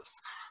consensus.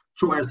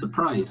 To our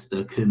surprise,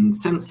 the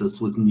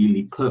consensus was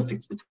nearly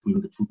perfect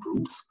between the 2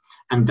 groups,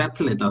 and that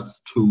led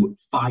us to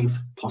 5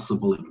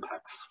 possible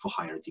impacts for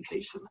higher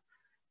education.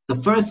 The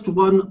first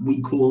one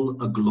we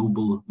call a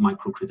global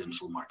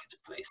micro-credential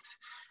marketplace.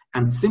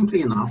 And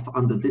simply enough,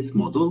 under this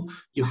model,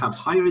 you have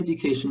higher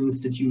education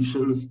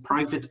institutions,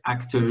 private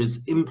actors,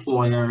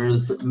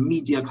 employers,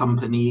 media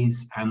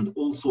companies, and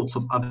all sorts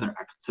of other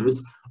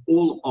actors,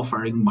 all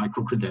offering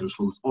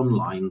micro-credentials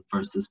online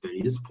versus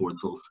various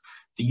portals.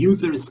 The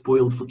user is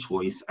spoiled for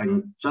choice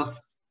and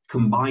just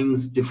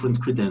combines different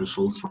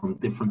credentials from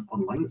different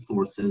online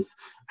sources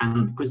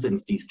and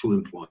presents these to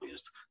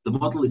employers. The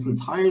model is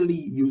entirely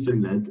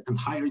user-led, and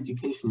higher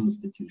education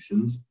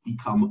institutions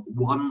become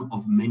one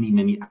of many,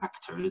 many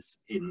actors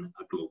in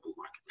a global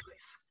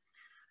marketplace.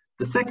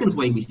 The second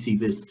way we see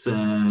this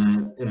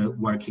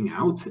working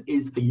out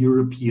is the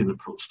European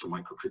approach to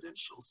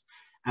micro-credentials.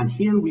 And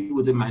here we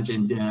would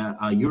imagine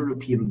a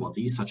European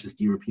body, such as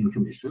the European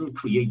Commission,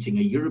 creating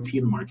a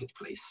European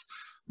marketplace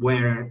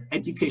where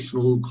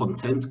educational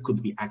content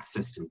could be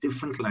accessed in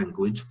different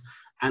language,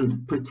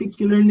 and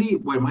particularly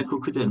where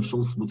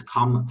micro-credentials would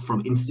come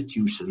from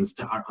institutions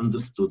that are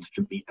understood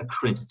to be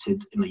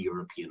accredited in a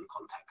European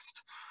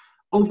context.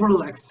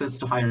 Overall access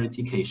to higher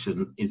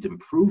education is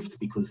improved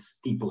because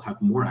people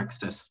have more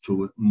access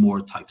to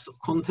more types of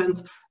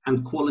content,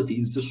 and quality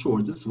is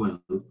assured as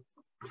well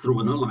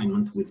through an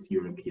alignment with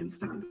European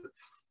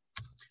standards.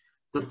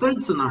 The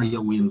third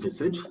scenario we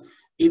envisage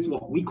is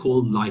what we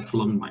call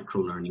lifelong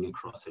micro-learning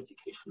across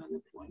education and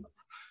employment.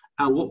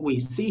 And what we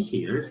see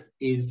here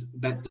is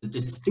that the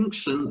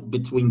distinction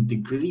between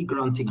degree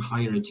granting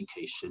higher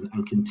education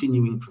and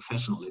continuing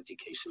professional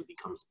education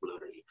becomes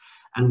blurry.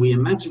 And we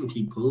imagine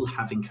people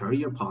having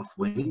career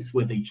pathways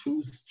where they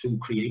choose to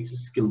create a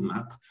skill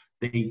map.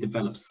 They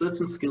develop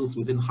certain skills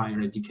within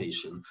higher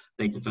education.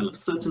 They develop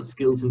certain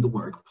skills in the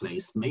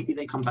workplace. Maybe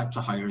they come back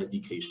to higher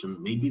education.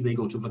 Maybe they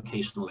go to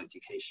vocational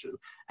education.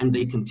 And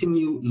they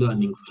continue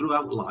learning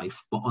throughout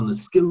life, but on a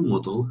skill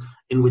model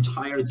in which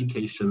higher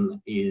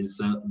education is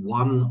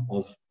one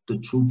of the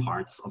 2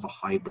 parts of a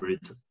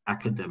hybrid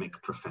academic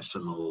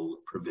professional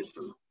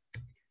provision.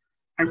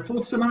 Our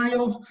fourth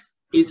scenario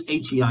is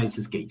HEIs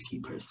as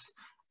gatekeepers.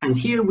 And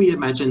here we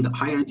imagine that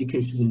higher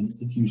education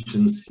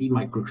institutions see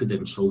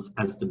micro-credentials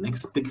as the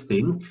next big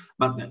thing,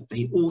 but that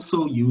they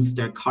also use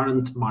their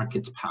current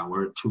market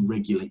power to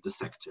regulate the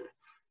sector.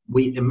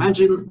 We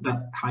imagine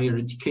that higher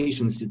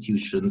education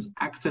institutions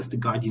act as the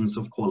guardians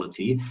of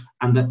quality,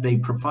 and that they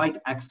provide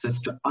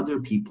access to other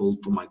people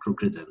for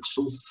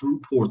micro-credentials through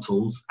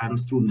portals and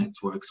through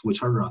networks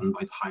which are run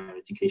by the higher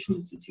education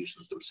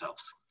institutions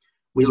themselves.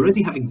 We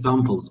already have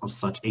examples of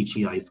such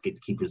HEI's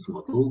gatekeepers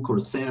model.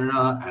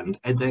 Coursera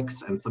and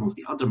edX and some of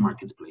the other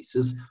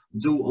marketplaces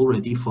do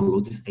already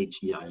follow this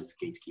HEI's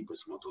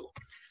gatekeepers model.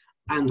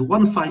 And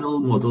one final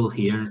model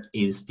here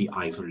is the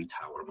ivory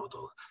tower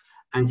model.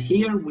 And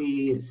here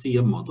we see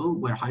a model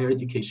where higher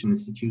education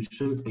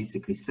institutions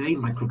basically say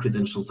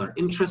micro-credentials are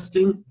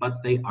interesting,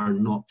 but they are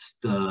not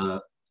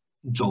the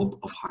job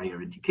of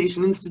higher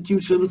education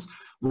institutions.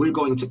 We're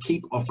going to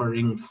keep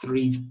offering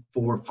 3,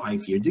 4,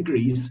 5-year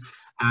degrees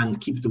and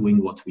keep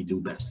doing what we do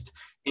best.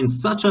 In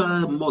such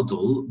a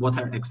model, what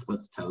our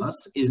experts tell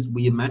us is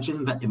we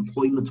imagine that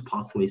employment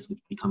pathways would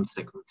become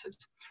segmented.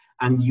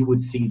 And you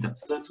would see that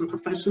certain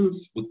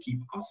professions would keep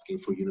asking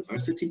for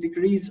university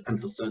degrees, and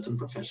for certain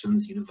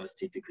professions,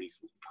 university degrees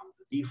would become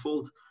the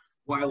default.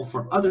 While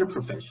for other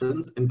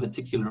professions, in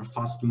particular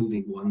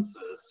fast-moving ones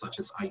such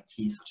as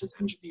IT, such as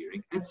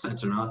engineering,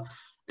 etc.,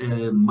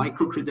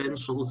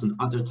 micro-credentials and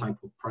other type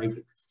of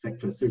private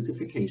sector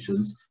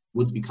certifications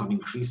would become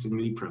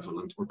increasingly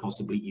prevalent, or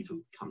possibly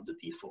even become the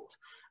default.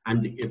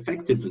 And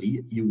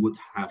effectively, you would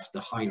have the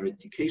higher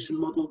education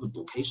model, the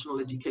vocational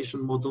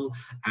education model,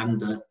 and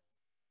the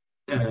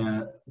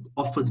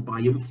offered by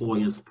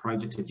employers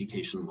private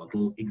education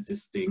model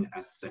existing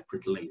as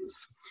separate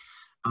lanes.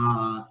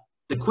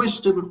 The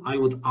question I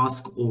would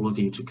ask all of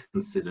you to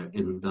consider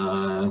in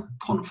the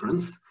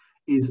conference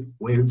is,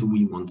 where do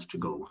we want to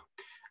go?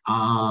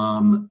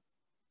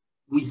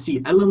 We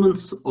see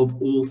elements of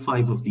all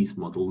 5 of these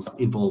models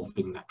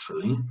evolving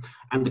naturally.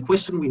 And the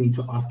question we need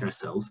to ask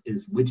ourselves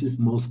is, which is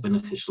most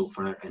beneficial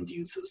for our end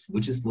users?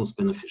 Which is most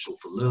beneficial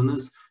for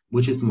learners?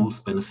 Which is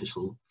most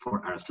beneficial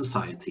for our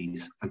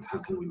societies? And how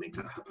can we make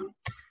that happen?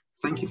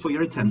 Thank you for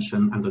your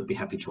attention, and I'd be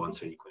happy to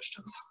answer any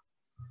questions.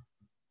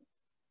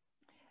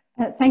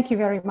 Thank you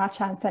very much,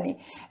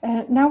 Anthony.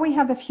 Now we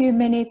have a few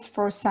minutes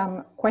for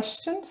some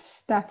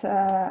questions that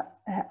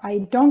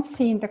I don't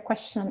see in the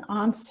question and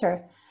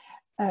answer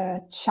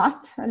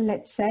chat,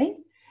 let's say.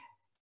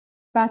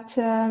 But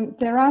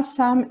there are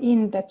some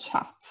in the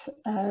chat.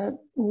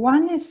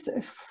 One is,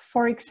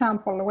 for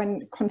example,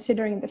 when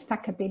considering the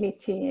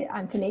stackability,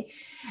 Anthony,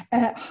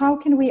 how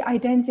can we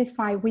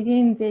identify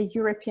within the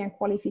European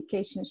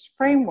qualifications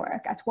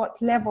framework at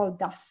what level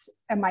does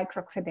a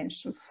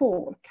micro-credential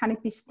fall? Can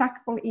it be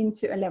stackable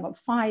into a level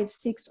 5,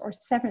 6, or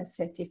 7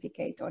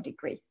 certificate or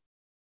degree?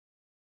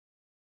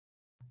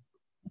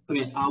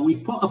 Okay,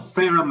 we've put a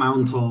fair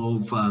amount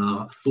of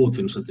thought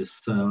into this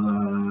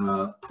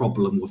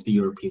problem with the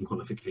European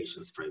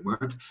qualifications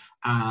framework,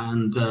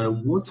 and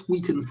what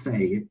we can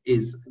say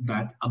is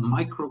that a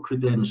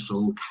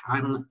micro-credential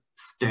can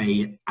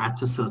stay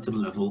at a certain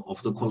level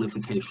of the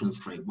qualifications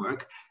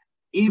framework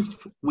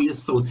if we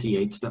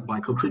associate that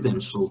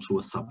micro-credential to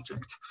a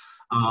subject.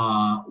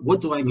 What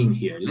do I mean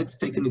here? Let's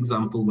take an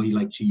example we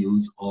like to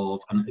use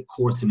of a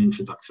course in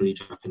introductory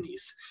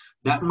Japanese.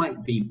 That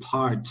might be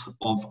part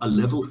of a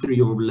level 3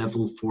 or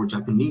level 4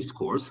 Japanese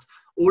course,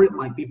 or it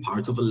might be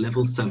part of a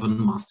level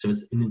 7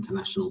 Masters in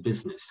International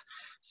Business.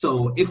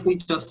 So if we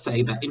just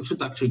say that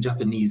introductory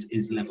Japanese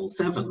is level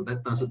 7,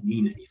 that doesn't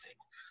mean anything.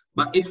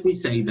 But if we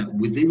say that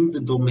within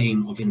the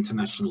domain of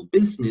international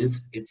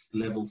business, it's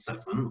level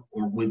 7,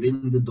 or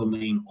within the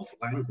domain of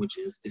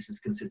languages, this is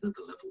considered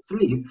a level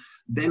 3,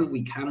 then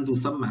we can do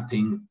some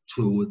mapping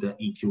to the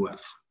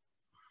EQF.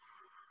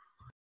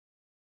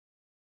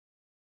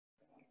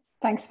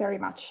 Thanks very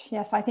much.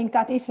 Yes, I think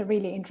that is a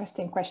really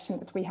interesting question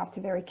that we have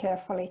to very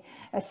carefully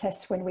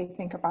assess when we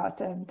think about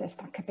the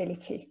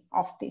stackability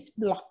of these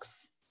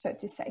blocks, so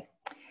to say.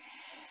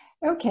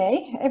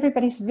 Okay,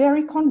 everybody's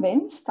very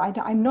convinced.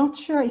 I'm not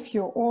sure if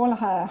you all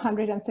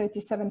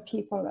 137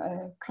 people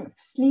kind of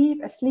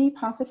asleep,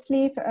 half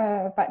asleep,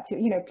 but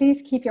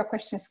please keep your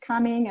questions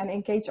coming and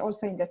engage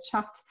also in the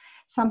chat.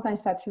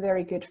 Sometimes that's a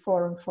very good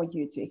forum for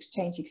you to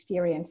exchange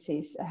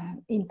experiences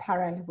in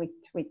parallel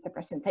with the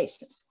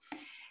presentations.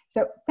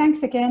 So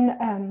thanks again,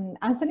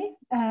 Anthony,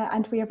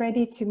 and we are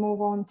ready to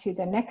move on to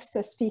the next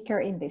speaker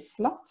in this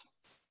slot,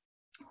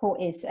 who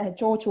is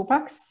George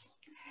Ubaks.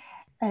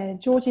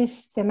 George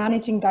is the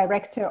Managing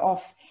Director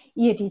of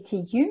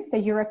EADTU, the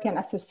European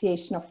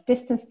Association of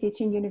Distance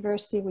Teaching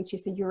University, which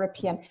is the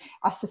European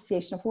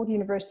association of all the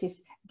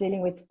universities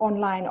dealing with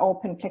online,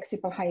 open,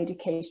 flexible higher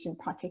education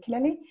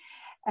particularly.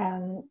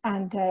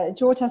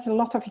 George has a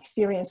lot of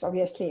experience,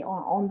 obviously,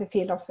 on the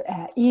field of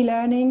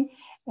e-learning.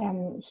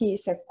 He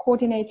is a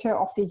coordinator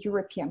of the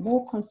European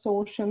MOOC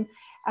Consortium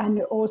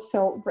and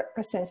also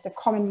represents the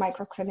Common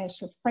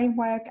Micro-Credential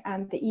Framework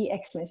and the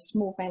e-excellence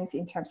movement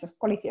in terms of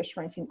quality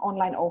assurance in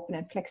online, open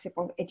and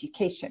flexible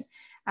education,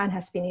 and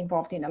has been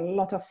involved in a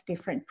lot of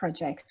different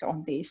projects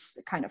on these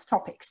kind of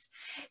topics.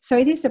 So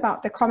it is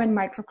about the Common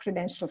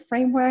Micro-Credential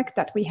Framework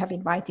that we have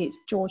invited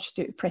George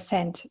to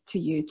present to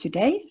you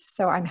today.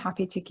 So I'm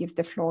happy to give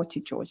the floor to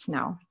George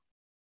now.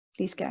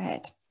 Please go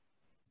ahead.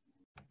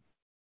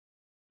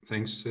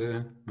 Thanks,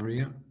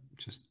 Maria.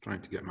 Just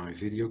trying to get my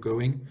video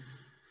going.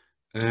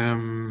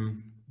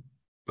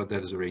 But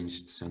that is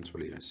arranged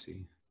centrally, I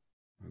see.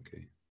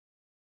 Okay.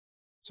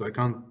 So I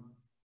can't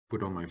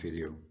put on my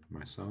video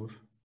myself.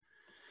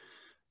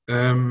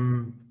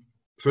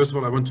 First of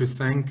all, I want to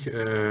thank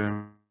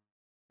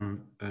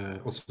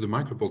also the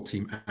MICROBOL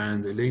team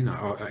and Elena.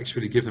 I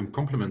actually give them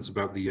compliments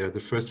about the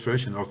first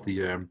version of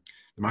the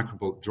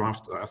MICROBOL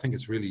draft. I think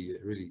it's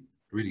really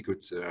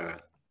good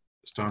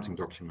starting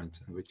document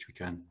in which we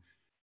can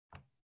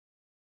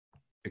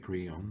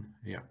agree on.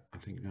 Yeah, I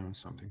think now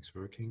something's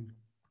working.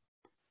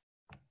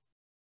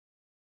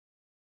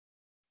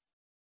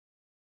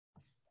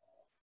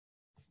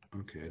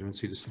 Okay, I don't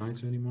see the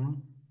slides anymore.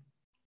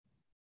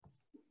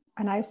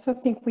 And I also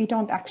think we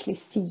don't actually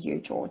see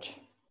you, George.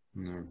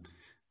 No.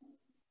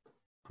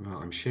 Well,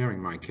 I'm sharing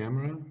my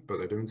camera, but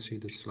I don't see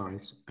the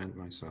slides and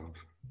myself.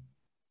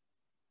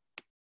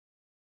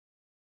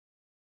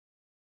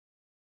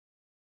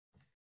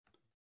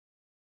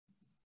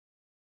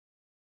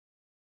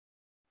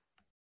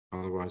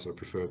 Otherwise, I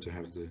prefer to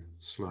have the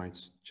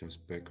slides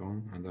just back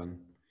on and then.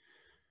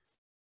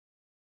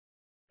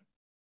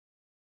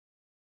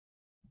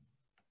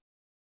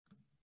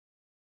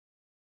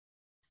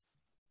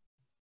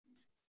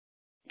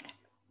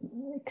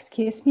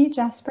 Excuse me,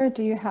 Jasper,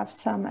 do you have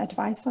some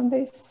advice on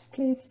this,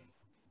 please?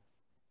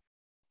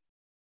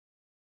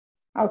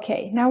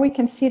 Okay, now we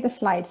can see the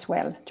slides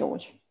well,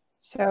 George.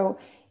 So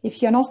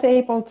if you're not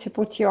able to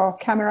put your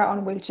camera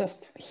on, we'll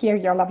just hear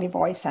your lovely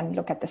voice and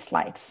look at the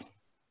slides.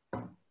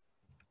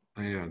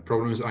 Yeah, the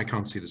problem is I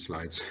can't see the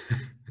slides.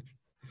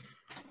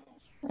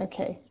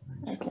 Okay,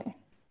 okay.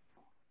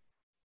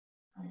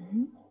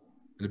 In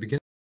the beginning.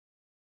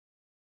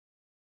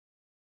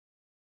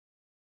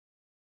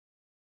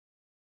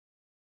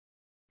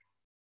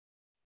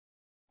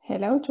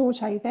 Hello,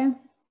 George, are you there?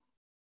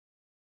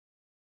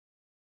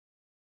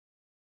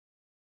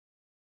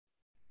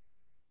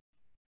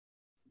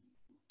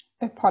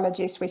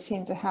 Apologies, we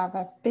seem to have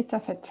a bit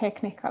of a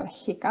technical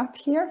hiccup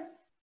here.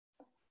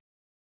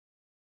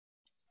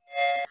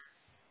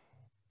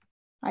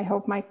 I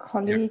hope my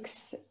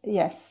colleagues,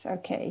 yes,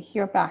 okay,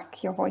 you're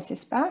back, your voice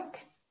is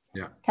back.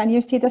 Yeah. Can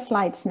you see the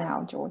slides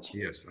now, George?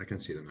 Yes, I can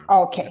see them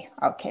now. Okay,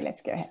 okay,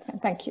 let's go ahead.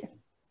 Thank you.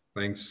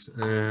 Thanks,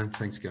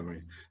 thanks,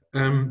 Gabrielle.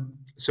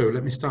 So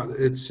let me start.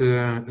 It's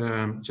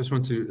just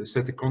want to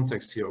set the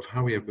context here of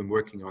how we have been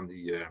working on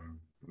the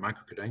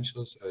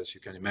micro-credentials. As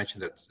you can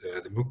imagine, that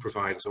the MOOC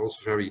providers are also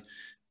very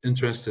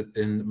interested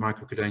in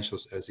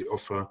micro-credentials, as they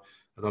offer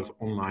a lot of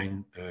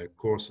online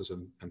courses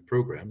and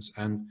programs.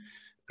 And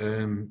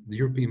the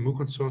European MOOC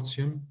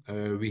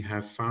Consortium, we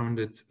have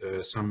founded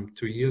some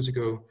 2 years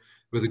ago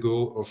with the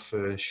goal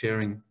of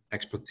sharing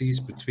expertise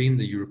between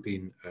the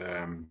European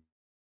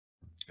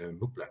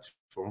MOOC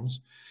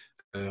platforms,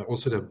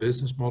 also their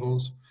business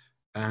models,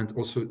 and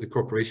also the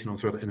cooperation on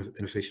further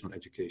innovation on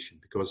education,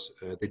 because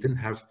they didn't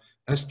have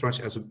as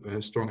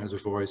strong as a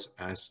voice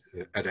as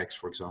edX,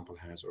 for example,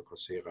 has, or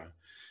Coursera.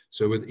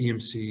 So with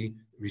EMC,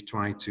 we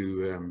try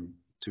to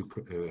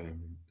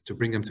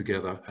bring them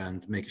together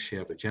and make a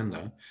shared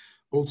agenda.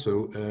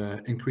 Also,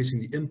 increasing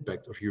the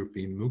impact of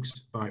European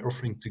MOOCs by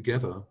offering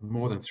together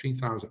more than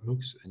 3,000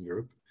 MOOCs in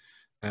Europe,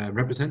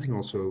 representing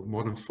also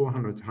more than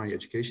 400 higher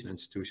education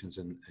institutions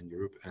in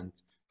Europe and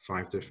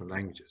 5 different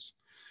languages.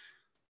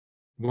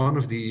 One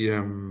of the,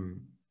 and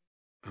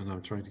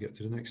I'm trying to get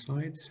to the next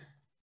slide.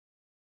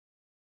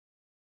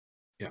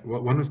 Yeah,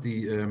 well, one of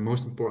the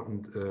most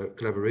important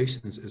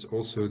collaborations is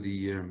also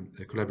the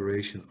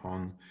collaboration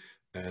on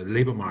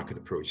labor market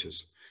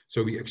approaches.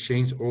 So we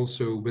exchange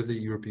also with the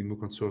European MOOC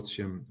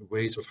Consortium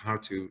ways of how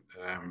to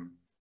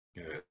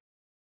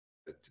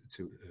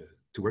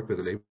work with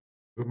the labor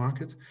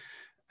market.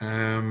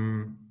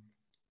 And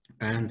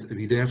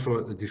we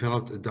therefore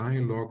developed a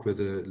dialogue with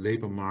the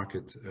labor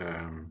market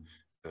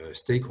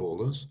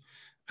stakeholders.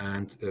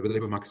 And with the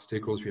labor market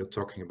stakeholders, we are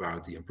talking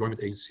about the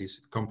employment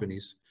agencies,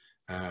 companies,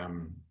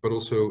 but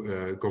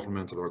also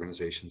governmental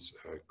organizations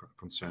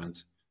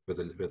concerned with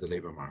the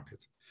labor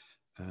market.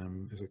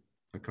 If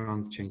I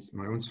can't change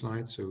my own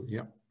slide, so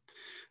yeah.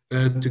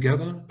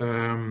 Together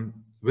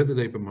with the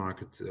labor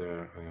market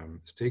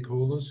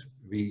stakeholders,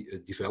 we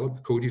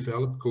develop,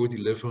 co-develop,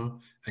 co-deliver,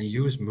 and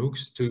use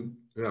MOOCs to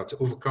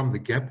overcome the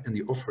gap in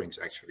the offerings,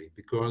 actually,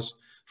 because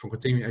for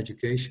continuing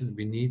education,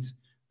 we need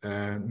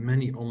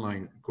many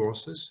online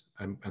courses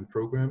and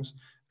programs,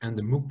 and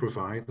the MOOC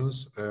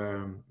providers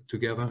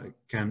together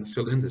can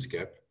fill in this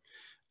gap.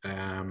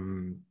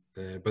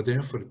 But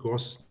therefore, the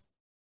courses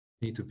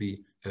need to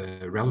be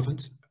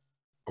relevant,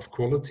 of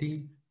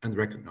quality, and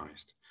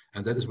recognized.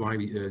 And that is why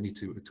we need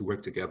to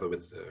work together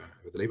with the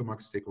labor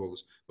market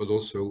stakeholders, but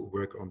also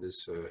work on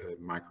this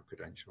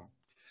micro-credential.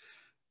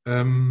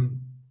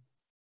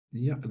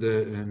 Yeah,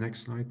 the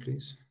next slide,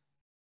 please.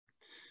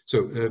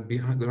 So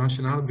behind the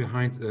rationale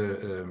behind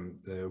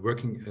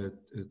working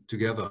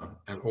together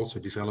and also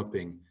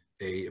developing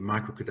a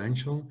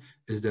micro-credential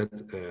is that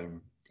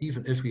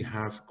even if we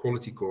have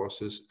quality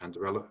courses and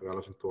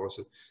relevant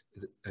courses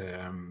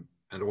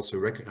and also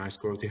recognized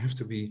courses, they have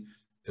to be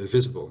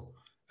visible.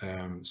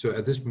 So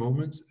at this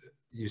moment,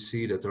 you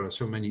see that there are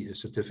so many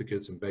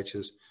certificates and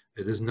badges.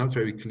 It is not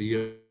very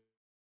clear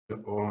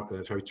or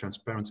very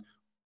transparent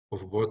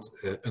of what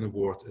an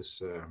award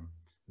is,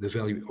 the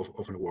value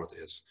of an award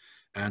is.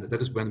 And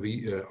that is when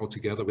we all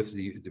together with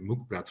the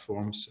MOOC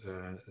platforms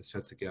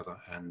set together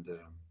and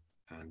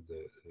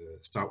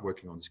start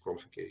working on this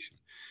qualification.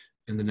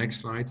 In the next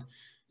slide,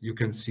 you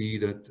can see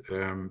that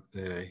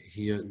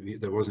here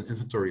there was an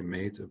inventory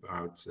made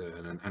about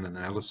an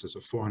analysis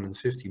of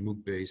 450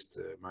 MOOC-based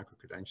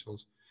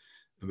micro-credentials,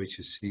 in which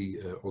you see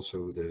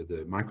also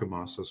the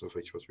MicroMasters, of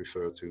which was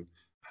referred to,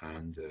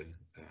 and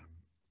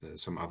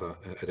some other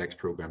edX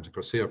programs,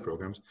 Coursera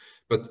programs,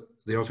 but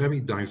they are very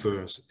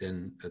diverse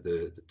in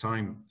the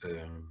time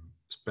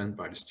spent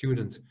by the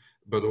student,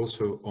 but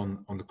also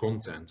on the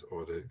content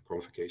or the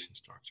qualification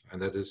structure,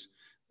 and that is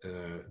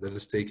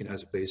taken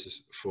as a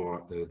basis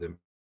for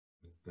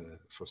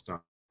for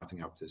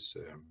starting up this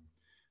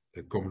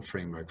common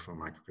framework for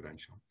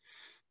micro-credential.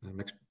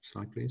 Next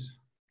slide, please.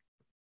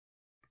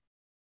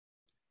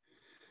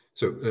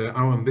 So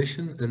our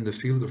ambition in the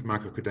field of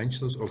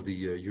micro-credentials of the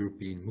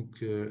European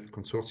MOOC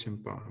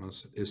Consortium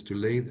partners is to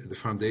lay the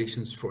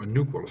foundations for a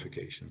new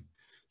qualification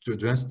to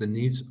address the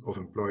needs of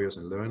employers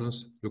and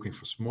learners looking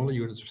for smaller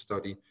units of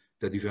study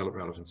that develop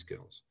relevant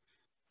skills.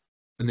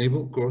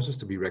 Enable courses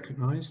to be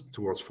recognized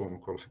towards formal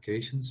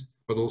qualifications,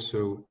 but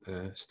also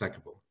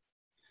stackable.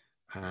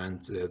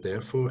 And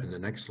therefore, in the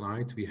next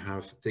slide, we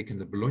have taken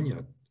the Bologna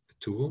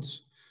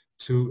tools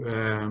to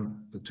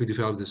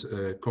develop this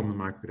common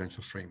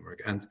micro-credential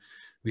framework. And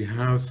we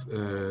have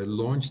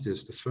launched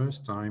this the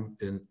first time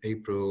in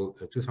April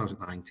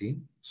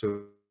 2019.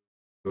 So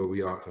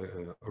we are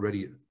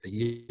already a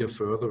year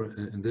further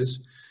in this.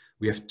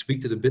 We have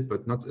tweaked it a bit,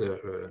 but not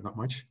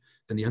much.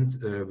 In the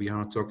end, we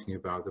are talking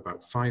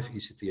about 5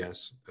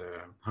 ECTS,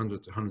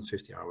 100 to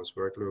 150 hours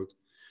workload.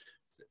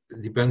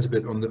 It depends a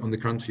bit on the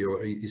country or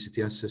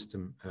ECTS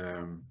system.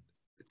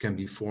 It can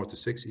be 4 to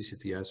 6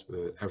 ECTS,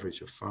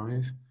 average of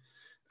 5.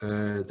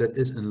 That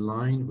is in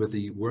line with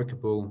the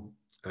workable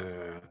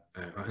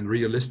and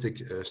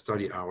realistic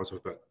study hours of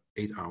about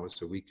 8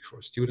 hours a week for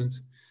a student.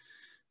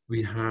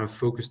 We have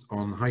focused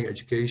on higher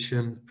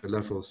education,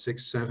 level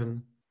 6,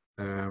 7,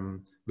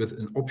 with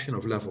an option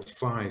of level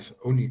 5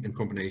 only in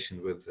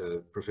combination with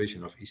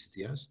provision of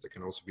ECTS. There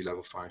can also be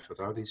level 5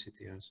 without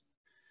ECTS.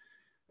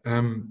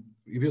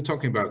 We are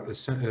talking about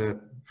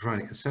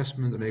providing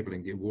assessment,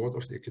 enabling the award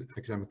of the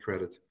academic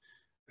credit,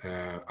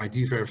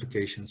 ID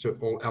verification, so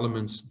all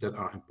elements that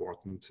are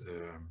important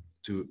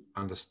to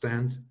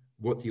understand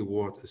what the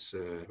award is,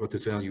 what the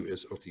value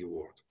is of the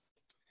award.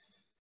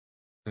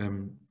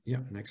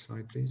 Yeah, next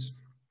slide, please.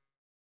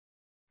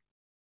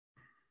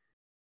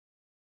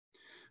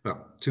 Well,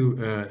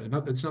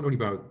 it's not only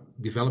about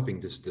developing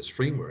this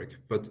framework,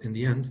 but in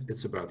the end,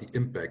 it's about the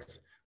impact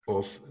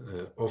of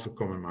a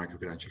common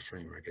micro-credential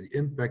framework. And the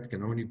impact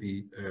can only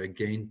be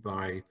gained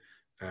by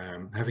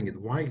having it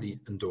widely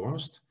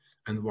endorsed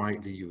and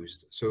widely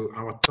used. So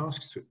our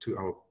tasks to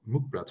our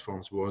MOOC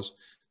platforms was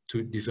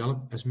to develop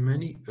as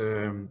many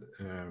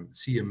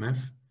CMF,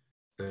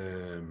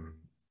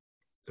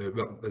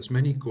 as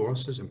many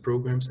courses and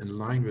programs in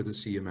line with the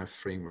CMF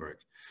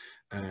framework.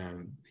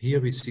 Here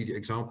we see the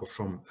example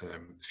from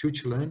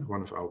FutureLearn,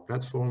 one of our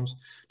platforms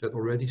that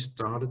already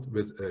started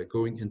with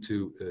going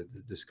into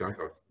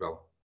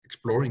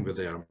exploring with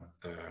their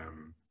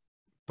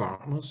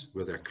partners,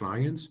 with their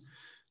clients,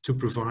 to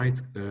provide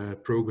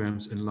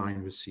programs in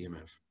line with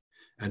CMF.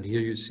 And here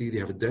you see they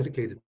have a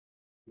dedicated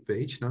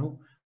page now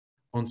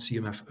on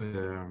CMF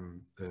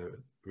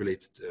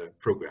related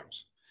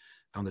programs.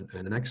 On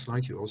the next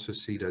slide, you also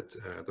see that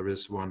there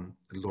is one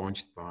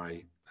launched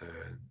by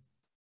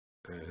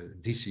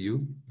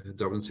DCU,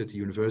 Dublin City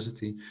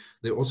University.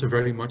 They're also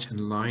very much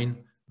in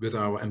line with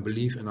our and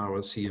believe in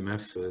our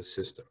CMF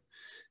system.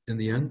 In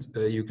the end,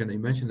 you can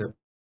imagine that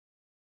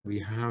we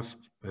have,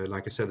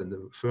 like I said in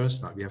the first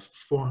slide, we have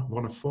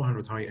more than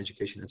 400 higher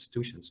education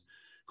institutions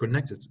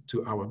connected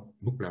to our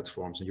MOOC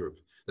platforms in Europe.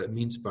 That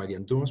means by the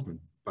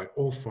endorsement by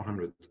all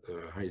 400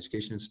 higher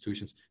education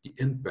institutions, the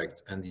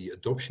impact and the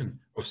adoption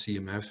of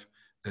CMF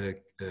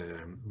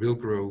will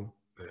grow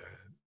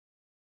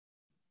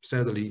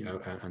steadily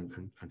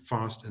and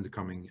fast in the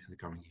coming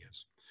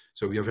years.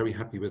 So we are very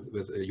happy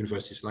with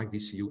universities like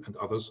DCU and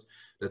others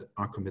that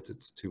are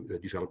committed to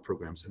develop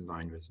programs in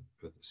line with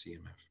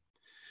CMF.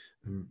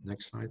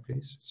 Next slide,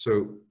 please.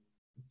 So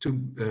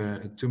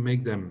to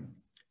make them,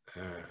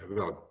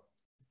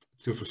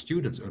 for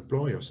students and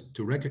employers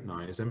to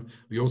recognize them,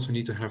 we also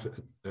need to have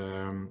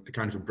a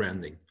kind of a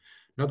branding,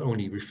 not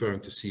only referring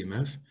to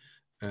CMF,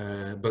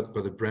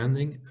 but a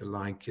branding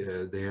like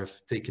they have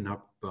taken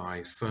up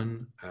by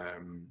FUN,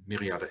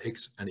 Myriada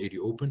X and EDU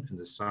Open in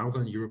the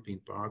Southern European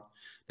part.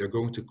 They're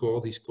going to call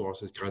these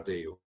courses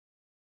Gradeo.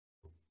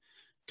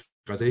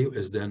 Gradeo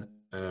is then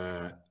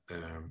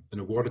an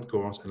awarded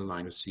course in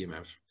line with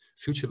CMF.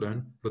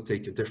 FutureLearn will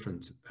take a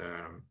different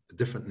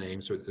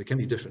name, so there can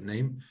be a different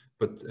name,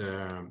 but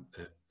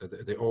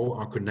they all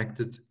are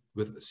connected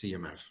with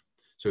CMF.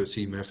 So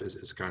CMF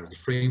is kind of the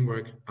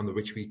framework under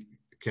which we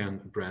can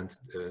brand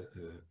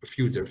a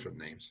few different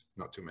names,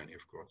 not too many,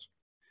 of course.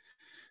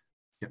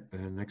 Yeah,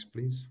 next,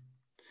 please.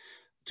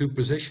 To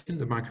position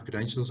the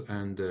micro-credentials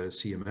and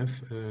CMF,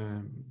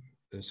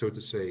 so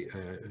to say,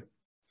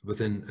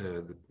 within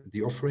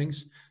the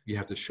offerings, you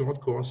have the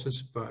short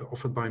courses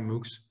offered by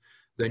MOOCs.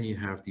 Then you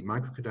have the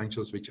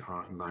micro-credentials, which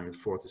are in line with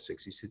 4 to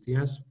 6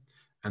 ECTS,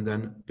 and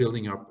then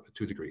building up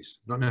to degrees.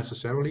 Not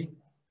necessarily,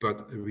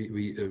 but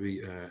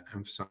we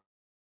emphasize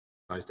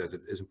that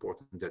it is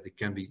important that it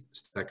can be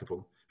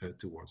stackable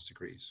towards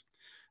degrees.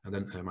 And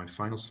then my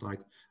final slide,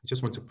 I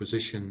just want to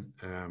position,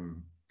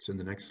 so in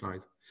the next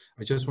slide,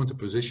 I just want to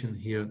position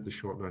here the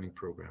short learning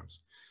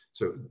programs.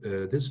 So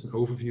this is an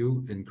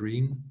overview in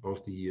green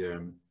of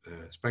the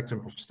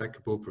spectrum of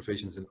stackable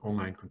provisions in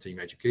online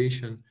continuing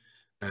education,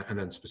 and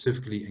then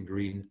specifically in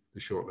green, the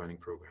short learning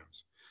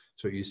programs.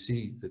 So you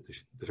see that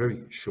the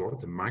very short,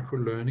 the micro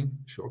learning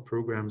short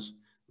programs,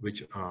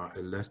 which are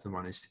less than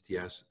 1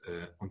 ECTS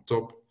on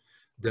top.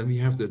 Then we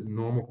have the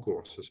normal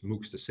courses,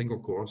 MOOCs, the single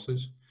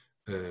courses,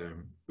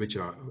 which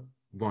are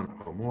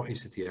 1 or more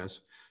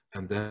ECTS.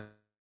 And then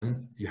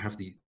you have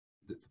the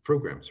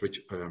programs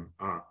which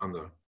are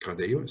under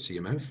Gradeo,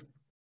 CMF,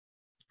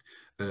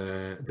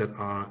 that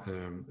are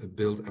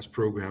built as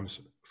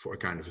programs for a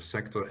kind of a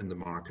sector in the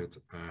market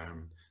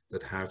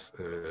that have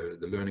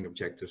the learning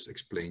objectives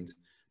explained,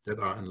 that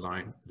are in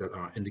line, that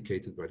are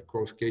indicated by the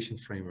qualification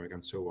framework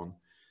and so on.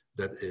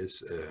 That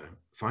is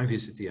 5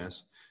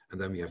 ECTS. And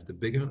then we have the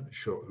bigger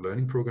short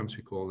learning programs,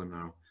 we call them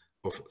now,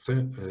 of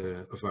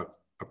about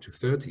up to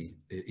 30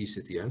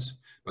 ECTS,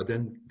 but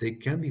then they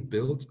can be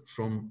built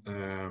from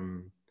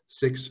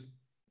 6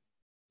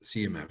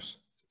 CMFs,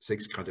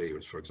 6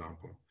 Gradeos, for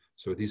example.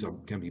 So these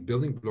can be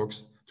building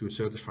blocks to a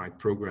certified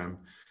program,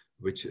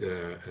 which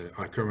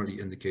are currently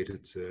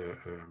indicated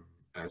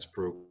as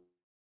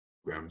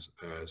programs,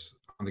 as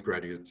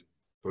undergraduate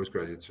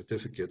postgraduate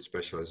certificate,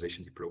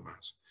 specialization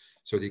diplomas.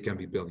 So they can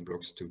be building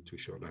blocks to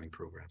short learning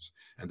programs.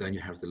 And then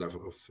you have the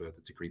level of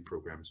the degree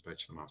programs,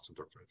 bachelor, master,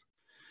 doctorate.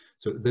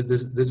 So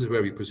this is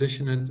where we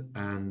position it,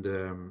 and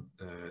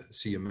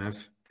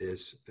CMF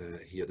is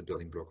here the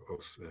building block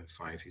of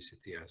 5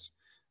 ECTS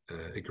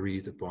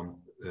agreed upon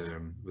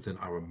within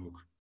our MOOC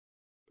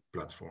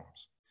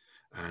platforms.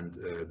 And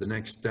the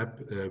next step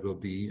will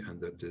be, and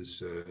that is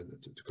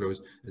to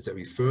close, is that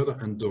we further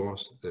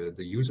endorse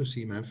the use of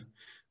CMF.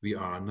 We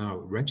are now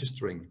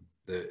registering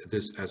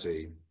this as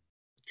a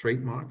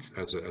trademark,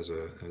 as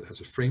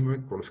a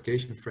framework,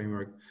 qualification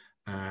framework,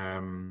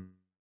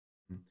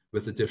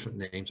 with the different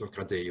names of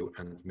Gradeo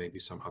and maybe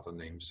some other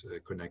names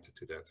connected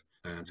to that,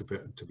 and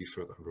to be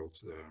further enrolled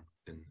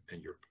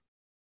in Europe.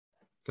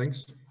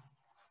 Thanks.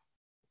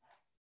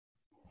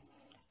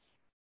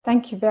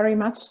 Thank you very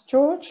much,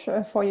 George,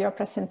 for your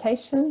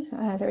presentation.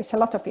 There is a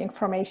lot of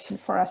information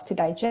for us to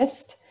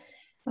digest,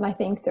 and I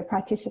think the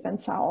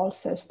participants are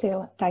also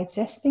still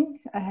digesting.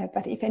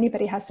 But if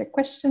anybody has a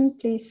question,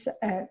 please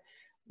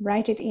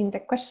write it in the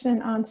question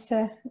and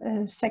answer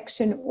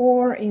section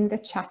or in the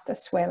chat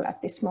as well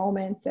at this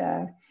moment.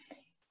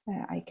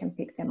 I can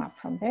pick them up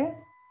from there.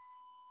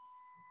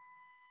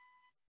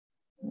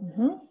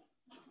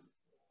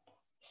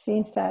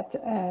 Seems that,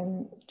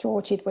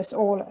 George, it was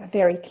all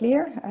very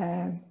clear.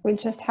 We'll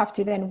just have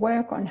to then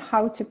work on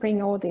how to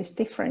bring all these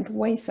different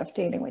ways of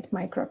dealing with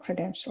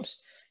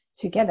micro-credentials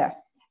together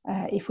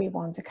if we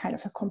want a kind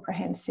of a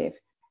comprehensive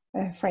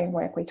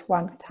framework with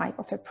one type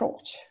of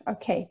approach.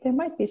 Okay, there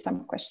might be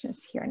some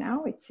questions here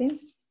now, it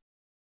seems.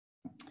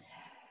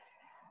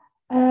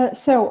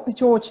 So,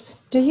 George,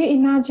 do you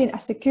imagine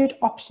as a good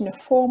option a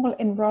formal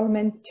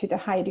enrollment to the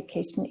higher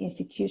education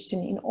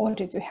institution in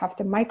order to have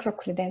the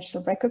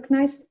micro-credential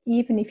recognized,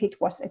 even if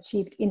it was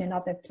achieved in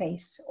another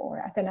place or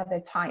at another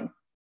time?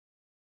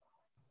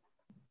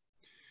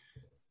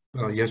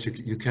 Well, yes,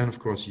 you can, of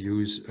course,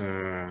 use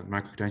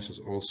micro-credentials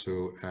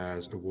also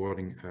as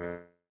awarding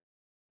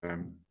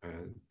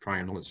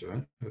prior knowledge.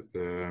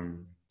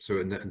 So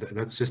in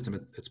that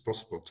system, it's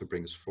possible to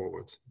bring this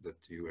forward,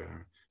 that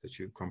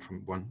you come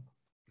from one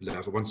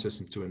level, one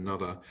system to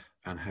another,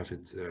 and have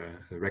it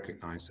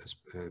recognized as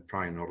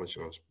prior knowledge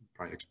or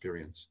prior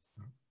experience.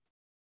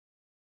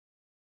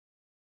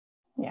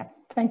 Yeah,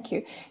 thank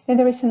you. Then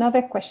there is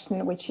another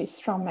question, which is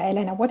from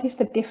Elena. What is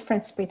the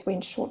difference between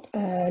short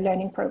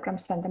learning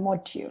programs and the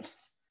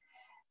modules?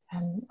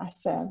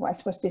 As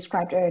was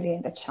described earlier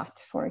in the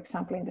chat, for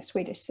example, in the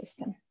Swedish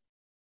system.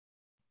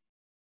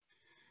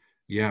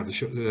 Yeah,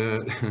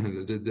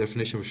 the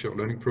definition of a short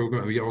learning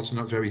program, we are also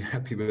not very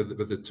happy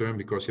with the term,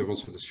 because you have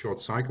also the short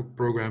cycle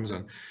programs,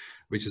 and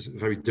which is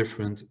very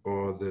different,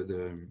 or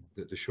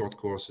the short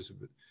courses,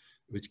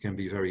 which can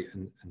be very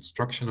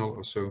instructional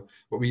or so.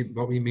 What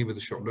we mean with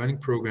the short learning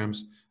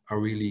programs are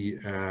really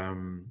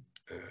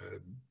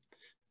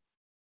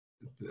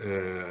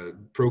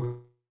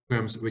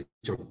programs which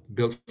are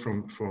built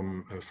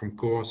from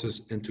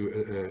courses into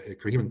a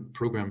coherent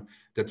program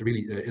that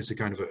really is a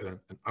kind of an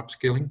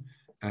upskilling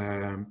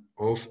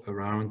of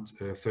around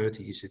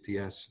 30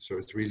 ECTS. So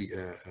it's really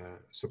a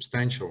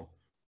substantial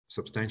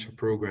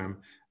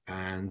program,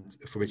 and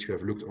for which we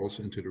have looked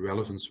also into the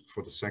relevance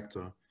for the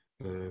sector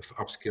for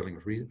upskilling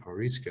or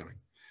reskilling.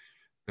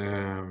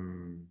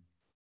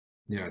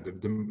 Yeah,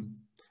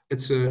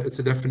 it's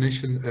a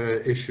definition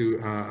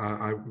issue.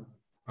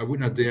 I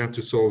would not dare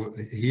to solve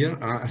here.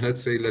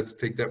 Let's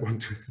take that one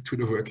to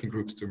the working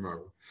groups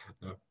tomorrow.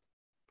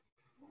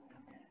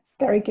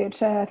 Very good.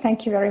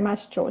 Thank you very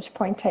much, George.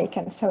 Point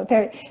taken. So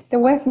the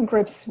working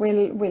groups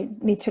will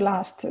need to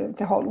last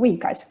the whole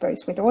week, I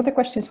suppose, with all the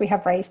questions we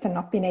have raised and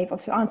not been able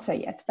to answer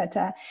yet. But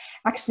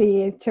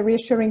actually, the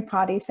reassuring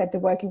part is that the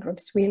working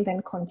groups will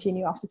then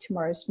continue after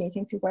tomorrow's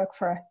meeting to work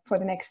for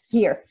the next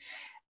year.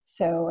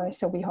 So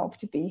we hope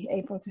to be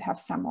able to have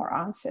some more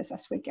answers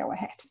as we go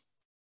ahead.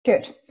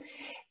 Good.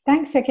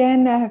 Thanks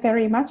again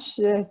very much,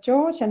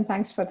 George, and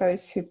thanks for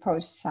those who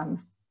posed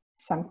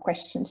some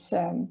questions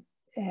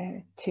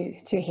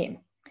to him.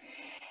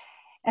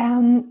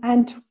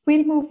 And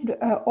we'll move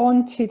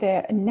on to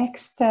the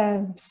next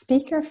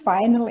speaker,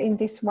 final in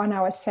this 1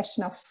 hour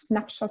session of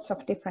snapshots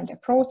of different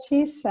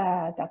approaches.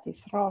 That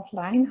is Rolf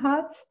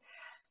Reinhardt,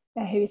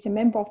 who is a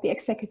member of the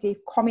executive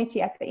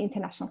committee at the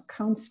International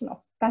Council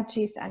of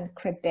Badges and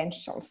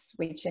Credentials,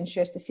 which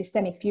ensures the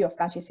systemic view of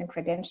badges and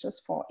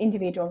credentials for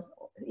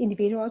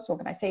individuals,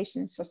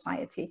 organizations,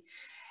 society.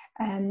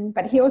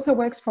 But he also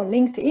works for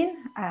LinkedIn,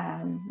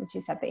 which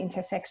is at the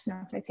intersection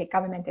of, let's say,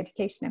 government,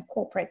 education, and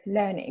corporate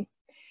learning.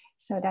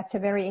 So that's a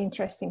very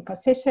interesting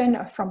position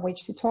from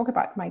which to talk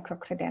about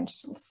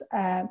micro-credentials.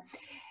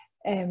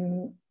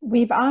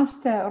 We've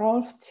asked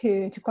Rolf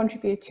to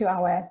contribute to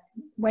our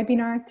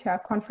webinar, to our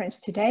conference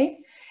today,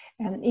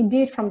 and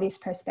indeed from this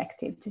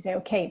perspective to say,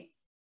 okay,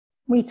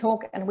 we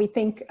talk and we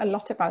think a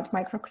lot about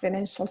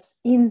micro-credentials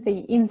in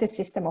the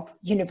system of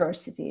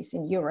universities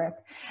in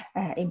Europe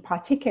in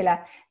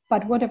particular,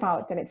 But what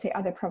about, let's say,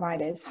 other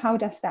providers? How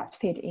does that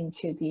fit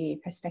into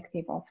the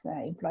perspective of the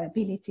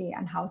employability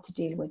and how to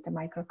deal with the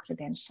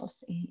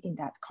micro-credentials in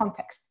that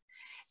context?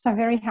 So I'm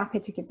very happy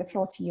to give the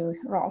floor to you,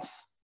 Rolf.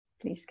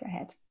 Please go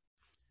ahead.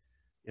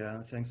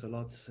 Yeah, thanks a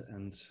lot,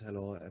 and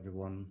hello,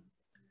 everyone.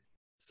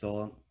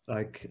 So,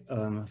 like,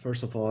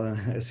 first of all,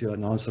 as you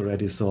announced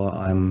already, so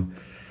I'm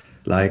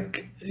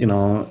like, you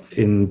know,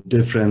 in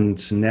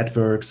different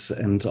networks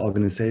and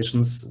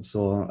organizations,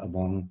 so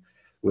among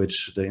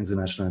which the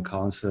International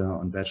Council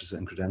on Badges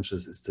and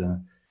Credentials is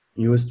the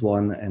newest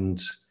one.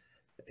 And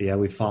yeah,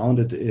 we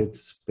founded it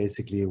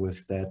basically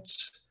with that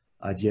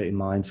idea in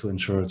mind to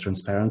ensure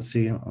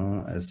transparency,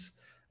 as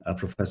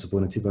Professor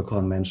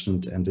Bonetiba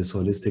mentioned, and this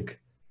holistic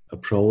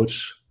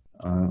approach,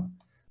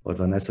 what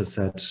Vanessa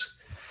said.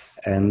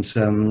 And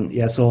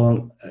yeah,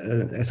 so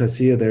as I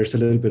see, there's a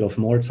little bit of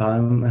more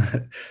time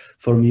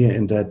for me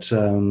in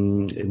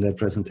that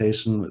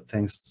presentation,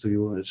 thanks to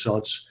you,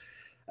 George.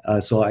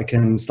 So I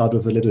can start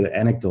with a little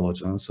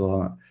anecdote.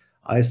 So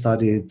I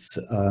studied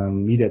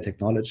media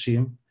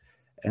technology,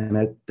 and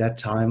at that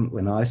time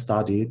when I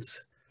studied,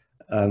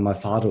 my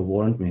father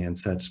warned me and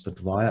said,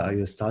 "But why are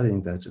you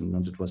studying that?"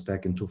 And it was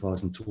back in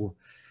 2002.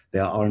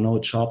 There are no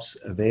jobs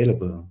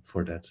available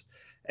for that.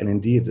 And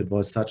indeed, it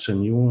was such a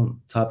new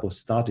type of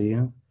study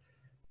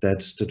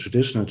that the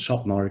traditional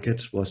job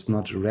market was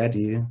not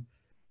ready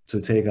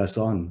to take us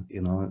on.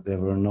 You know, there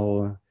were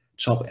no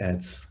job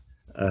ads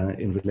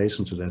in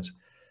relation to that.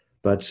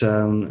 But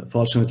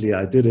fortunately,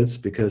 I did it,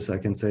 because I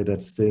can say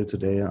that still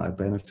today I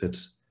benefit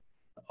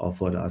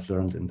of what I've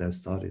learned in their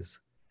studies.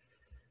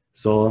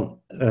 So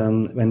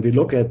when we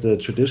look at the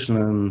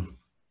traditional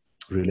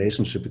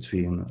relationship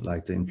between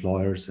like the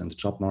employers and the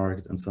job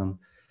market and so on,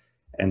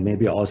 and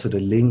maybe also the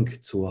link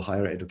to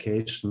higher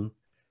education,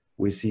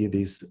 we see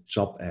these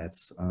job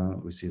ads.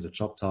 We see the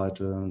job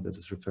title that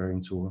is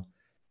referring to.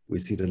 We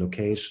see the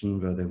location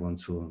where they want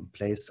to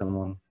place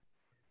someone.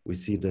 We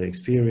see the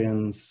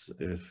experience,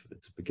 if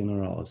it's a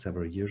beginner or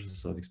several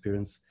years of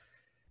experience.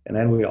 And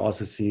then we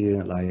also see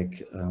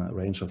like a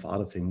range of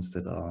other things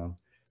that are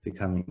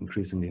becoming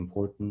increasingly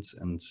important,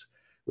 and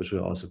which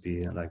will also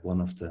be like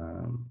one of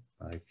the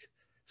like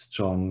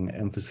strong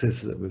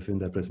emphasis within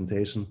the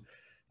presentation.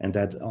 And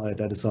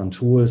that is on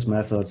tools,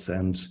 methods,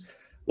 and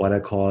what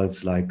I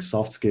called like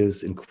soft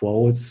skills in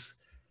quotes,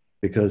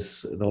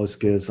 because those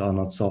skills are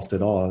not soft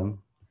at all.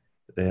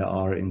 They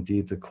are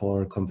indeed the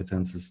core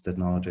competences that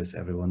nowadays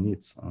everyone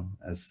needs,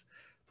 as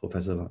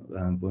Professor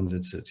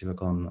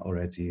Bonetiba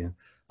already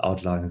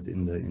outlined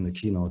in the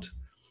keynote.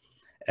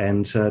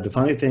 And the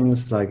funny thing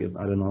is, like,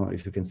 I don't know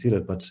if you can see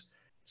that, but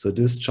so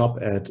this job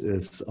ad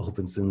is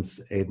open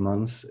since 8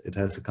 months. It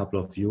has a couple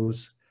of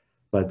views,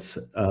 but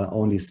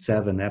only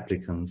 7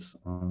 applicants.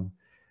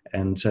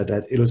 And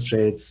that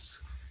illustrates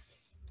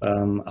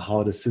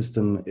how the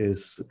system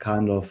is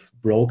kind of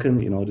broken,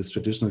 you know, this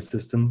traditional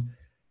system,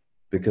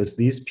 because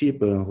these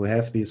people who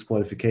have these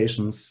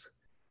qualifications,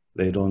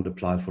 they don't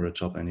apply for a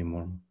job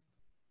anymore.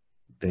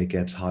 They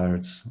get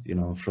hired, you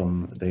know,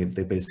 they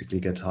basically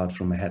get hired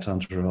from a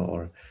headhunter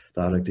or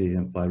directly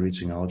by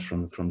reaching out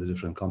from the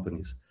different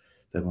companies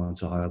that want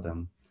to hire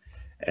them.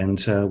 And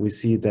we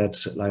see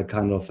that like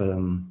kind of,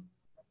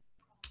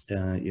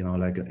 you know,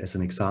 like as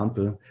an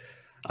example,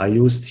 I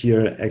used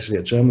here actually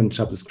a German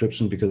job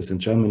description, because in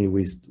Germany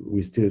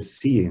we still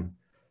see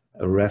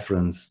a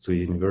reference to a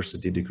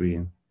university degree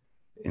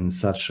in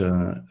such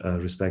a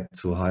respect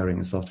to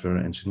hiring a software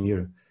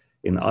engineer.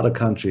 In other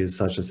countries,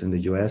 such as in the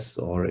US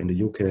or in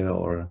the UK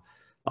or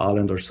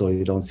Ireland or so,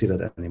 you don't see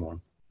that anymore.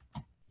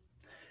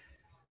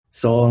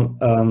 So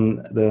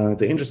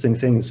the interesting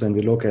thing is when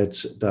we look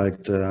at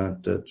like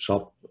the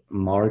job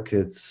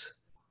market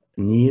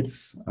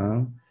needs,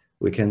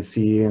 we can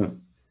see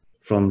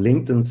from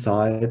LinkedIn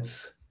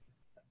sites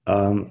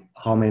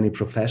how many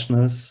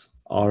professionals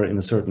are in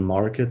a certain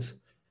market.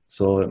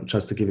 So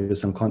just to give you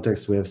some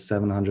context, we have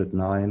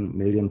 709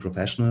 million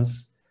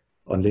professionals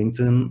on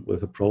LinkedIn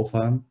with a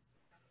profile.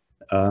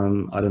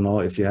 I don't know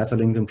if you have a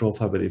LinkedIn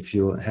profile, but if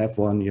you have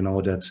one, you know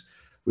that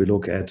we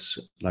look at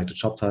like the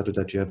job title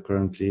that you have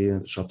currently, the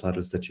job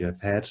titles that you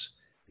have had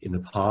in the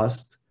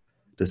past,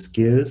 the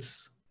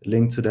skills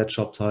linked to that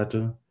job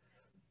title,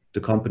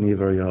 the company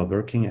where you are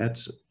working at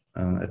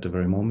the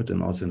very moment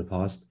and also in the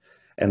past.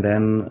 And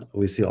then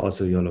we see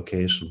also your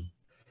location.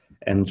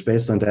 And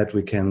based on that,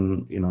 we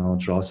can, you know,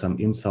 draw some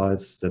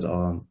insights that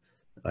are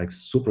like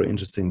super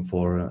interesting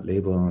for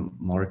labor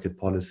market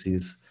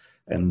policies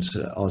and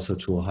also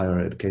to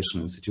higher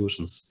education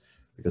institutions,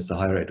 because the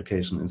higher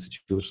education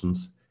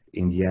institutions,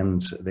 in the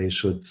end, they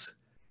should,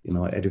 you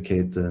know,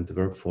 educate the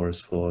workforce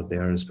for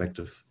their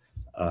respective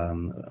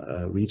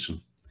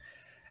region.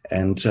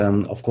 And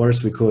of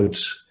course, we could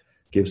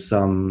give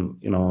some,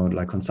 you know,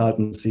 like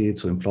consultancy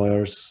to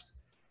employers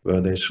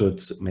where they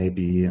should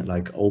maybe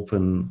like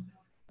open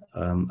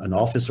an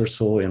office or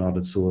so in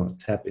order to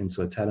tap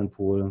into a talent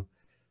pool.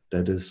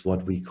 That is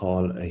what we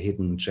call a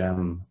hidden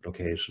gem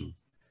location,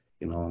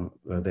 you know,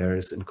 where there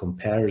is, in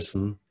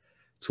comparison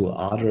to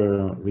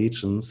other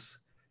regions,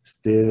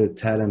 still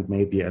talent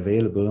may be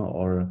available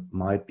or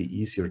might be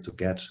easier to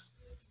get.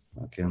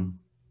 Okay.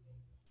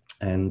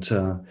 And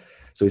so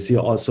you see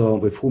also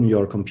with whom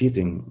you're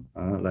competing,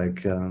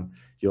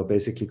 you're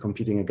basically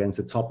competing against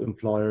the top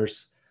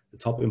employers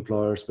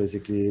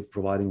basically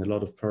providing a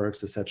lot of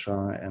perks,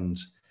 etc. And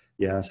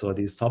yeah, so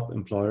these top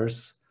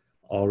employers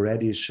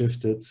already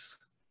shifted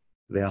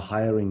their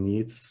hiring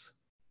needs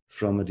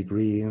from a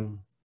degree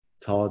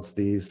towards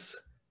these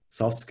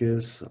soft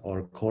skills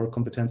or core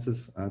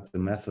competences, the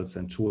methods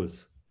and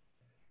tools.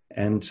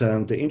 And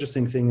the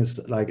interesting thing is,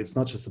 like, it's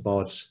not just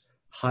about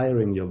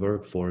hiring your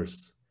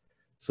workforce.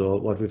 So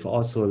what we've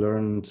also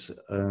learned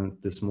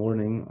this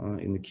morning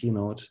in the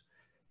keynote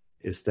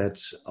is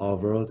that our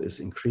world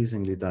is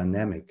increasingly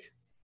dynamic,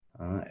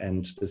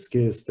 and the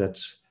skills that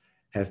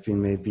have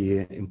been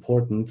maybe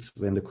important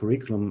when the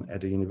curriculum at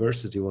the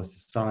university was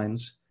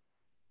designed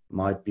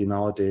might be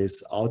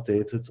nowadays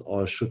outdated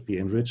or should be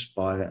enriched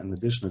by an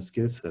additional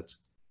skill set.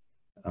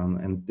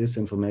 And this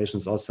information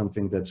is also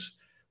something that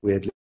we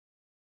at least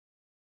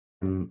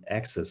can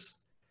access.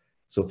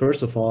 So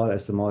first of all,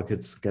 as the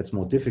market gets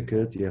more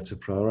difficult, you have to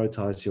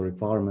prioritize your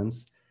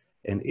requirements.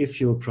 And if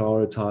you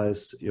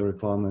prioritize your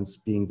requirements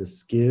being the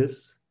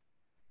skills,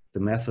 the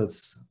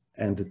methods,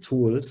 and the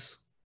tools,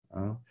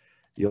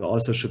 you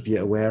also should be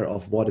aware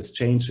of what is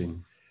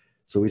changing.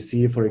 So we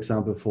see, for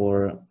example,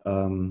 for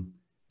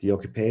the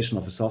occupation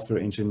of a software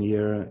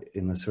engineer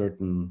in a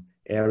certain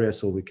area,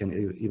 so we can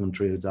even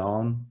drill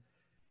down.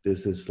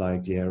 This is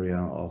like the area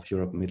of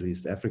Europe, Middle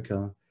East,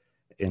 Africa.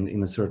 And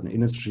in a certain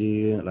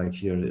industry, like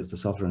here is the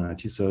software and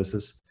IT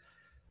services,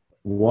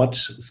 what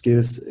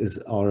skills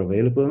are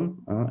available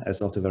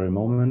as of the very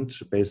moment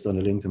based on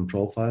the LinkedIn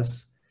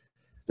profiles.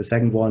 The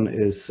second one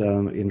is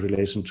in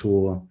relation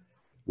to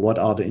what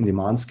are the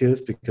in-demand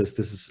skills, because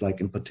this is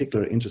like in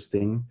particular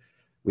interesting.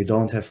 We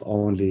don't have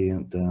only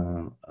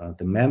the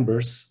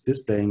members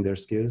displaying their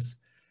skills.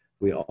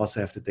 We also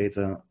have the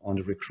data on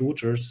the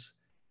recruiters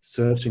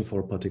searching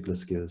for particular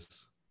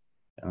skills.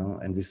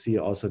 And we see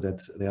also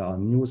that there are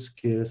new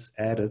skills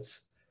added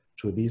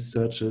to these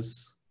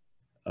searches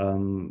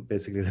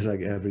basically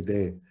like every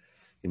day,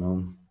 you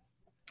know.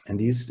 And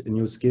these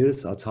new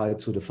skills are tied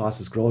to the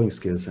fastest growing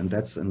skills. And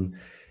that's an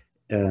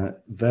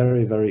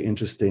very, very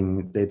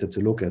interesting data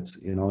to look at,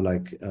 you know,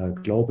 like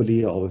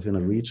globally or within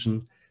a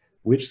region,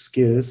 which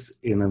skills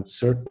in a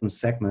certain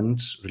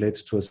segment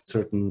related to a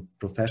certain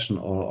profession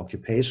or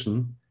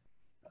occupation,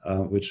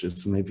 which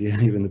is maybe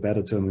even a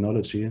better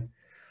terminology,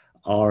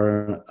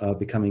 are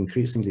becoming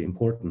increasingly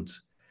important.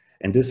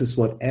 And this is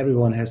what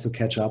everyone has to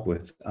catch up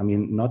with. I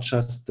mean, not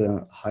just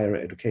the higher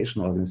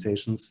education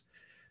organizations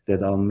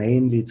that are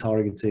mainly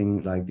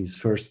targeting like these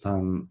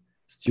first-time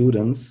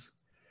students,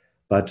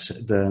 but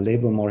the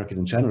labor market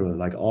in general,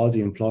 like all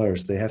the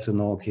employers, they have to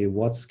know, okay,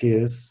 what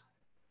skills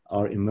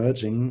are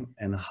emerging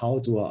and how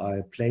do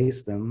I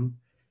place them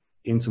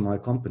into my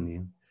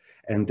company?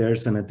 And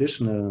there's an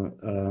additional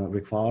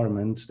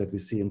requirement that we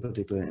see in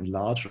particular in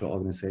larger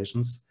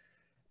organizations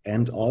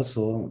and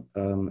also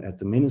at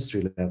the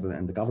ministry level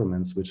and the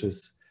governments, which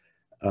is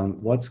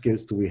what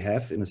skills do we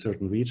have in a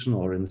certain region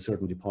or in a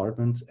certain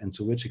department, and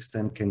to which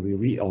extent can we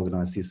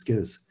reorganize these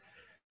skills?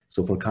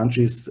 So for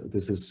countries,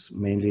 this is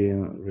mainly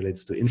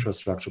related to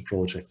infrastructure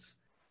projects.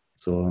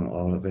 So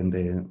or when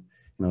they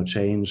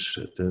change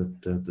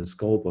the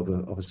scope of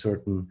a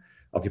certain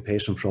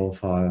occupation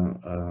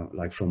profile,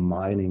 like from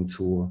mining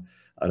to,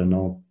 I don't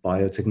know,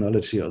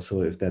 biotechnology or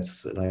so, if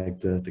that's like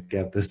the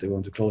gap that they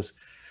want to close.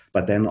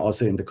 But then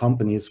also in the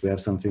companies, we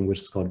have something which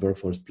is called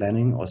workforce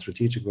planning or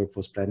strategic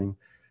workforce planning,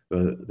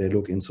 where they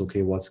look into,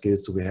 okay, what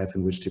skills do we have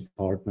in which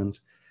department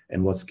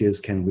and what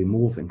skills can we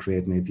move and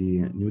create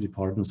maybe new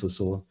departments or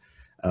so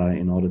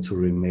in order to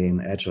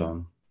remain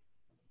agile.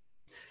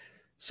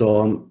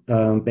 So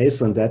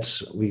based on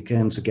that, we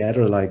came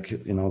together, like,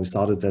 we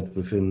started that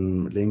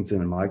within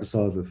LinkedIn and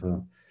Microsoft with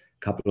a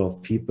couple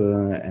of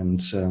people,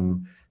 and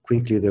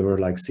quickly there were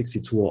like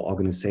 62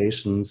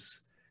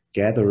 organizations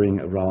gathering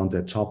around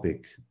that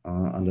topic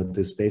under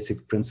this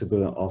basic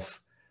principle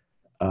of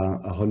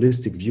a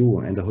holistic view.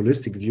 And the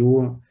holistic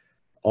view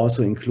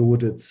also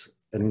included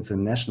an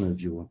international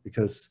view,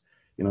 because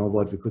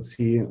what we could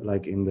see,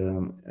 like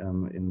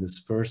in this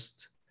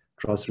first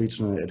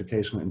cross-regional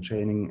education and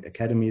training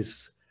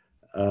academies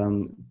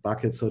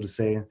bucket, so to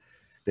say,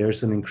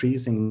 there's an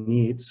increasing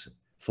need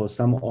for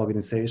some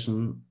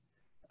organizations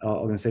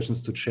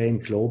to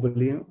train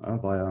globally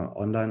via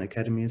online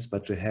academies,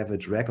 but to have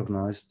it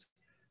recognized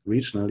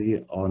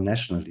regionally or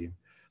nationally.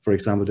 For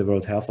example, the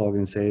World Health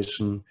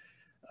Organization,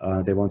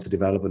 they want to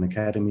develop an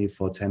academy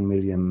for 10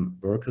 million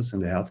workers in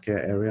the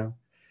healthcare area.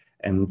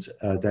 And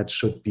that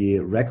should be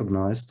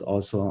recognized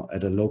also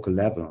at a local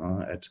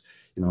level, at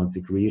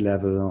degree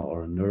level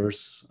or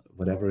nurse,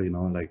 whatever,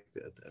 like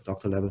a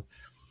doctor level.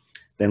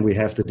 Then we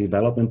have the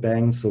development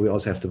banks, so we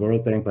also have the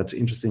World Bank. But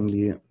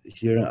interestingly,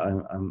 here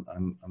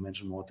I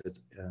mentioned more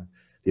the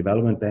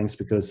development banks,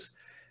 because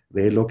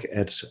they look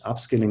at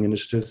upskilling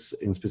initiatives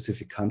in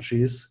specific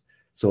countries.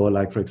 So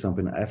like, for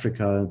example, in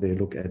Africa, they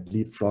look at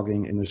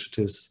leapfrogging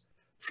initiatives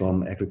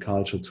from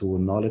agriculture to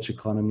knowledge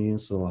economy.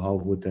 So how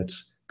would that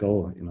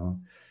go, you know?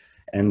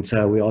 And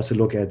we also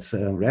look at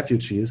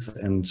refugees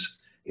and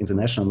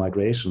international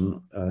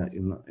migration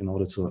in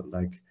order to,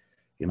 like,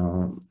 you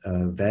know,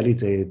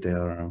 validate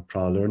their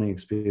prior learning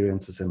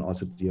experiences and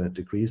also the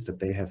degrees that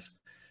they have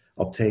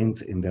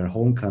obtained in their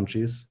home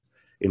countries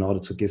in order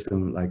to give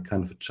them like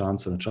kind of a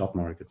chance on a job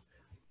market.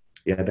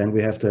 Yeah, then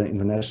we have the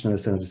international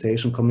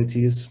standardization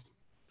committees,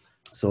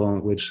 so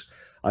which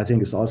I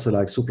think is also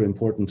like super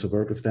important to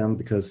work with them,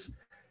 because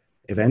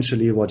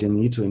eventually what you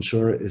need to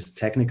ensure is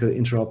technical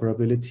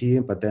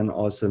interoperability, but then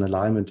also an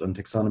alignment on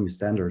taxonomy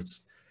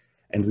standards.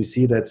 And we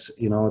see that,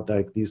 you know,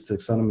 like these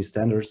taxonomy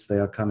standards, they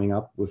are coming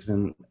up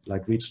within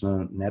like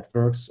regional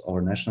networks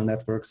or national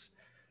networks.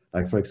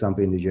 Like, for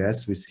example, in the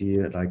US, we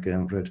see like a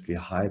relatively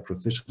high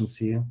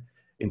proficiency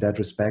in that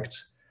respect.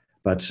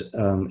 But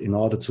in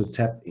order to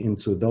tap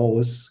into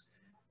those,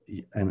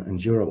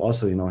 and Europe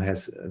also, you know,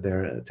 has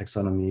their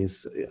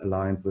taxonomies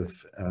aligned with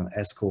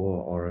ESCO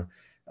or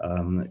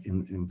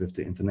with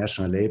the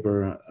International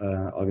Labour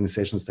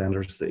Organization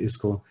standards, the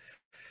ISCO.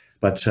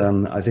 But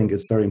I think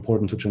it's very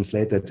important to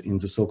translate that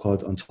into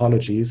so-called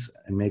ontologies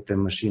and make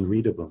them machine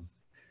readable.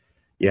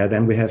 Yeah,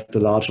 then we have the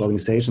large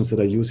organizations that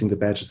are using the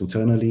badges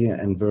internally,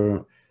 and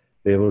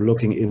they were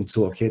looking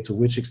into, okay, to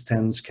which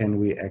extent can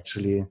we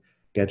actually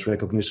get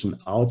recognition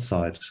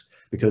outside?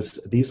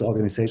 Because these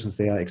organizations,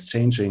 they are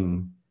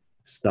exchanging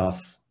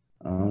stuff,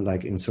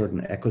 like in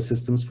certain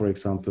ecosystems, for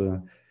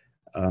example,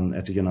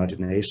 at the United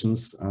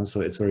Nations.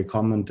 So it's very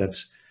common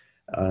that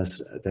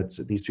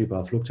that these people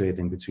are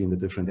fluctuating between the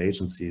different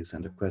agencies.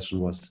 And the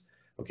question was,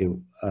 okay,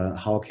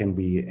 how can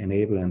we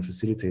enable and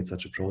facilitate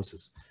such a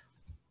process?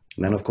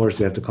 And then, of course,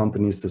 we have the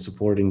companies that are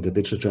supporting the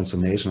digital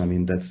transformation. I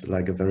mean, that's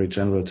like a very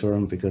general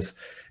term because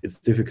it's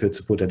difficult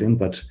to put that in,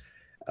 but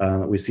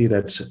we see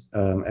that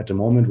at the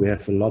moment we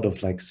have a lot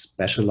of like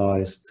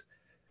specialized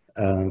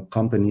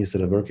companies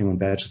that are working on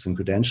badges and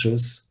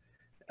credentials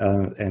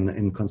and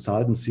in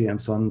consultancy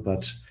and so on,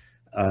 but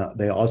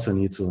they also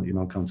need to, you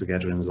know, come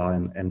together in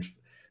line. And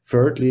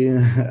thirdly,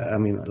 I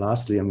mean,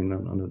 lastly, I mean,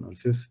 on the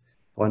fifth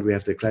point, we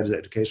have the accredited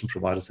education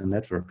providers and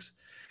networks.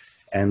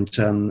 And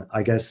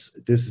I guess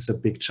this is a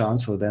big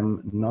chance for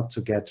them not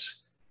to get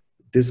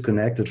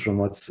disconnected from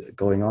what's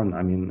going on.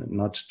 I mean,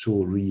 not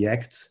to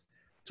react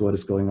to what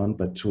is going on,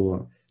 but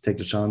to take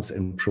the chance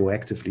and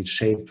proactively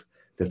shape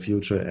the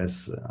future,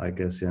 as I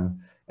guess, yeah,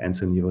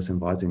 Anthony was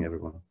inviting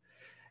everyone.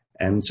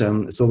 And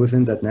so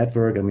within that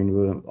network, I mean,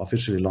 we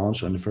officially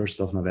launched on the 1st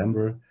of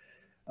November.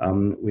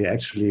 We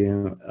actually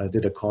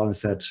did a call and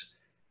said,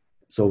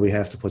 so we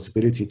have the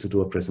possibility to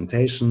do a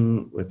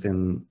presentation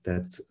within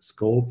that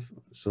scope.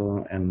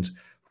 So, and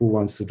who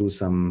wants to do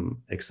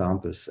some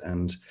examples?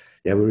 And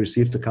yeah, we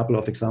received a couple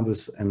of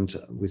examples and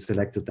we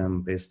selected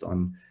them based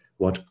on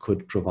what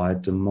could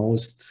provide the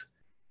most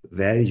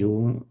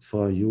value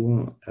for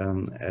you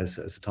as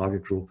a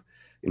target group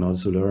in order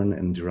to learn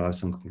and derive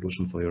some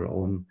conclusion for your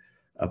own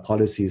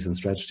policies and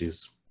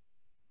strategies.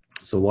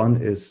 So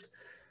one is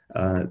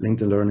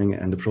LinkedIn Learning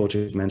and the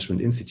Project Management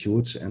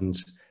Institute, and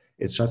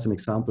it's just an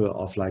example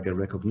of like a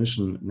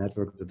recognition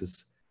network that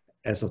is,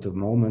 as of the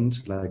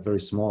moment, like very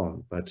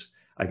small, but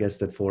I guess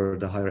that for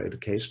the higher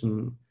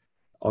education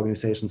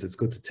organizations, it's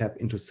good to tap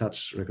into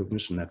such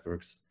recognition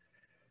networks.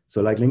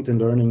 So like LinkedIn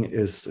Learning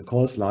is a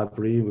course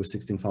library with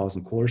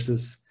 16,000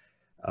 courses.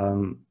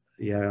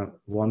 Yeah,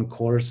 one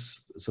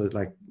course, so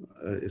like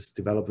is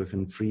developed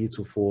within 3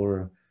 to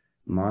 4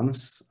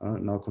 months.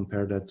 Now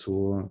compare that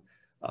to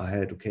a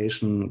higher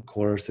education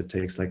course that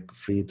takes like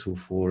 3 to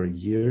 4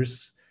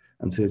 years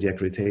until the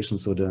accreditation.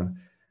 So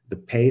the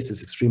pace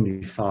is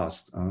extremely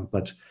fast.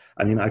 But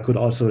I mean, I could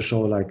also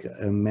show like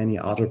many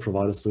other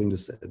providers doing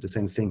this, the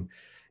same thing.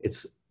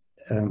 It's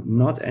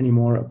not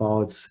anymore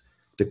about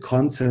the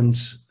content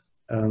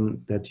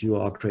that you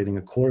are creating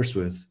a course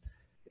with.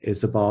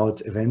 It's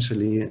about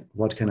eventually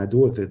what can I do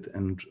with it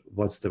and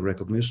what's the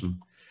recognition.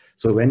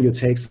 So when you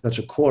take such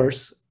a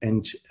course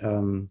and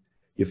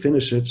you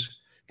finish it,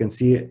 you can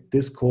see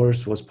this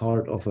course was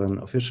part of an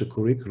official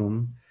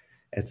curriculum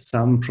at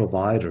some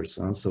providers.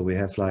 So we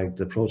have like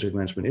the Project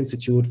Management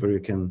Institute where you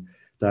can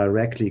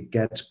directly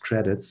get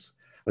credits,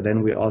 but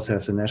then we also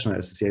have the National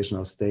Association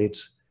of State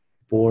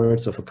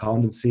Boards of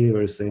Accountancy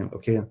where you're saying,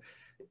 okay,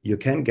 you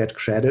can get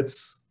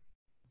credits,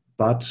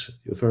 but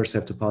you first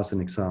have to pass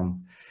an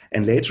exam.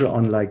 And later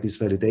on, like these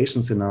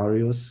validation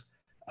scenarios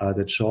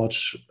that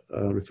George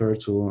referred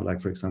to,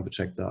 like for example,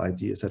 check the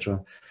ID, etc.,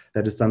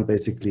 that is done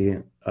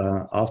basically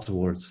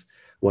afterwards.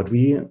 What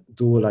we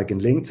do like in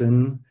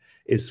LinkedIn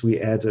is we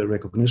add a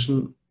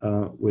recognition,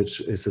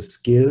 which is a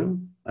skill.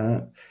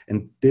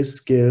 And this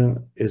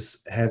skill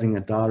is having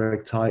a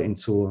direct tie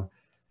into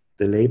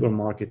the labor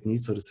market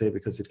needs, so to say,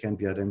 because it can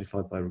be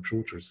identified by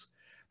recruiters.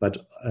 But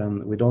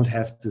we don't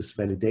have this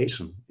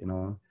validation, you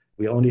know.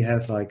 We only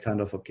have like kind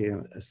of, okay,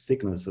 a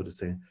signal, so to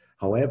say.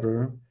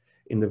 However,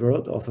 in the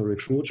world of a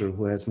recruiter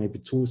who has maybe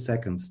 2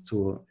 seconds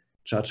to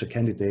judge a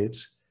candidate,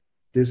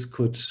 this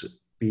could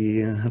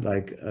be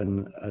like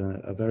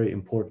a very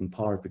important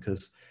part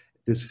because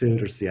this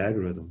filters the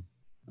algorithm.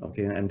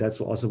 Okay, and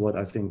that's also what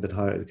I think that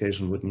higher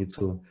education would need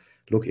to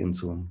look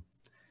into.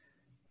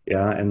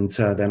 Yeah, and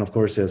then of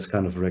course there's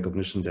kind of a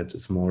recognition that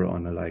it's more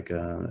on a like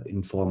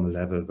informal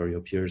level where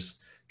your peers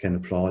can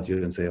applaud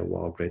you and say, oh,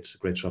 wow,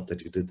 great job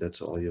that you did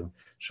that, or you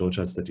showed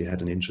us that you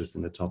had an interest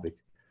in the topic.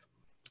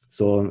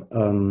 So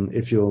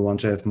if you want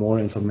to have more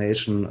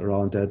information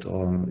around that,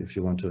 or if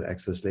you want to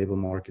access labor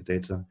market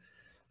data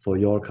for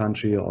your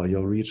country or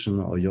your region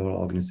or your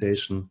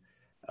organization,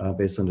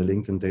 based on the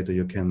LinkedIn data,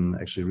 you can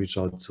actually reach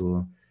out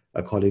to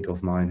a colleague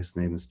of mine. His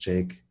name is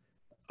Jake.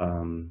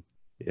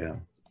 Yeah,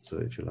 so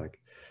if you like.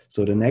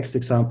 So the next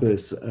example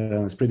is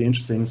pretty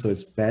interesting. So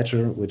it's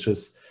Badger, which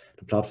is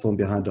the platform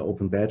behind the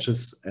Open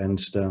Badges, and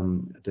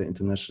the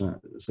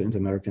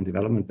Inter-American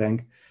Development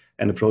Bank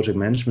and the Project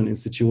Management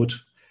Institute.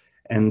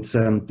 And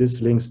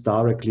this links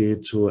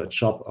directly to a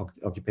job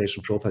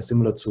occupation profile,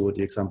 similar to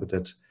the example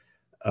that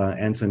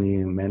Anthony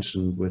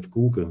mentioned with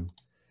Google.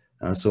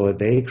 So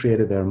they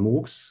created their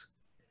MOOCs,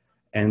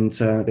 and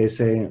they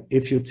say,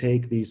 if you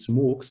take these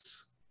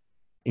MOOCs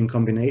in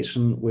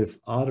combination with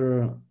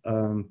other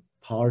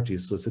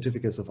parties, so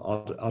certificates of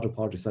other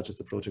parties, such as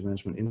the Project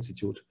Management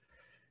Institute,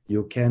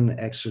 you can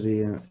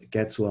actually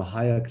get to a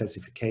higher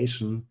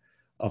classification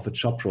of a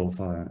job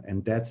profile,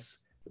 and that's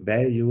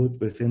valued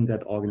within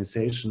that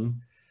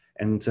organization.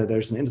 And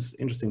there's an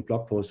interesting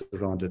blog post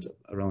around it,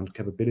 around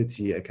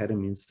capability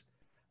academies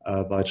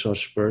by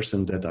Josh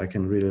Burson, that I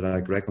can really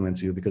recommend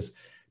to you, because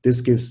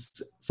this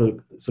gives, so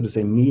to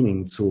say,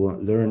 meaning to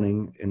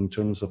learning in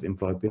terms of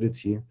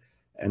employability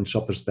and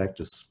job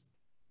perspectives.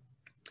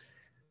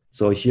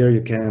 So here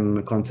you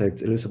can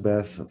contact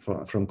Elizabeth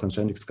from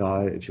Concentric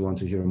Sky if you want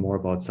to hear more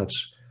about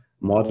such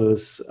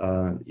models.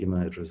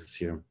 Email address is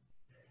here.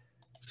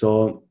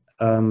 So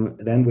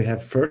then we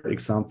have third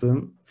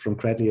example from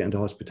Cradley and the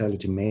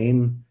Hospitality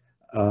Maine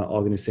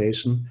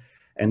organization.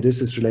 And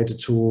this is related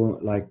to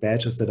like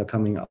badges that are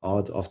coming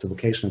out of the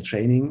vocational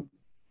training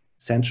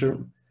center.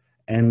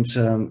 And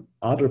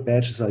other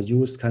badges are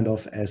used kind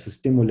of as a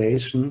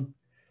stimulation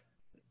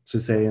to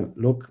say,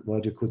 look,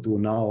 what you could do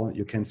now,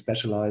 you can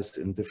specialize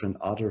in different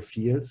other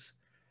fields.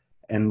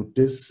 And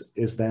this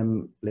is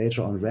then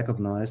later on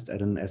recognized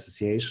at an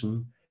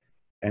association.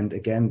 And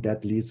again,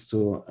 that leads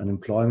to an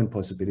employment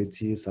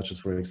possibility, such as,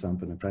 for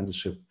example, an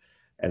apprenticeship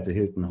at the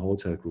Hilton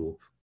Hotel Group.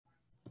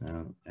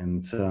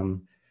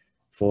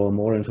 For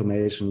more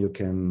information, you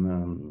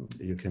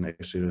can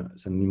actually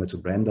send an email to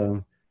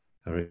Brenda.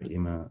 Her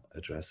email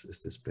address is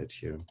displayed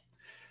here.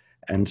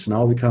 And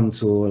now we come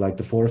to like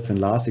the fourth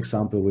and last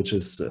example, which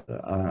is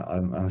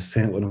I'm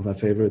saying one of my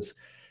favorites,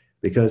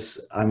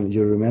 because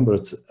you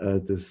remembered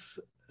this.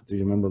 Do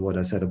you remember what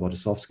I said about the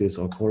soft skills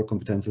or core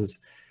competences?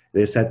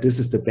 They said this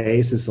is the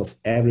basis of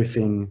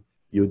everything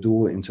you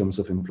do in terms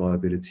of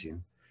employability.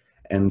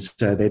 And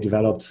they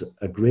developed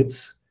a grid.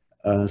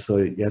 So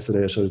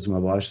yesterday I showed it to my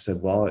wife. She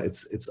said, wow,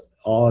 it's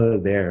all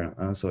there.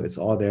 So it's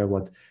all there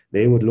what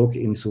they would look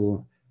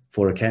into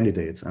for a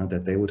candidate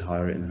that they would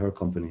hire in her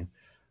company.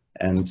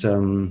 And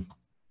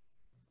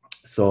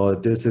so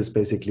this is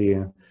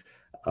basically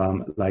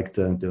like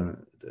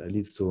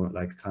leads to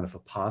like kind of a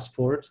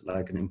passport,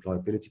 like an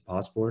employability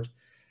passport.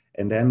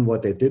 And then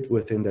what they did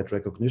within that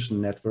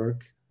recognition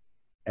network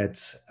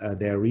at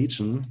their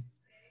region,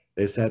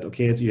 they said,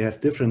 okay, you have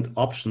different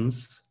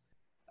options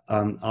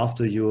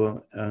after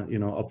you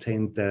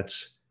obtained that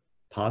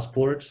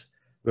passport,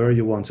 where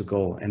you want to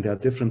go. And there are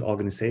different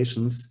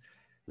organizations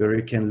where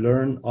you can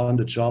learn on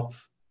the job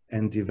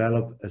and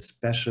develop a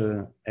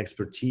special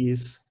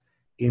expertise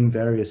in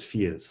various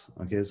fields.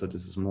 Okay, so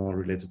this is more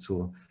related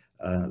to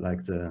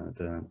like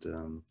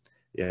the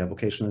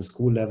vocational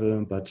school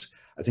level, but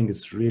I think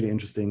it's really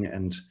interesting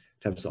and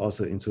taps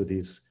also into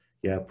these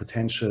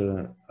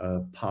potential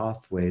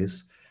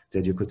pathways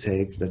that you could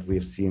take, that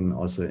we've seen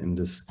also in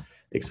this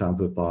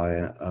example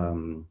by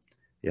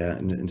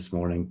in this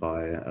morning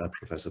by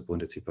Professor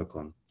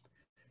Bunde-Tipakon.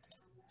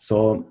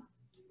 So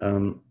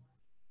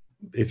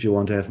if you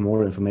want to have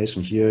more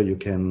information here, you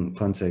can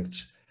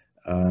contact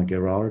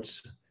Gerard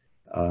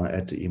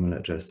at the email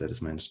address that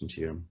is mentioned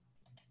here.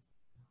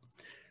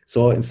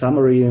 So in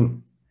summary,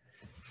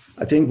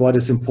 I think what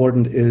is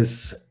important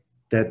is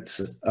that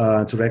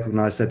to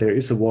recognize that there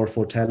is a war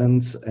for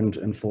talent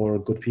and for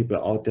good people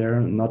out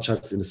there, not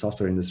just in the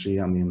software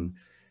industry. I mean,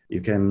 you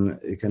can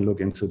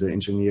look into the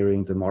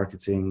engineering, the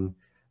marketing,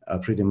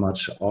 pretty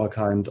much all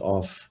kind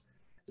of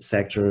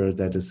sector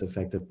that is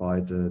affected by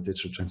the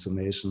digital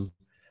transformation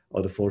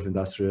or the fourth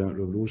industrial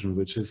revolution,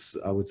 which is,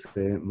 I would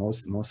say,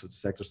 most of the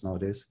sectors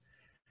nowadays.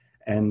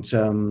 And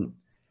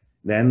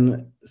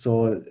then,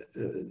 so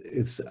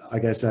it's, I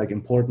guess, like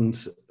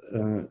important,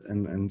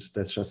 and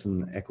that's just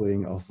an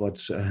echoing of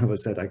what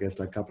was said, I guess,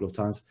 like a couple of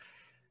times,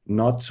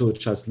 not to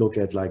just look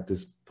at like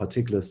this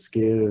particular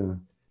skill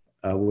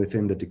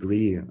within the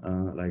degree,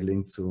 like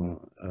linked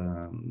to,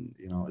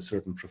 a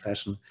certain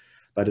profession,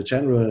 but a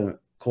general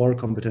core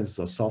competences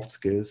or soft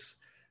skills,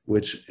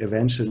 which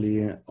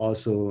eventually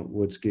also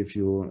would give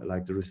you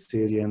like the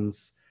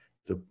resilience,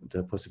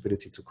 the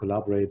possibility to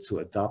collaborate, to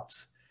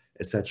adapt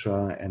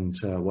etc., and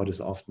what is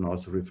often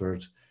also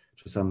referred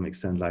to some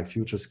extent like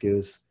future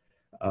skills.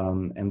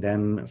 And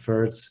then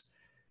third,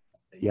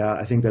 yeah,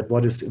 I think that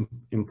what is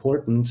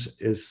important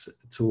is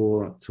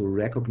to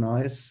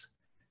recognize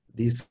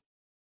these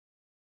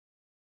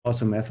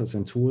awesome methods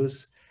and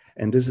tools.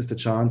 And this is the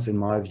chance, in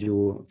my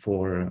view,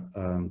 for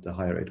the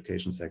higher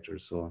education sector.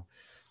 So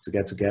to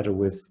get together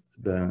with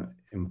the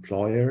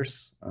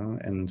employers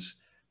and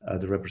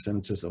the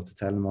representatives of the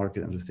talent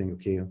market and to think,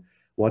 okay,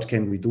 what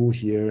can we do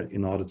here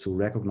in order to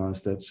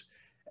recognize that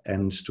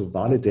and to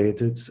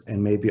validate it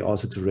and maybe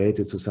also to rate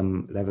it to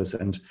some levels.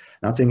 And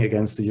nothing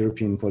against the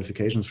European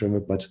qualifications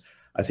framework, but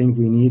I think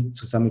we need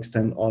to some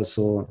extent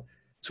also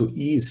to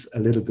ease a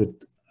little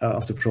bit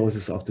of the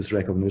process of this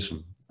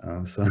recognition.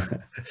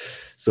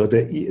 So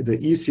the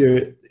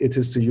easier it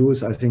is to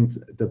use, I think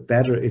the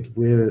better it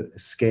will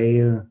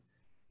scale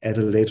at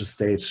a later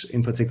stage,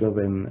 in particular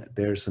when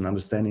there's an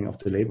understanding of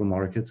the labor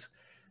markets.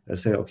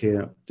 Say,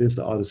 okay, these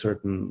are the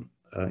certain,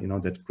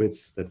 that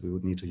grids that we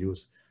would need to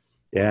use.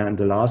 Yeah, and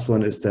the last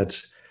one is that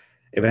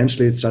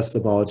eventually it's just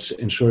about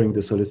ensuring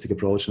this holistic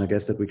approach. And I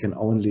guess that we can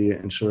only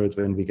ensure it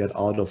when we get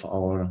out of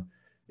our,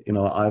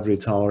 ivory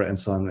tower and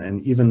so on.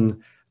 And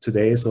even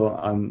today, so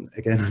I'm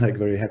again like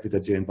very happy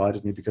that you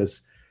invited me,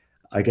 because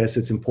I guess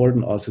it's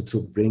important also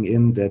to bring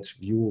in that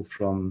view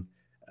from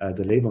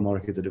the labor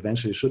market that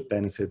eventually should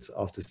benefit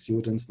of the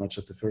students, not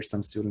just the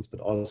first-time students, but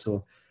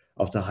also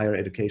of the higher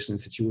education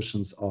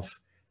institutions, of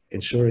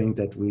ensuring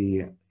that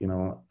we,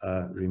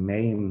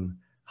 remain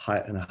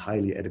in a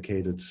highly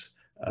educated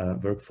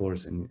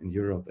workforce in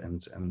Europe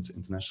and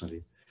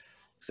internationally.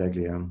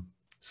 Exactly.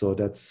 So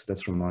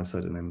that's from my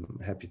side, and I'm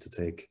happy to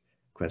take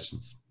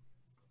questions.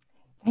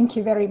 Thank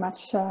you very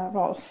much,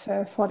 Rolf,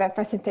 for that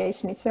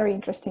presentation. It's very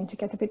interesting to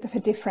get a bit of a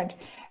different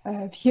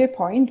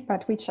viewpoint,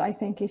 but which I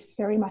think is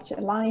very much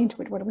aligned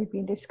with what we've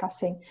been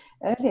discussing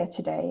earlier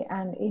today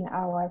and in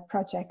our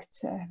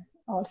project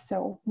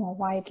also more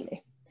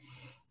widely.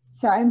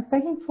 So I'm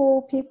begging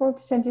for people to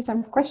send you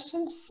some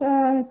questions,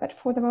 but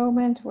for the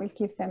moment, we'll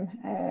give them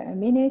a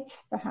minute,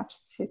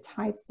 perhaps to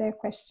type their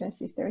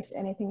questions if there is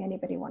anything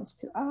anybody wants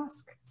to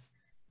ask.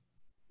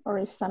 Or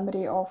if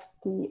somebody of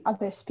the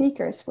other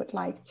speakers would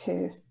like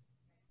to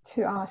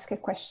ask a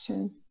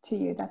question to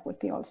you, that would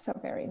be also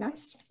very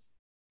nice.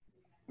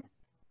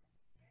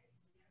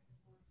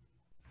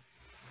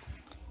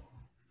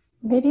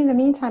 Maybe in the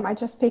meantime, I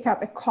just pick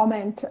up a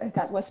comment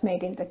that was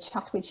made in the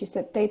chat, which is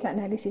that data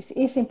analysis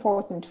is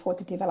important for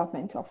the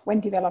development of when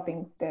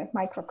developing the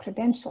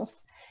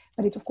micro-credentials,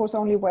 but it of course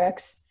only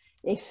works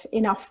if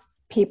enough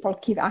people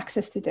give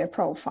access to their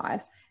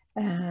profile.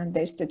 And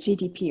there's the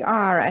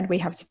GDPR, and we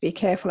have to be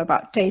careful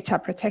about data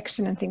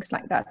protection and things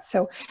like that.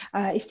 So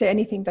is there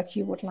anything that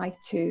you would like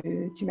to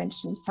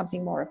mention,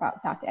 something more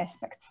about that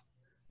aspect?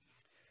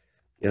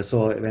 Yeah,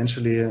 so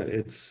eventually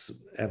it's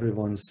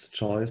everyone's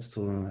choice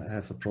to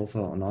have a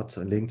profile or not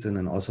on LinkedIn,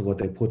 and also what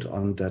they put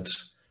on that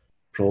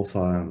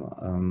profile.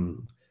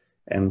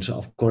 And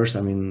of course,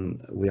 I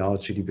mean, we are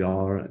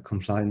GDPR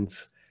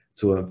compliant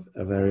to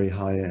a very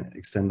high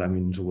extent, I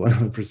mean, to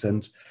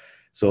 100%.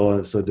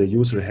 So the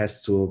user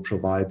has to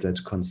provide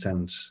that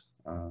consent,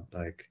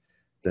 like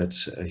that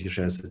he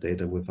shares the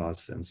data with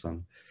us and so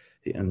on.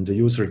 And the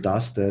user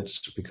does that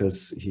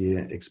because he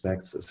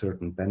expects a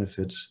certain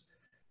benefit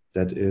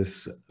that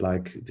is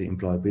like the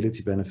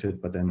employability benefit,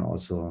 but then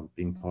also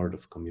being part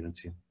of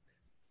community.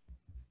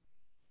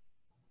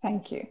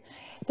 Thank you.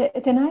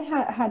 Then I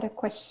had a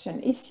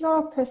question. Is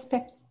your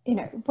perspective,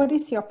 what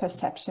is your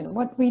perception?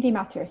 What really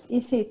matters?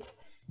 Is it,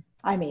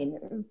 I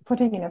mean,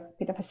 putting in a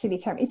bit of a silly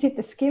term, is it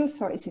the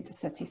skills or is it the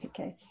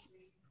certificates?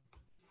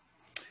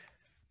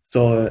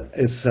 So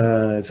it's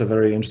a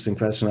very interesting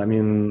question. I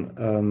mean,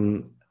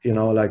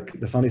 like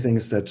the funny thing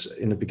is that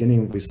in the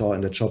beginning we saw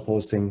in the job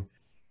posting,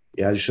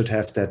 yeah, you should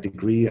have that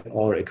degree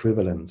or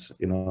equivalent,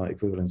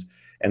 equivalent.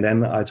 And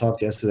then I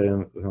talked yesterday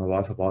with my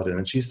wife about it,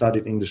 and she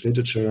studied English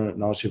literature.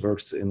 Now she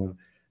works in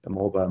a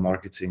mobile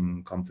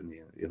marketing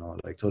company,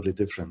 like totally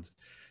different.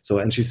 So,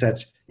 and she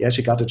said, yeah,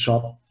 she got a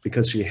job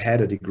because she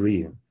had a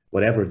degree,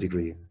 whatever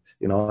degree,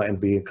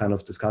 and we kind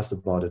of discussed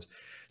about it.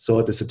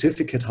 So the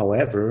certificate,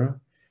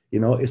 however,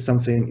 is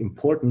something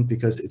important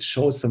because it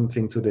shows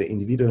something to the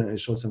individual and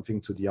it shows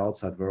something to the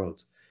outside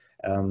world.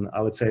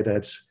 I would say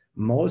that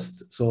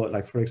so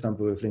like, for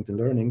example, with LinkedIn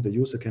Learning, the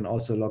user can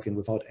also log in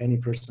without any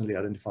personally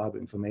identifiable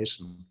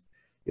information,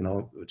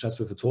 just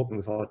with a token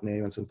without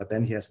name and so on, but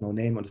then he has no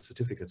name on the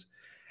certificate.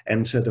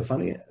 And the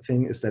funny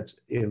thing is that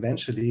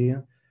eventually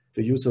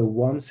the user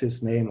wants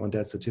his name on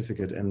that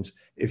certificate. And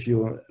if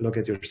you look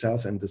at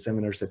yourself and the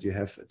seminars that you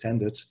have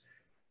attended,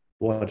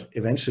 what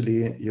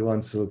eventually you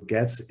want to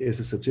get is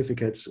a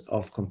certificate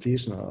of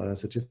completion or a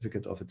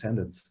certificate of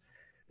attendance.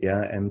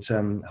 Yeah, and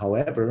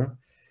however,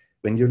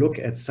 when you look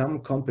at some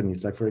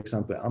companies, like for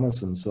example,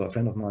 Amazon, so a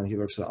friend of mine, he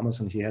works for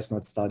Amazon, he has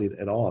not studied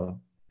at all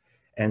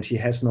and he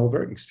has no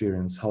work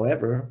experience.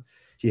 However,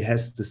 he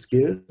has the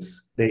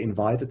skills. They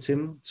invited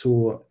him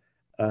to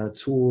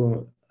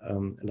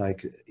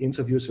like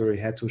interviews where he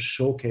had to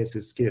showcase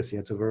his skills. He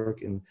had to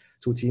work in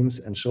 2 teams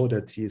and show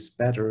that he's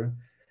better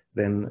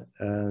than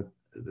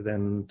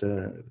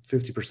the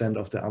 50%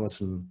 of the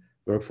Amazon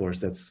workforce.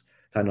 That's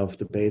kind of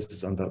the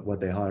basis on what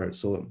they hire.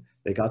 So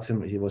they got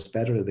him, he was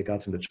better, they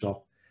got him the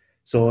job.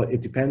 So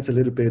it depends a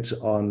little bit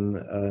on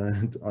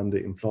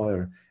the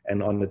employer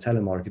and on the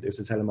telemarket. If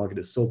the telemarket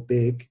is so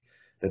big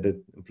that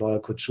the employer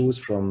could choose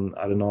from,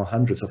 I don't know,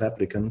 hundreds of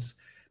applicants,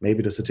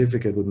 maybe the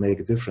certificate would make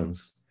a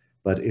difference.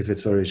 But if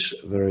it's very,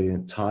 very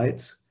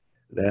tight,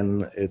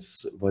 then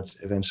it's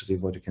eventually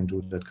what you can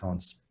do that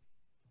counts.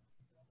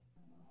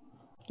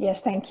 Yes,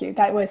 thank you.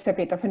 That was a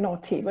bit of a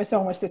naughty. It was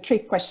almost a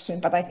trick question,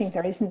 but I think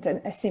there isn't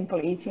a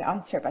simple, easy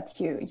answer, but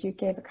you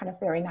gave a kind of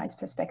very nice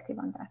perspective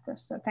on that.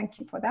 So thank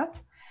you for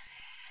that.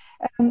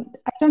 I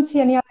don't see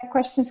any other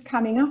questions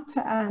coming up,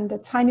 and the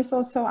time is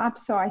also up.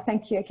 So I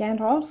thank you again,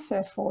 Rolf,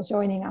 for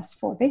joining us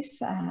for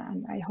this.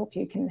 And I hope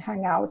you can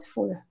hang out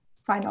for the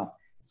final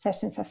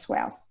sessions as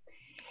well.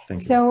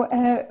 Thank you. So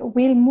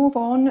we'll move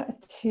on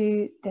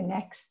to the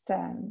next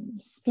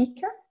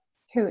speaker,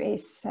 who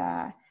is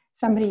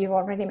somebody you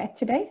already met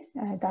today.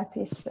 That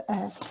is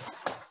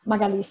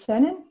Magali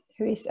Sönen,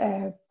 who is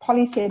a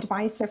policy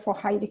advisor for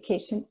higher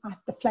education at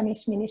the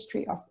Flemish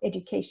Ministry of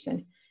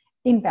Education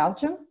in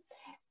Belgium.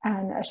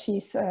 And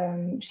she's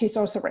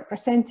also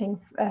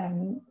representing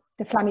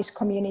the Flemish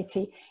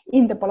community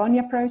in the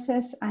Bologna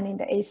process and in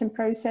the ASIN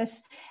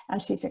process.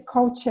 And she's a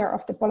co-chair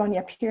of the Bologna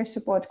Peer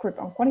Support Group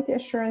on Quality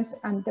Assurance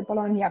and the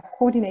Bologna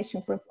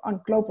Coordination Group on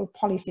Global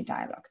Policy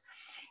Dialogue.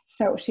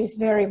 So she's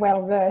very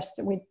well versed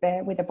with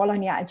the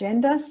Bologna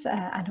agendas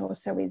and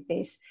also with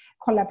this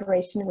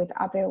collaboration with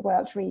other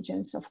world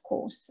regions, of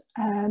course.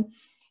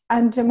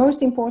 And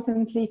most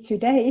importantly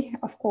today,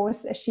 of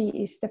course, she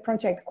is the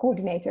project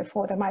coordinator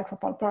for the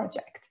MICROBOL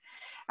project.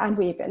 And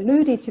we've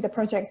alluded to the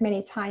project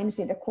many times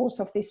in the course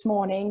of this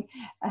morning,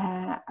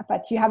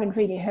 but you haven't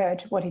really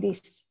heard what it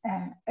is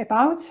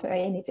about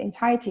in its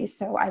entirety.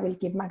 So I will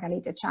give Magali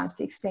the chance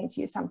to explain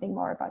to you something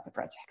more about the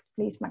project.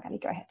 Please, Magali,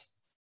 go ahead.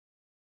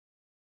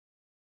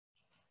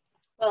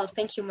 Well,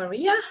 thank you,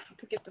 Maria,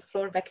 to give the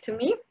floor back to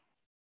me.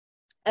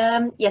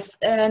 Yes,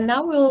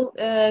 now we'll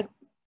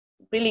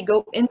really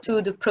go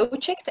into the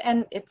project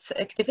and its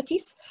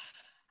activities.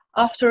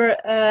 After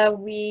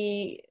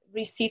we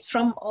received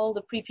from all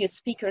the previous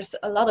speakers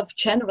a lot of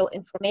general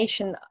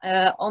information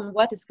on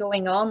what is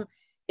going on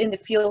in the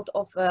field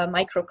of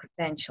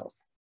micro-credentials.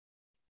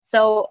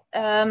 So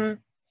if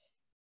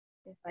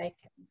I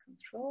can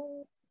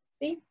control,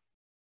 see.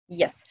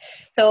 Yes,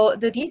 so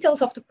the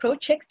details of the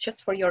project,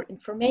 just for your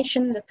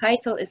information, the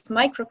title is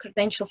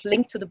Micro-Credentials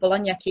Linked to the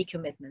Bologna Key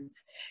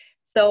Commitments.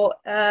 So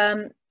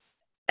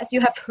as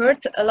you have heard,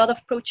 a lot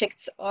of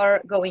projects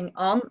are going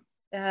on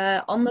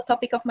the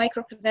topic of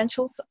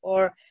micro-credentials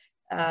or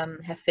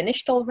have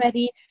finished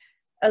already.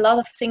 A lot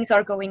of things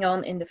are going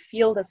on in the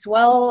field as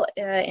well,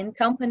 in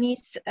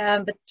companies,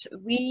 but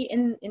we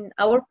in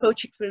our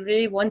project, we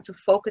really want to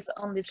focus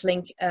on this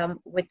link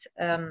with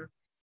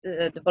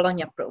the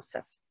Bologna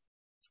process.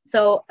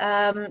 So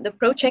the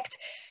project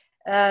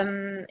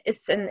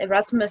is an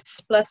Erasmus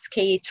plus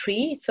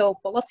K3, so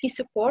policy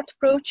support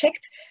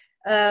project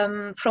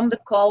from the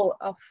call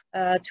of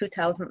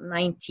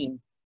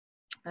 2019.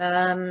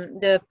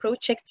 The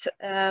project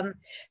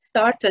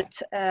started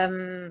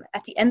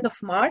at the end of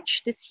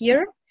March this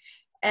year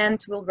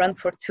and will run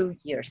for 2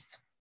 years.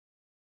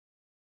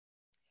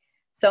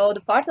 So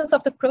the partners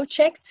of the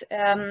project,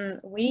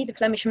 we, the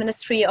Flemish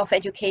Ministry of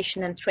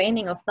Education and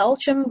Training of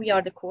Belgium, we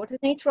are the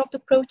coordinator of the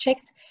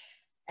project.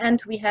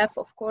 And we have,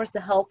 of course, the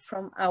help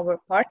from our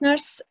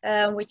partners,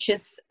 which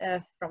is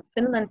from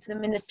Finland, the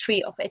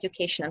Ministry of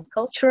Education and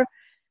Culture.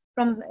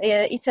 From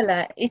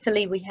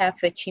Italy, we have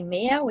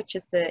CIMEA, which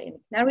is the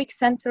INCNARIC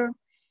Center.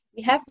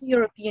 We have the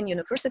European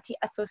University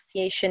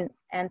Association,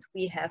 and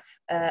we have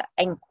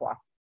ENQA.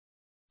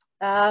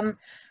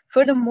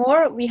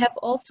 Furthermore, we have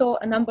also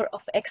a number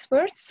of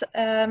experts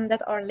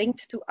that are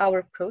linked to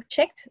our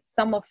project.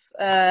 Some of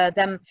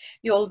them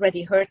you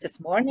already heard this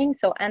morning.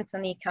 So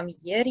Anthony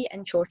Camilleri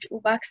and George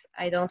Ubachs,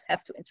 I don't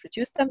have to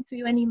introduce them to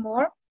you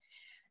anymore.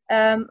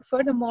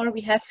 Furthermore,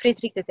 we have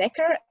Frederik de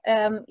Decker.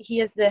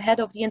 He is the head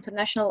of the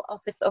International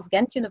Office of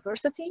Ghent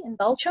University in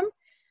Belgium,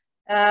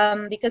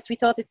 because we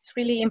thought it's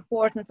really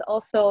important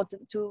also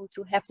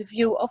to have the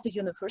view of the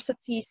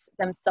universities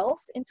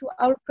themselves into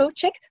our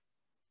project.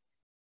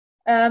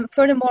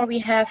 Furthermore, we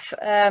have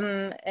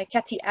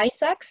Kathy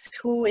Isaacs,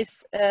 who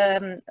is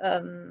a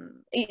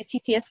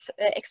CTS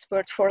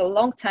expert for a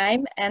long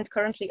time and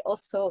currently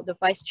also the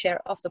vice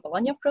chair of the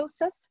Bologna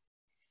process.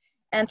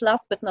 And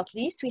last but not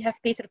least, we have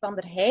Peter van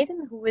der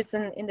Heijden, who is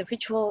an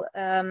individual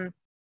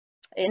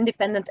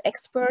independent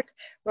expert,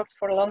 worked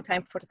for a long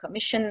time for the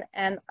Commission,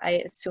 and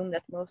I assume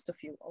that most of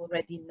you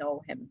already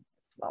know him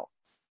as well.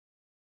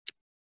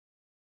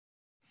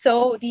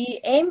 So the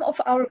aim of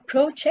our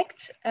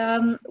project,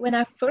 when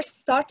I first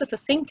started to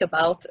think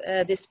about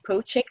this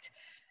project,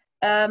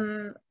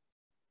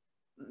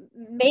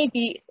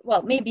 maybe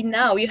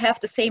now you have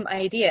the same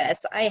idea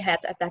as I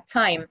had at that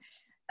time.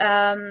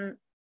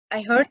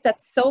 I heard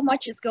that so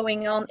much is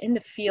going on in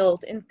the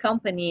field, in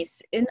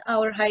companies, in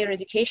our higher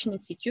education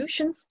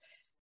institutions,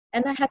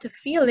 and I had a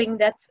feeling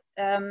that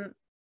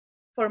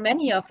for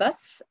many of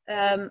us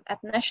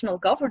at national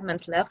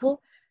government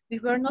level, we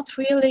were not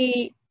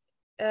really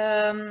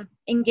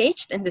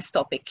engaged in this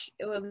topic.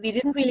 We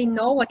didn't really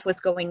know what was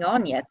going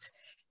on yet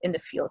in the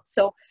field.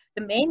 So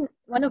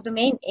one of the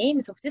main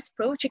aims of this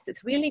project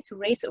is really to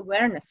raise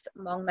awareness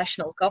among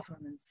national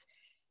governments,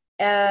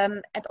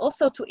 and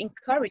also to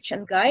encourage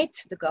and guide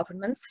the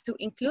governments to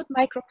include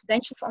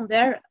micro-credentials on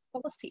their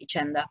policy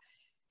agenda,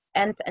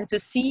 and to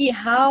see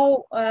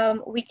how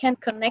we can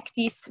connect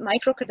these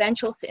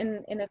micro-credentials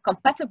in a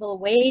compatible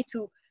way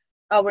to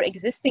our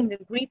existing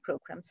degree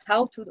programs,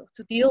 how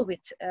to deal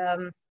with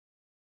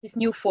these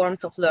new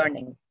forms of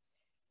learning.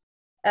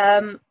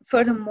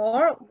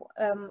 Furthermore,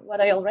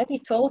 what I already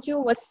told you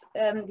was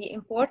the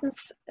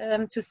importance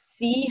to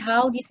see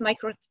how these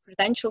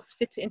micro-credentials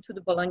fit into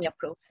the Bologna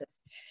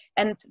process.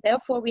 And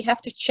therefore, we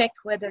have to check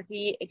whether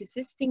the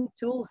existing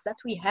tools that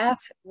we have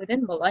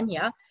within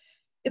Bologna,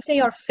 if they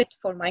are fit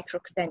for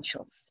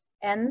micro-credentials,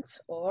 and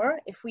or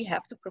if we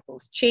have to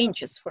propose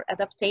changes for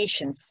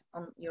adaptations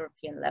on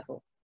European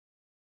level.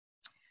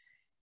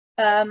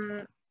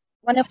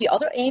 One of the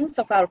other aims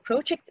of our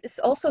project is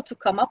also to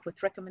come up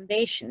with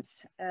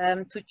recommendations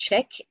to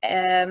check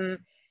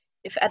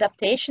if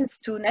adaptations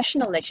to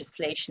national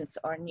legislations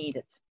are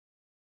needed.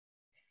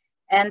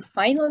 And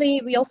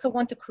finally, we also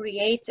want to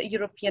create a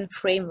European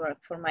framework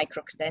for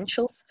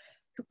micro-credentials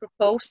to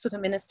propose to the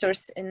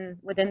ministers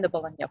within the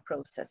Bologna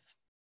process.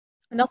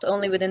 Not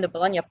only within the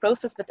Bologna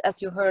process, but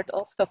as you heard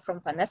also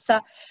from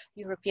Vanessa,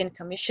 the European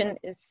Commission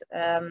is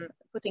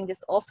putting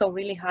this also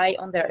really high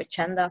on their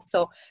agenda.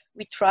 So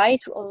we try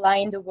to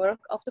align the work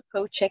of the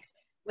project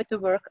with the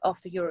work of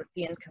the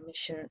European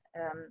Commission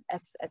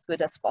as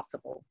good as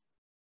possible.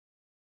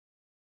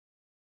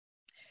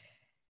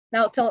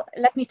 Now,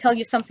 let me tell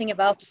you something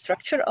about the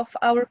structure of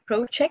our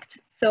project.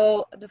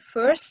 So the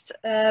first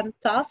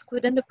task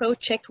within the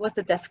project was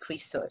the desk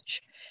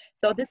research.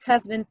 So this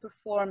has been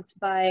performed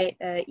by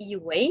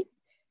EUA,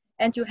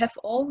 and you have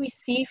all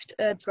received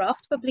a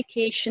draft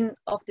publication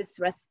of this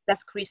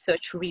desk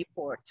research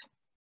report.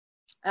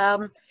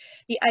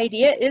 The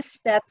idea is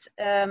that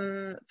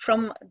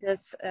from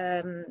this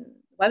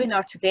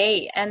webinar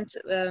today, and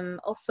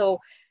also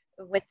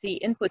with the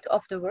input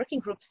of the working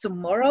groups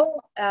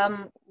tomorrow,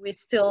 we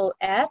still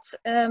add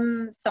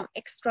some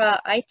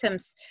extra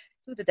items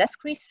to the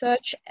desk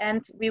research,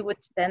 and we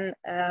would then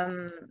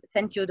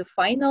send you the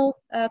final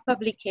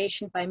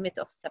publication by mid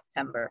of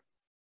September.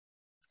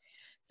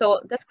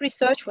 So desk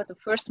research was the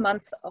first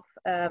month of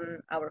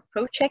our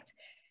project.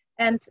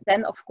 And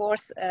then, of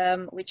course,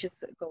 which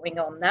is going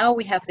on now,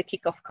 we have the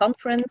kickoff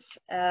conference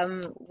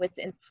with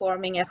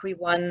informing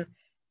everyone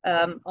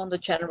on the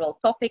general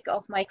topic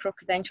of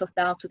micro-credentials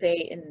now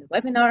today in the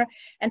webinar,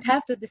 and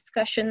have the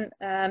discussion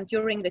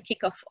during the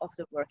kickoff of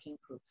the working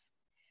groups.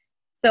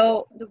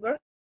 So the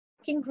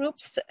working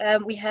groups,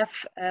 we have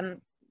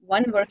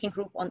one working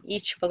group on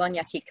each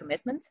Bologna key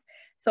commitment.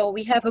 So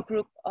we have a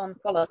group on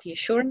quality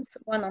assurance,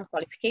 one on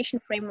qualification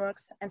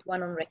frameworks, and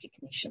one on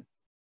recognition.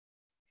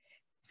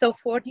 So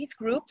for these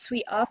groups,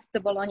 we asked the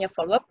Bologna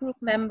follow-up group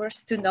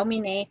members to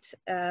nominate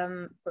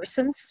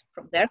persons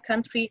from their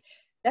country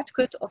that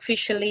could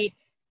officially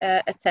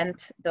attend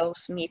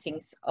those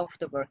meetings of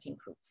the working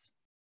groups.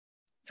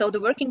 So the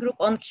working group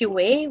on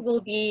QA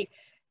will be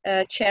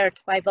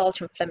chaired by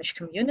Belgian Flemish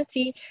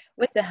Community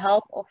with the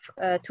help of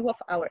two of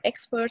our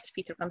experts,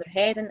 Peter van der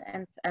Heijden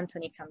and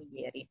Anthony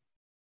Camilleri.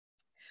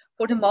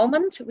 For the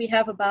moment, we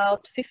have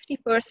about 50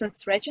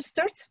 persons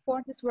registered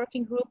for this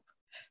working group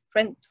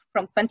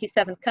from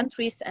 27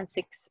 countries and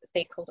 6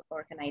 stakeholder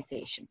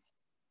organizations.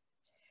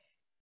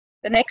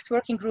 The next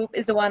working group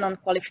is the one on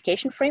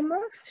qualification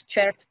frameworks,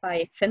 chaired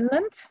by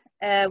Finland,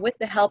 with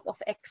the help of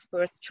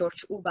experts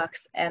George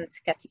Ubachs and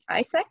Kathy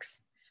Isaacs.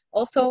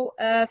 Also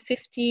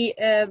 50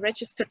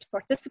 registered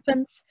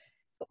participants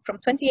from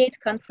 28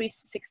 countries,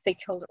 6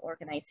 stakeholder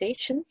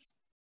organizations.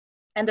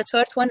 And the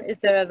third one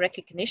is the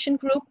recognition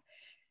group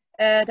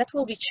that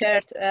will be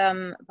chaired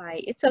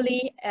by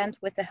Italy and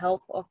with the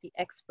help of the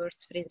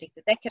experts Frederik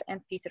de Decker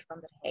and Peter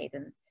van der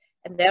Heijden.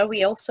 And there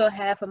we also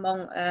have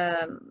among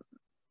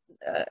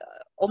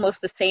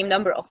almost the same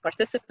number of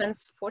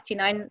participants,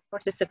 49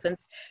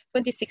 participants,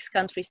 26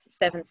 countries,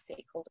 7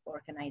 stakeholder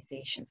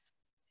organizations.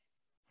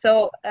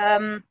 So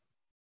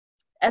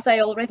as I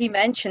already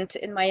mentioned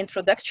in my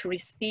introductory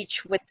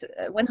speech, with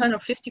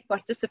 150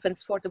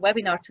 participants for the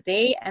webinar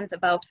today and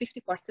about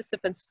 50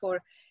 participants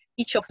for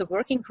each of the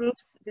working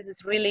groups, this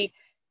is really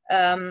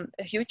a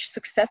huge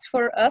success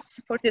for us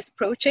for this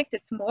project.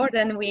 It's more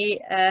than we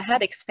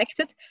had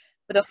expected.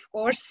 But of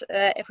course,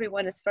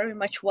 everyone is very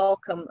much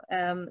welcome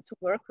to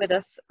work with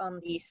us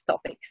on these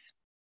topics.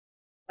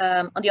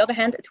 On the other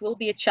hand, it will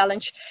be a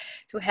challenge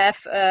to have,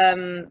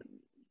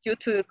 due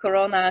to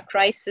Corona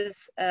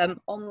crisis,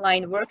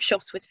 online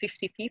workshops with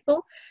 50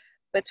 people,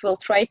 but we'll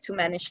try to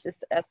manage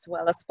this as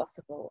well as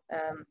possible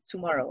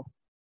tomorrow.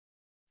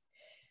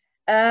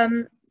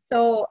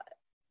 So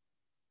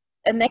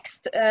a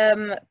next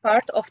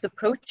part of the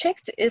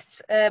project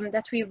is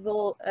that we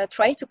will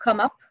try to come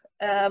up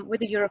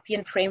with a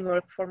European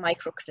framework for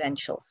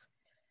micro-credentials.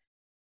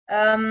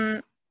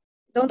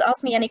 Don't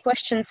ask me any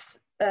questions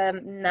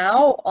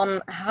now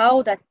on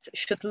how that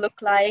should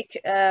look like,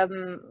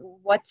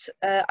 what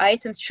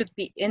items should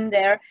be in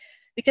there,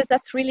 because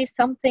that's really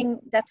something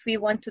that we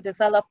want to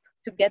develop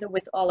together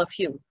with all of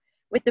you,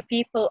 with the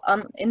people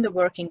in the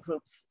working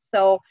groups.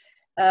 So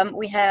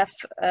we have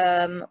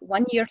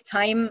 1 year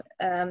time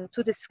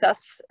to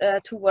discuss,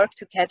 to work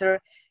together,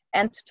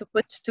 and to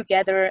put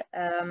together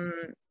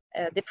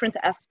different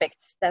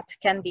aspects that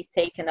can be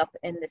taken up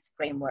in this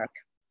framework.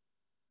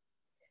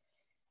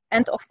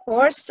 And of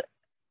course,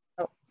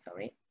 oh,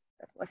 sorry,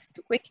 that was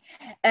too quick.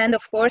 And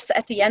of course,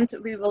 at the end,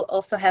 we will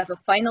also have a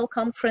final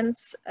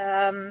conference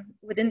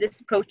within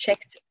this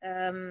project,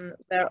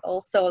 where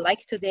also,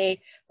 like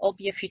today, all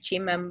BFUG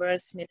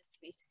members,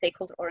 ministries,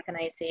 stakeholder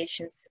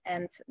organizations,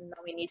 and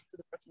nominees to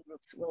the working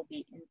groups will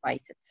be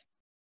invited.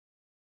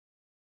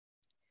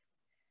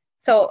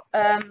 So,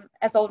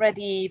 as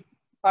already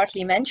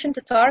partly mentioned,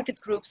 the target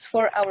groups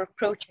for our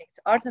project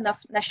are the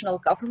national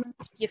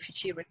governments,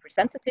 BFUG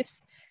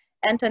representatives,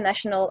 and the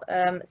national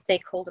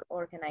stakeholder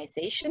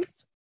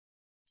organizations,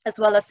 as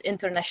well as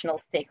international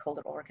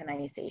stakeholder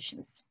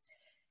organizations.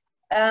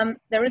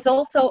 There is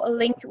also a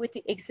link with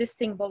the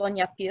existing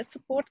Bologna peer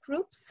support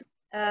groups.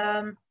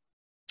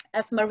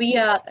 As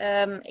Maria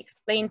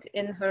explained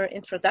in her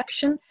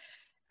introduction,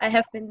 I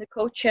have been the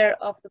co-chair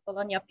of the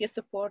Bologna peer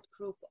support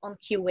group on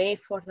QA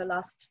for the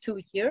last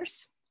 2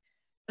 years.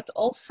 But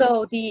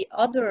also the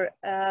other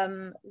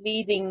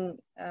leading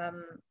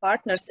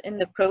partners in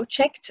the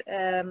project,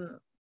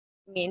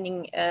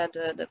 meaning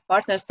the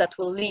partners that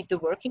will lead the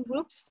working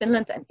groups,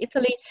 Finland and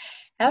Italy,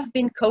 have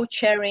been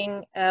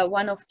co-chairing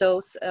one of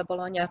those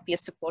Bologna peer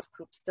support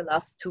groups the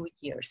last 2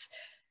 years.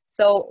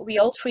 So we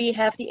all three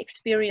have the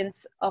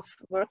experience of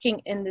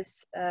working in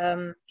this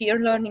peer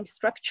learning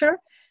structure,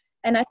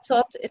 and I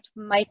thought it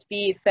might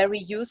be very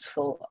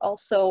useful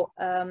also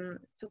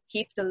to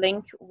keep the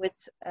link with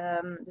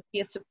the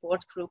peer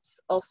support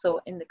groups also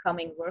in the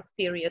coming work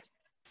period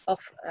of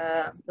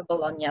the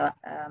Bologna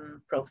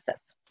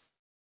process.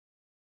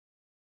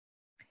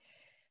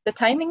 The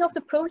timing of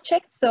the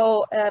project,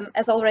 so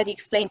as already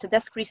explained, the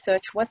desk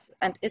research was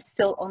and is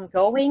still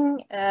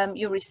ongoing.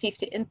 You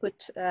received the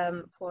input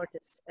for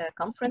this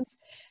conference.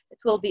 It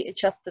will be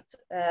adjusted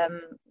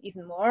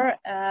even more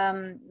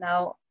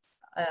now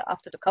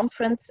after the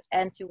conference,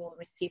 and you will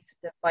receive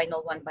the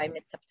final one by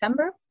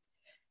mid-September.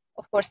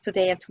 Of course,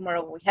 today and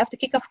tomorrow we have the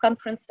kickoff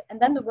conference, and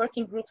then the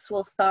working groups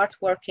will start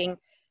working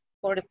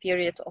for the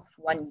period of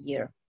 1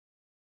 year.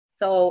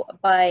 So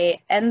by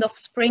end of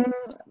spring,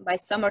 by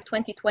summer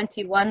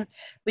 2021,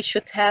 we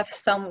should have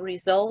some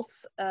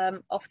results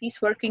of these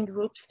working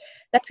groups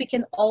that we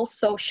can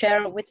also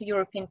share with the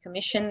European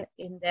Commission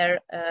in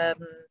their,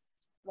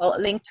 well,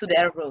 link to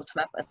their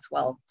roadmap as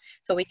well.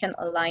 So we can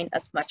align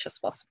as much as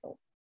possible.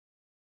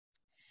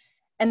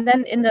 And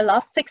then in the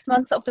last 6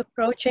 months of the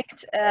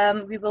project,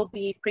 we will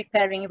be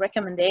preparing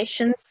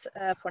recommendations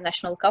for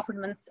national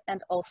governments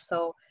and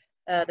also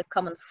the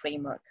common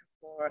framework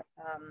for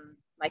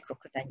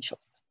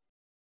micro-credentials.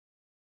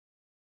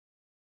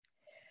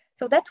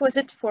 So that was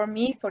it for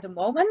me for the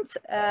moment.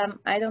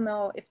 I don't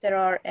know if there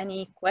are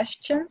any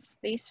questions.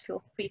 Please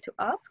feel free to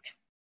ask.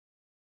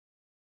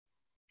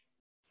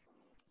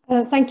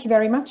 Thank you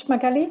very much,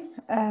 Magali.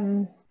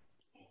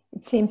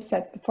 It seems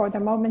that for the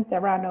moment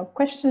there are no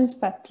questions,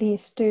 but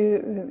please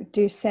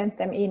do send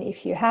them in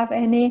if you have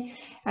any.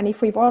 And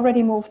if we've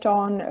already moved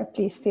on,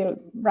 please still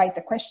write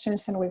the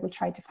questions and we will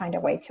try to find a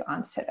way to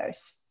answer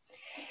those.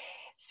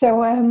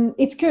 So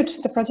it's good,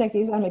 the project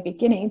is only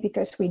beginning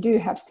because we do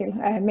have still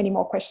many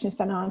more questions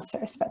than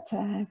answers, but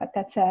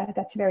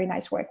that's very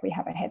nice work we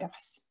have ahead of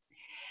us.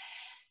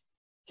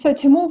 So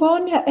to move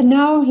on,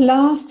 now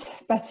last,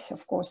 but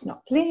of course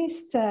not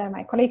least,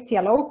 my colleague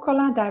Tia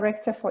Loukola,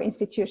 Director for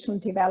Institutional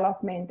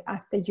Development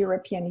at the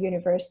European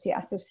University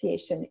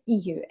Association,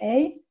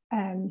 EUA,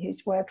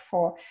 who's worked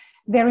for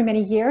very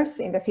many years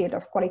in the field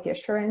of quality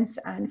assurance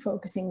and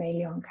focusing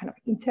mainly on kind of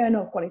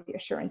internal quality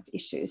assurance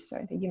issues, so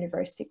in the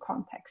university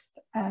context.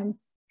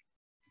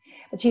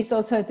 But she's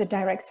also the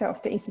Director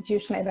of the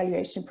Institutional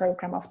Evaluation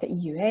Program of the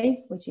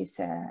EUA, which is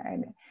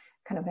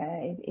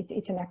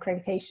it's an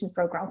accreditation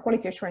program,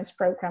 quality assurance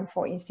program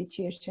for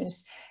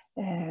institutions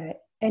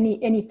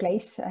any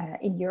place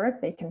in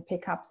Europe. They can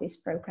pick up this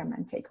program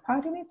and take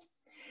part in it.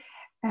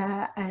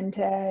 And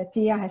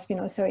Tia has been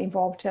also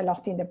involved a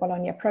lot in the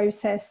Bologna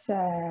process.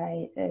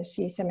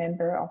 She's a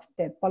member of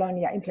the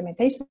Bologna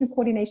Implementation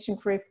Coordination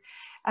Group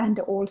and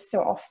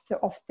also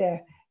of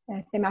the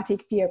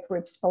thematic peer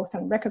groups, both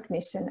on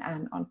recognition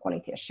and on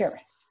quality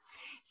assurance.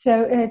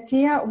 So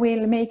Tia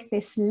will make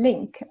this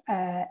link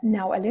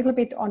now a little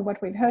bit on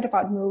what we've heard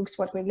about MOOCs,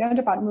 what we've learned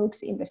about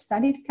MOOCs in the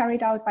study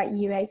carried out by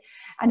EUA,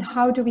 and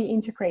how do we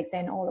integrate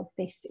then all of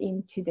this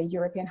into the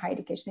European Higher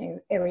Education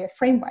Area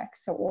framework,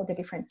 so all the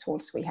different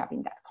tools we have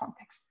in that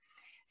context.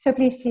 So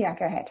please, Tia,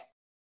 go ahead.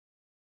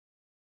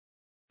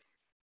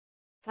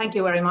 Thank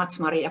you very much,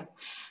 Maria.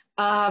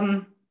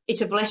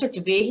 It's a pleasure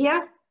to be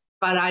here,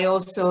 but I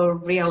also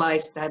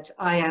realize that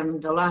I am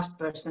the last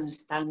person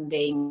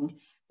standing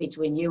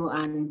between you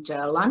and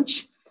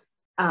lunch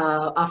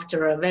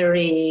after a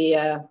very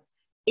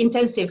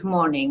intensive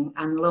morning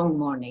and long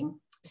morning.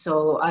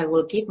 So I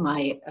will keep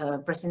my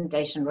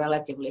presentation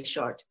relatively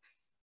short.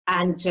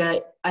 And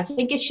I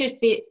think it should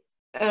be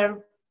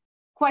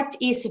quite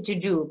easy to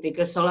do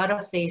because a lot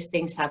of these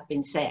things have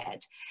been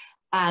said.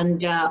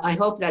 And I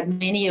hope that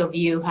many of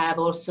you have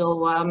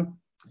also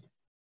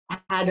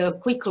had a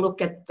quick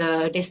look at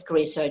the desk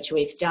research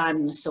we've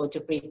done, so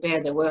to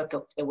prepare the work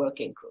of the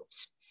working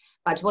groups.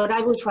 But what I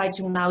will try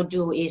to now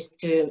do is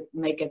to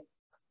make a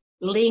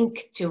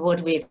link to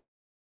what we've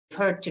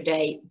heard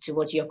today to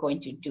what you're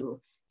going to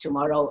do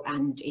tomorrow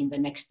and in the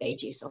next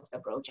stages of the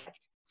project.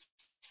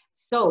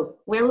 So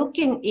we're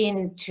looking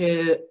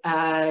into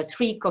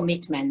 3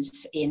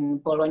 commitments in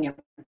Bologna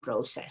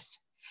process.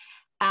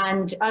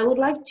 And I would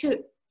like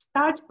to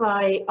start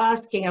by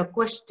asking a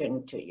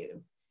question to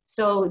you.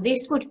 So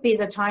this would be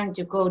the time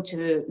to go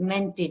to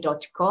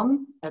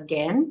menti.com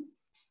again,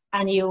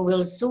 and you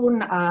will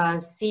soon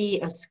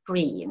see a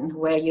screen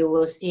where you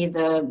will see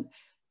the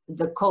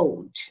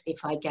code,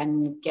 if I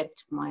can get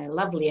my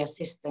lovely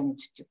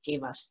assistant to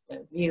give us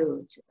the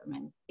view to the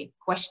Menti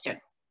question.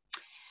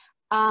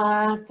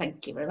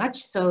 Thank you very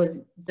much. So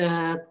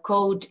the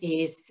code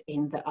is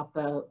in the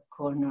upper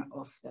corner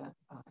of the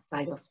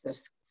side of the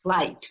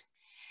slide.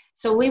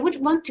 So we would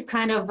want to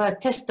kind of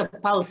test the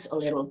pulse a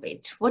little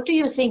bit. What do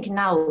you think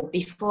now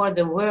before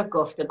the work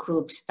of the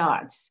group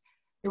starts?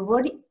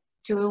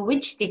 To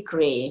which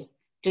degree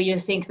do you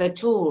think the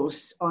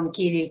tools on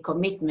key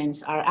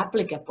commitments are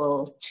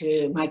applicable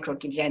to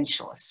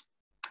micro-credentials?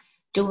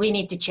 Do we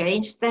need to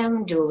change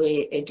them? Do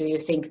you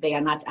think they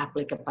are not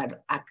applicable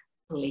at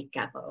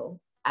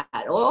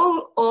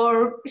all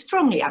or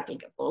strongly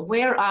applicable?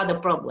 Where are the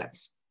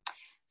problems?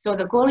 So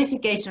the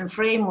qualification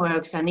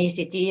frameworks and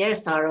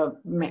ECTS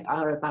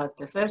are about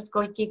the first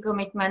key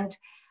commitment.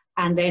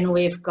 And then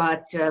we've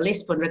got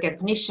Lisbon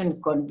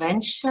Recognition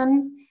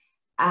Convention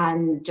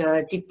and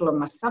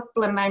Diploma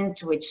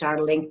Supplement, which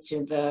are linked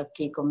to the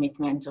key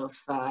commitment of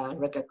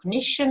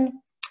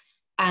recognition.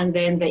 And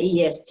then the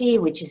ESG,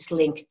 which is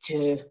linked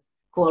to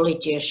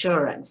quality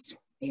assurance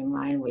in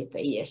line with the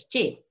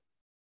ESG.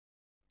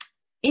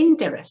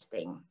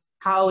 Interesting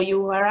how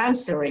you are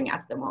answering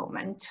at the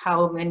moment,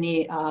 how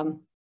they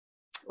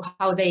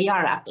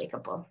are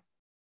applicable.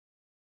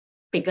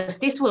 Because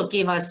this will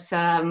give us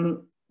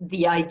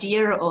the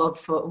idea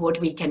of what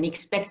we can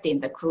expect in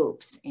the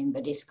groups, in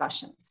the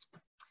discussions.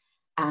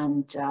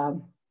 And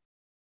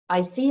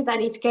I see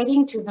that it's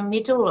getting to the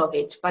middle of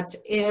it, but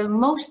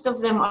most of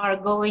them are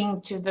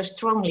going to the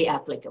strongly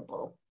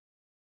applicable.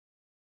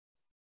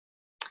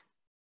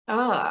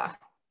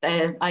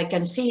 I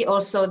can see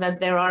also that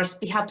there are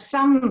perhaps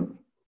some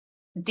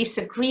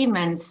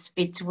disagreements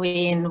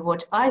between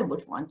what I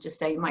would want to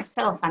say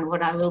myself and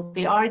what I will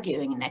be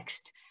arguing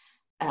next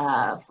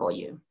for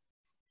you.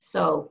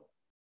 So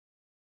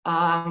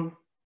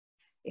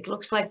it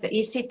looks like the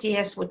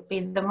ECTS would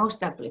be the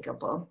most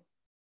applicable.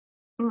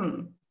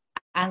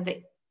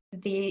 And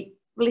the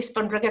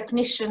Lisbon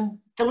recognition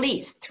the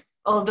least,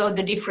 although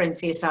the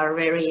differences are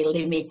very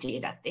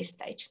limited at this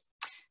stage.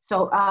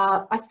 So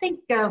I think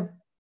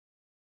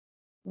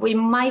we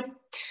might,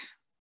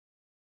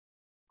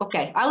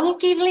 okay, I will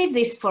leave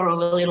this for a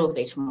little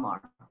bit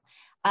more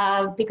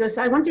because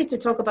I wanted to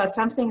talk about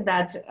something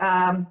that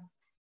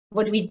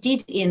what we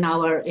did in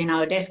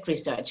our desk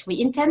research. We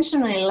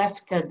intentionally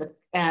left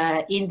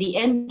in the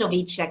end of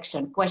each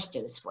section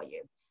questions for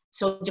you,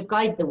 so to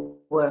guide the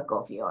work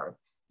of your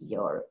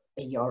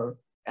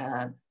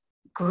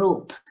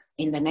group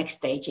in the next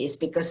stages,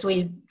 because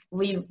we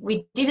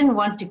didn't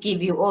want to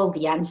give you all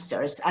the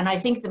answers, and I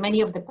think that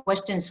many of the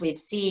questions we've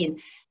seen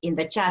in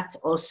the chat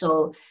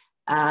also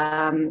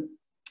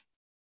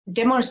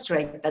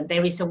demonstrate that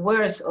there is a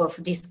worth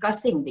of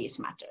discussing these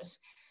matters.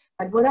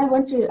 But what I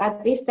want to,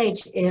 at this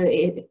stage,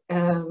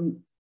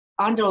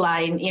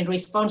 underline in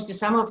response to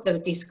some of the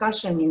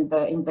discussion in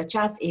the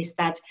chat is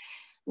that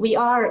we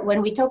are,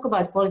 when we talk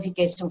about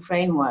qualification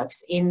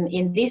frameworks,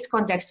 in this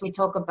context, we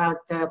talk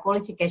about the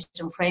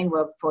qualification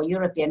framework for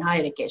European higher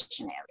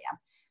education area.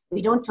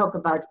 We don't talk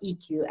about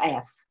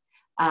EQF,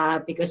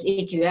 because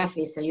EQF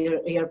is the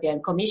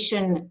European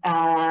Commission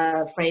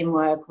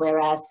framework,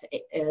 whereas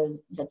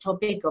the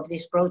topic of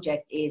this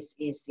project is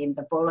in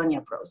the Bologna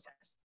process.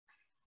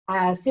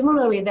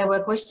 Similarly, there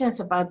were questions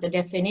about the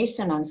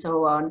definition and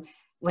so on,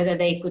 whether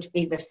they could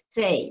be the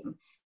same.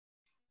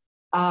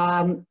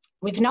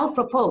 We've now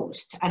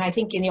proposed, and I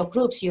think in your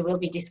groups you will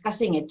be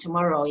discussing it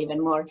tomorrow even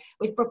more,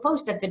 we've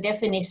proposed that the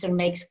definition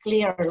makes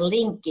clear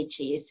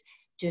linkages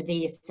to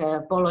these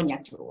Bologna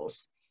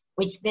tools,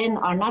 which then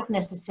are not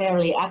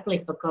necessarily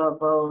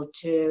applicable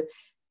to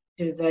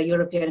the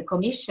European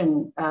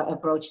Commission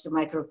approach to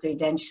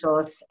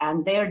micro-credentials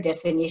and their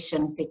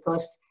definition,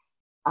 because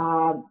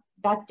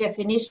that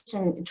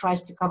definition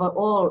tries to cover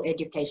all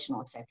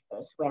educational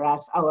sectors,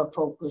 whereas our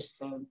focus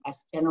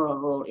as general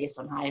rule is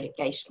on higher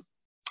education.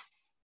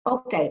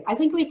 Okay, I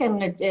think we can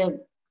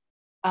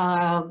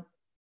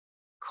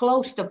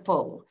close the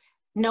poll,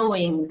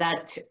 knowing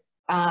that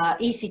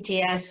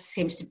ECTS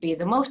seems to be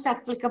the most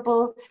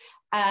applicable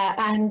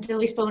and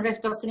Lisbon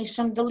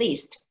recognition the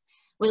least.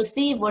 We'll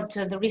see what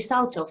the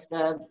results of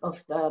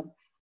the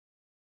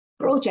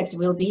projects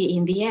will be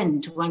in the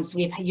end once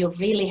you've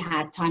really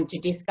had time to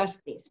discuss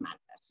these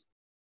matters.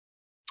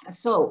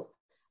 So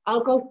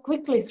I'll go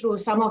quickly through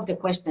some of the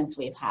questions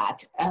we've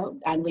had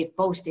and we've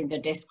posted in the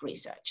desk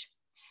research.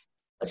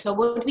 So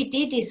what we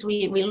did is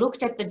we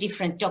looked at the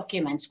different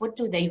documents. What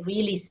do they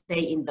really say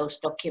in those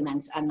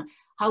documents, and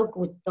how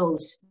could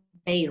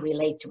they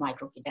relate to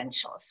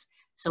micro-credentials?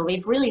 So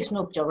we've really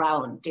snooped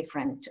around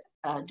different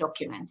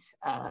documents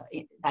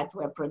that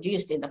were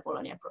produced in the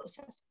Bologna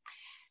process.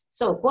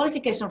 So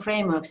qualification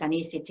frameworks and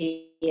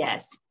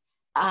ECTS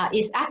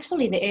is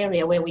actually the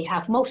area where we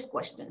have most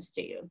questions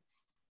to you.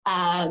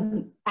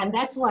 And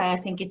that's why I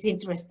think it's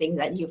interesting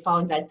that you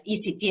found that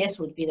ECTS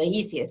would be the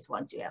easiest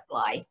one to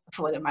apply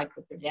for the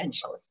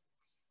micro-credentials.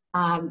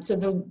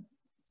 So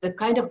the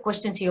kind of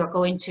questions you are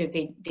going to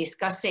be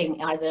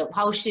discussing are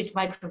how should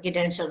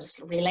micro-credentials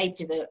relate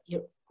to the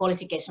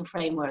qualification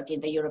framework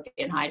in the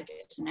European higher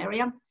education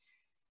area?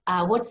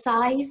 What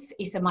size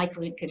is a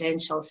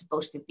micro-credential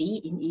supposed to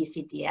be in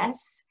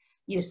ECTS?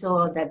 You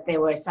saw that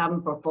there were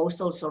some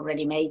proposals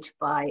already made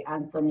by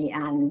Anthony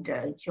and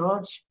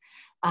George,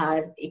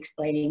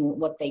 explaining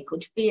what they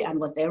could be and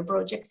what their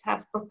projects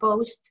have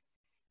proposed.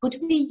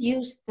 Could we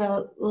use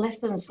the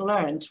lessons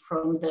learned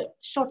from the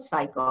short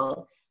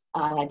cycle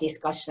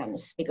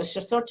discussions? Because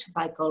the short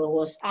cycle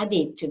was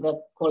added to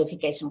the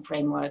qualification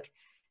framework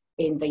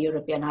in the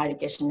European higher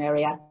education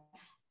area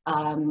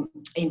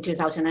in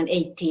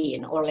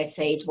 2018, or let's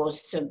say it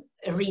was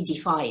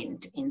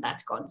redefined in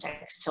that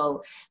context.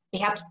 So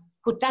perhaps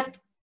could that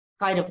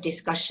kind of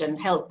discussion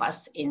help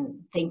us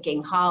in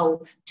thinking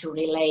how to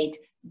relate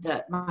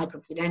the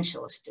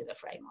micro-credentials to the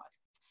framework?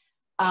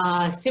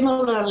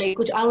 Similarly,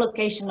 could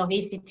allocation of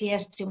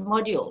ECTS to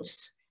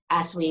modules,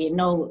 as we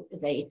know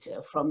that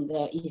from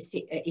the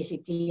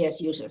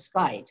ECTS user's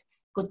guide,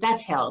 could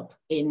that help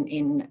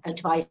in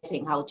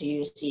advising how to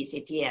use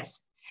ECTS?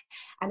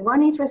 And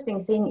one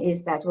interesting thing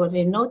is that what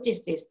we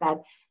noticed is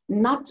that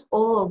not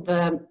all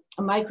the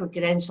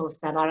micro-credentials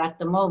that are at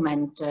the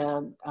moment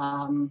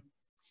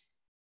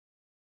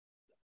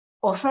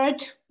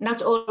offered,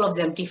 not all of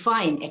them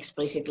define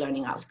explicit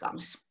learning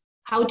outcomes.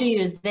 How do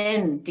you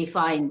then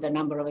define the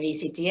number of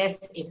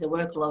ECTS if the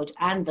workload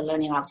and the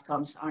learning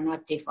outcomes are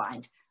not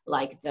defined,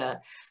 like the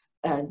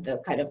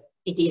kind of,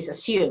 it is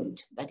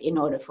assumed that in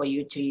order for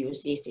you to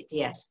use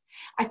ECTS?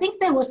 I think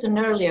there was an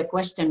earlier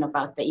question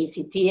about the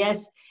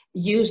ECTS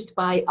used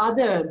by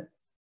other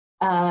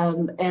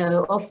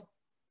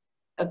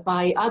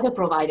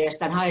providers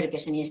than higher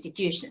education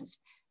institutions.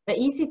 The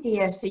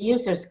ECTS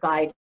user's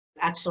guide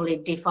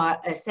actually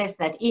says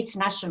that each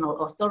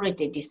national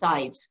authority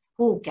decides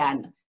who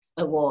can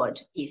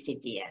award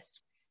ECTS.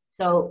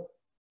 So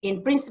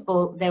in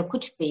principle, there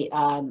could be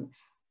a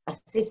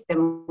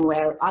system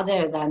where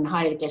other than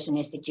higher education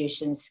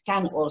institutions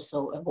can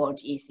also award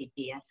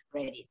ECTS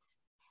credits.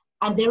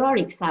 And there are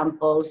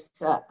examples,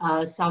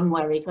 some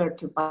were referred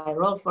to by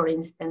Rolf, for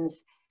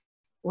instance,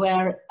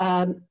 where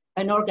an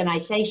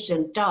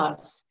organization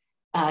does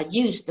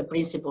use the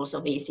principles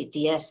of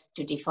ECTS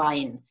to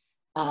define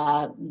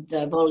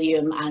the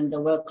volume and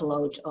the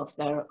workload of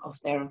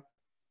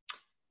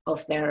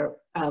their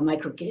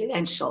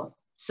micro-credential.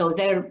 So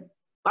there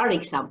are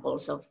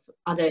examples of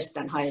others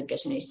than higher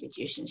education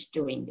institutions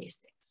doing these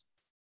things.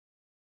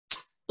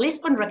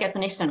 Lisbon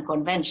Recognition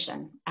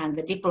Convention and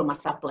the diploma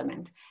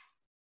supplement.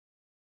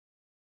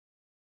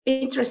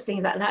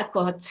 Interesting that that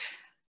got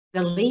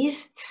the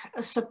least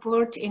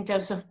support in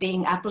terms of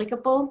being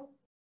applicable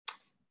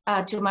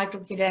to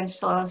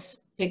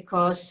micro-credentials,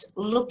 because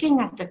looking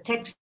at the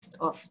text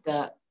of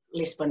the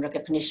Lisbon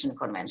Recognition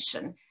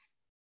Convention,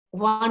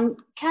 one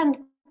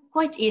can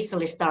quite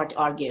easily start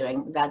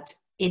arguing that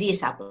it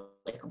is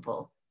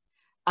applicable.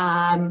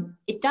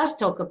 It does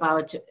talk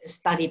about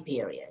study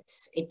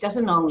periods. It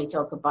doesn't only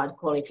talk about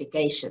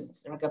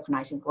qualifications,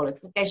 recognizing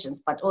qualifications,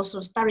 but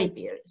also study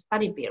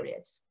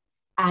periods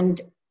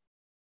and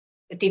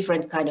a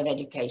different kind of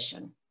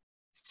education.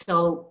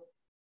 So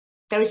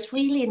there is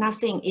really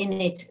nothing in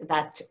it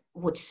that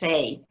would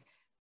say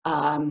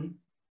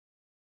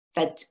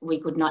that we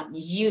could not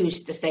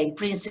use the same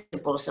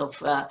principles of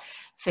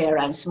fair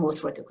and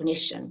smooth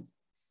recognition,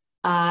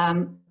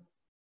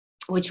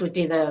 which would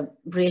be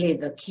really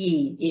the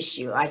key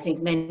issue. I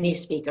think many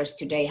speakers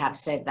today have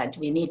said that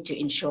we need to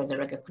ensure the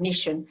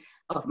recognition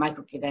of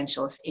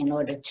micro-credentials in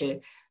order to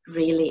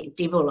really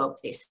develop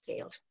this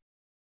field.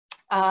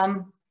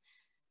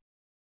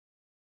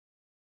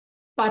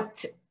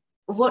 But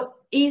what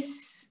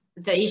is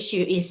the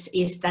issue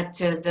is that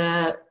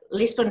the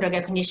Lisbon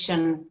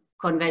Recognition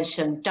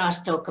Convention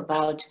does talk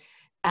about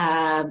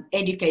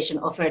education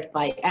offered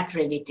by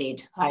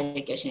accredited higher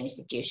education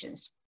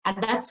institutions.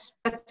 And that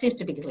seems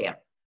to be clear.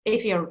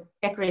 If you're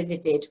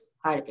accredited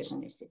higher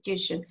education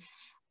institution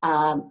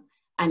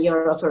and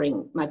you're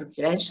offering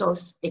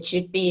micro-credentials, it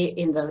should be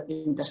in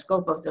the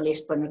scope of the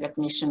Lisbon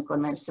Recognition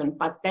Convention.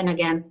 But then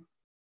again,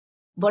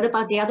 what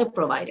about the other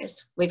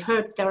providers? We've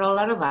heard there are a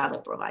lot of other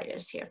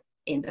providers here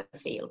in the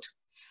field.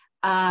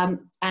 And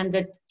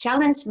the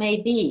challenge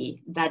may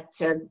be that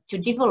to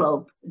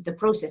develop the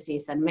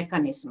processes and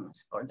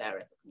mechanisms for their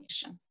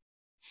recognition.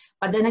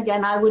 But then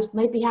again, I would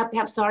maybe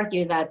perhaps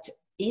argue that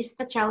is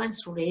the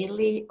challenge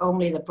really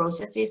only the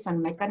processes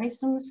and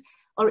mechanisms,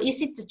 or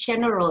is it the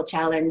general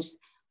challenge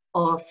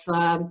of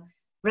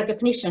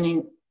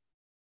recognition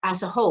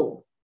as a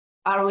whole?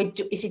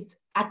 Is it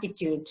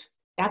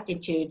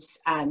attitudes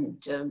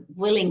and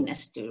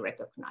willingness to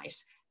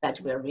recognize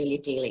that we're really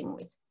dealing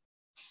with?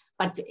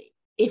 But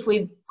if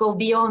we go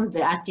beyond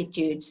the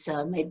attitudes,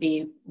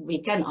 maybe we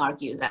can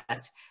argue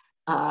that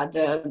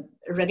the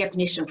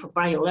recognition for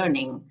prior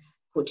learning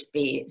could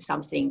be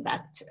something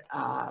that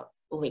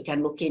we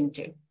can look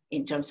into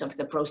in terms of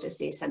the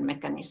processes and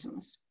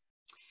mechanisms.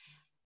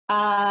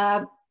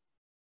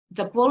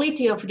 The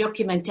quality of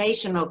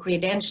documentation or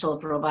credential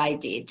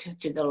provided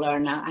to the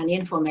learner and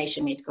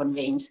information it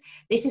conveys,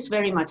 this is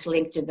very much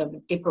linked to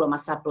the diploma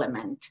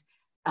supplement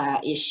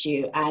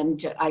issue.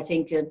 And I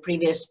think the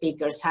previous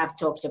speakers have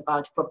talked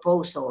about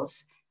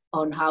proposals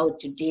on how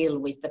to deal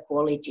with the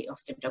quality of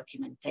the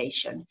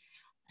documentation.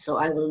 So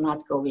I will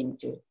not go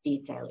into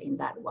detail in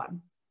that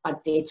one,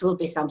 but it will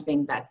be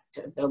something that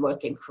the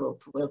working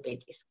group will be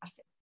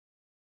discussing.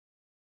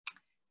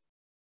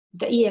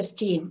 The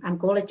ESG and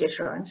quality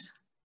assurance.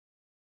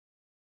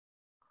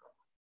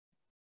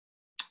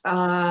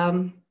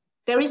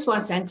 There is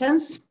one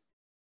sentence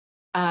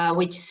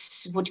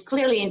which would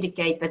clearly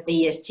indicate that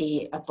the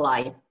ESG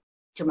apply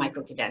to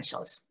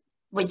micro-credentials,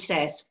 which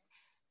says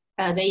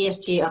the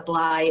ESG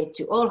apply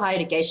to all higher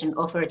education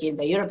offered in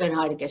the European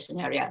higher education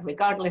area,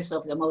 regardless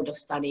of the mode of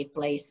study,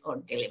 place, or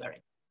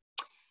delivery.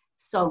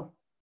 So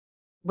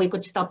we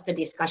could stop the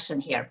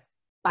discussion here,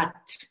 but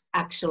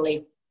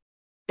actually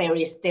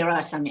there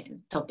are some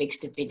topics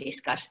to be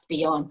discussed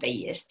beyond the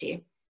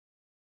ESG.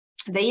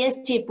 The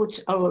ESG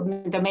puts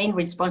the main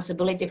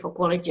responsibility for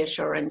quality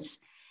assurance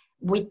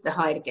with the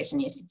higher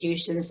education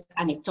institutions,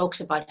 and it talks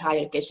about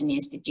higher education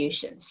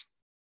institutions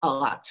a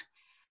lot.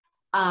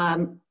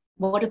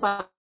 What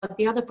about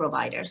the other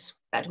providers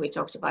that we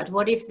talked about?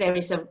 What if there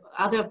is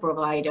other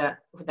provider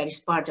that is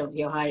part of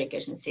your higher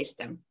education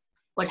system?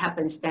 What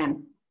happens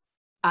then?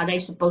 Are they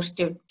supposed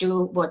to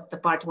do what the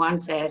part 1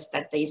 says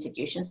that the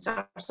institutions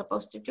are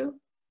supposed to do?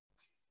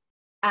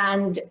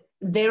 And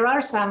there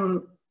are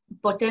some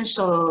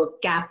potential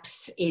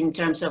gaps in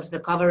terms of the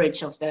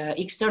coverage of the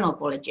external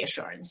quality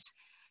assurance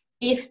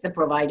if the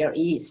provider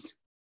is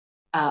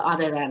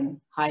other than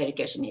higher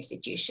education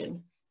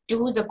institution.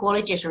 Do the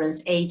quality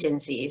assurance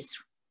agencies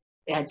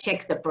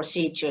check the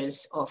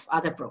procedures of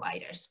other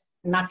providers?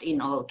 Not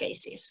in all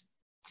cases.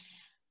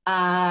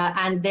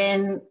 And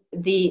then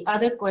the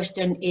other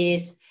question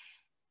is,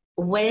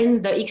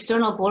 when the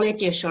external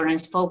quality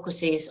assurance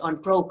focuses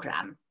on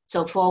program,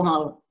 so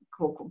formal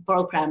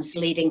programs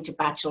leading to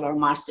bachelor or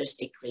master's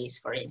degrees,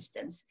 for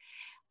instance,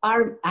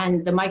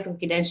 and the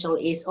micro-credential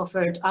is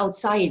offered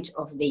outside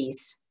of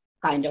these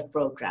kind of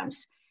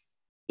programs,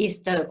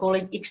 is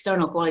the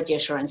external quality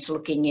assurance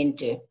looking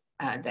into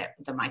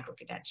the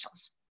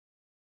micro-credentials?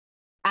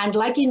 And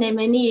like in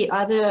many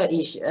other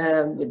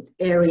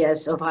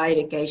areas of higher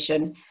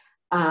education,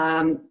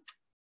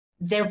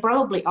 there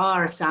probably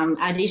are some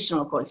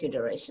additional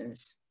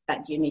considerations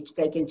that you need to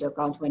take into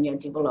account when you're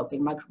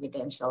developing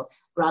micro-credential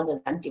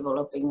rather than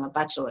developing a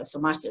bachelor's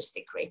or master's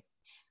degree.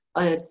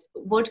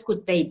 What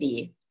could they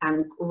be,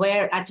 and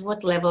at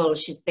what level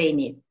should they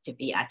need to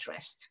be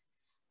addressed?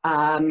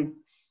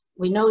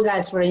 We know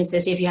that, for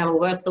instance, if you have a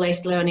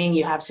workplace learning,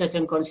 you have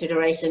certain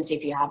considerations.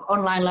 If you have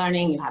online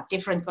learning, you have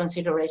different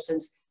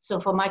considerations. So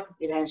for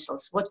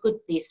micro-credentials, what could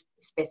these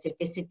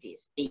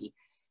specificities be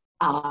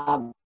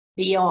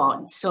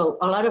beyond? So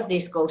a lot of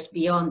this goes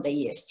beyond the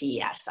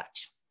ESG as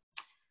such.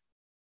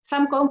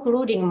 Some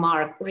concluding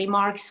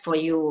remarks for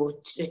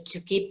you to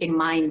keep in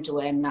mind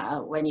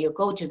when you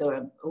go to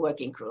the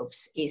working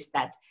groups is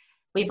that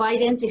we've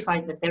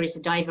identified that there is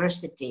a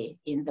diversity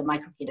in the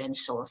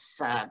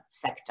micro-credentials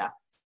sector,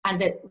 and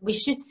that we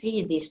should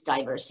see this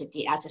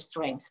diversity as a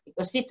strength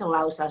because it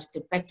allows us to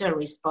better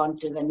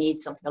respond to the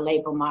needs of the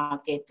labor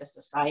market, the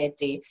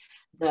society,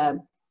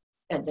 the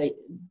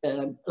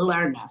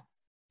learner.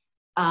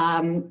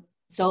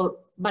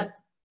 But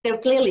there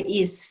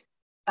clearly is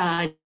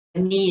a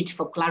need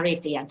for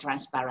clarity and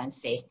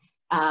transparency.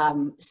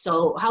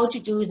 So how to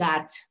do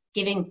that,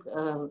 giving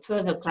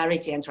further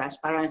clarity and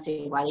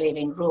transparency while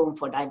leaving room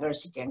for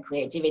diversity and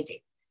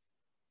creativity.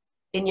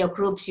 In your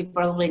groups, you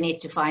probably need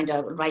to find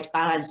a right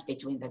balance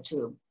between the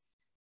two.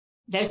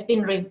 There's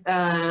been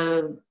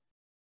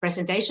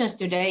presentations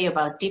today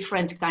about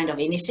different kind of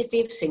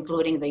initiatives,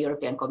 including the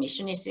European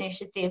Commission's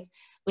initiative,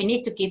 we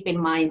need to keep in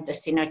mind the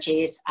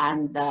synergies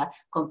and the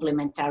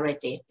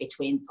complementarity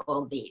between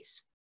all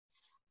these.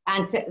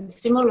 And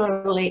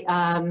similarly,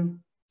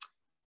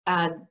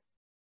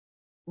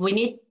 we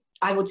need,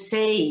 I would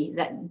say,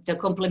 that the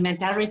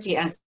complementarity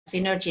and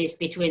synergies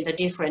between the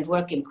different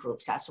working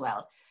groups as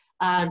well.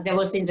 There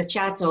was in the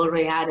chat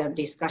already had a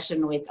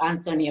discussion with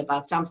Anthony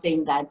about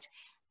something that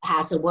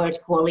has a word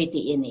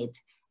quality in it,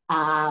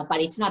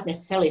 but it's not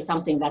necessarily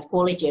something that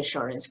quality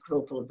assurance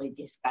group will be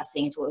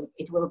discussing.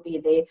 It will be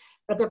the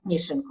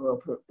recognition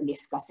group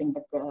discussing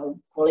the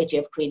quality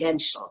of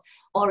credential,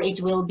 or it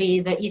will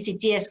be the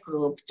ECTS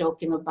group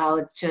talking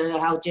about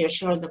how to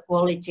assure the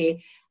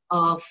quality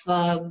of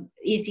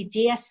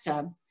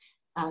ECTS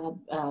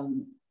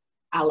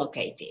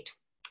allocated.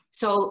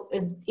 So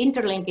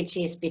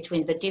interlinkages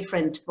between the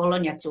different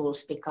Bologna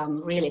tools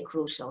become really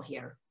crucial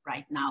here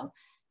right now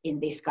in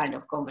these kind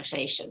of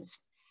conversations.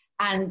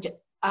 And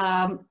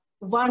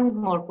one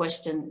more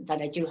question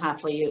that I do have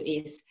for you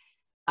is,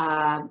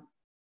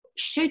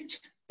 should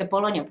the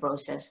Bologna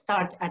process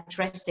start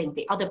addressing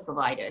the other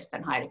providers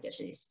than higher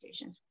education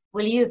institutions?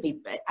 Will you be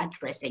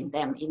addressing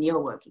them in your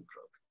working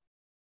group?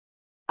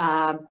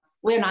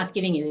 We're not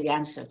giving you the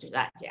answer to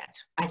that yet.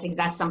 I think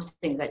that's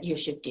something that you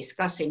should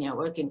discuss in your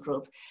working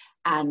group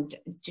and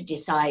to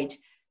decide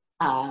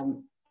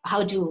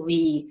how do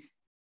we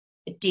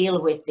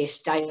deal with this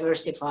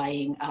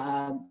diversifying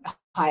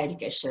higher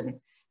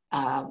education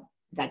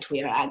that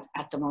we are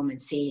at the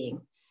moment seeing.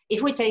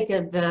 If we take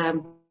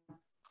the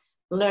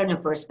learner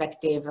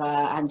perspective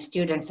and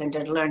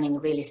student-centered learning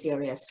really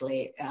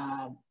seriously,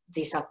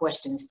 these are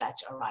questions that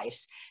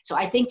arise. So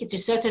I think to a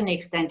certain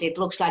extent, it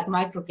looks like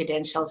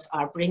micro-credentials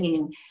are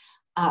bringing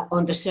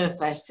on the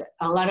surface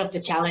a lot of the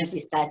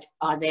challenges that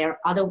are there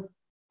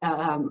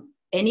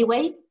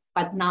anyway,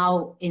 but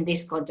now in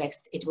this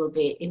context, it will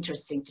be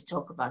interesting to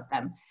talk about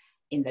them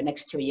in the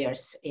next 2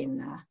 years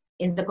in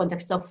the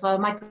context of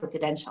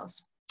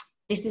micro-credentials.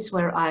 This is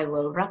where I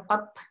will wrap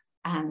up,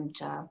 and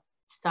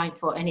it's time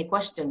for any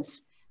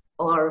questions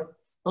or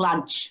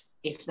lunch,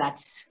 if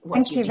that's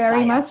what you desire. Thank you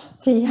very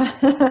much,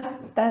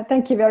 Tia.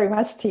 Thank you very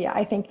much, Tia.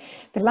 I think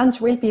the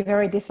lunch will be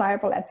very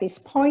desirable at this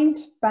point,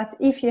 but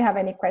if you have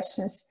any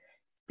questions,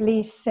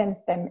 please send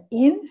them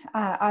in.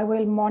 I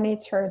will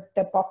monitor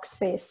the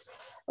boxes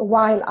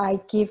while I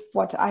give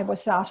what I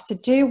was asked to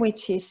do,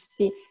 which is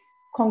the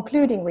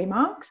concluding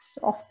remarks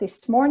of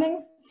this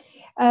morning.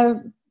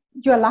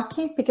 You're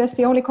lucky, because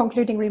the only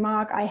concluding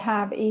remark I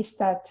have is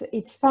that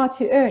it's far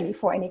too early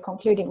for any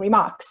concluding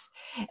remarks.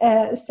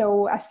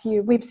 So as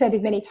we've said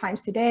it many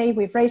times today,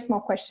 we've raised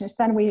more questions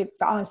than we've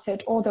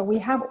answered, although we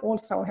have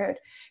also heard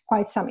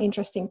quite some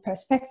interesting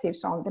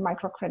perspectives on the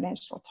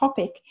micro-credential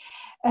topic.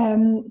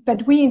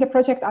 But we in the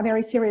project are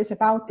very serious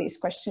about these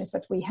questions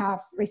that we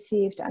have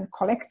received and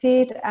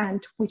collected,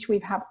 and which we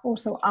have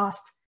also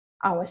asked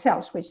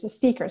ourselves, which the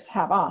speakers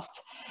have asked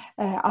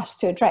us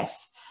to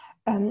address.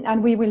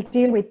 And we will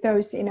deal with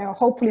those in a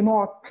hopefully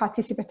more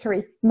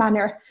participatory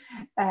manner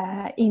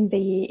in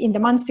the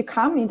months to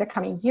come, in the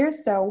coming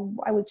years. So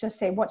I would just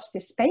say watch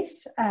this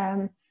space,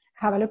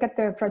 have a look at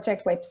the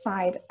project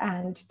website,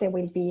 and there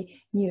will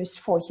be news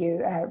for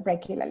you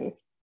regularly.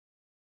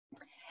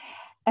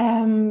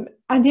 And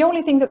the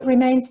only thing that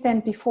remains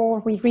then before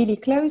we really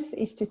close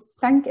is to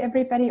thank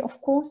everybody, of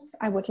course.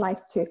 I would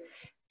like to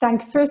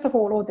thank first of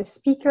all the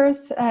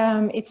speakers.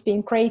 It's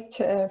been great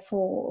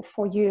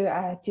for you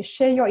to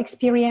share your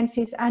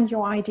experiences and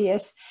your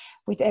ideas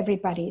with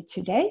everybody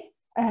today.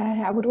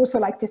 I would also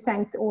like to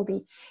thank all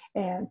the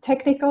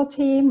technical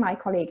team, my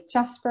colleague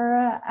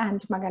Jasper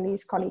and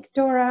Magali's colleague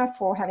Dora,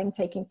 for having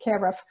taken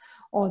care of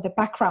all the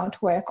background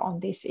work on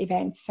this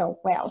event so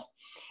well.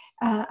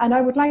 And I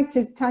would like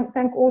to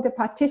thank all the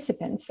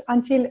participants.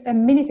 Until a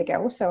minute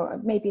ago, so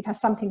maybe it has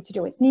something to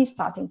do with me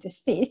starting to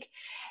speak,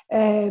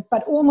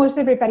 but almost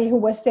everybody who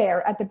was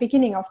there at the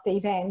beginning of the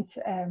event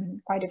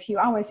quite a few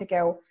hours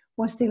ago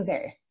was still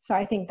there. So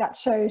I think that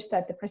shows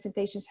that the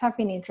presentations have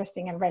been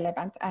interesting and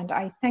relevant, and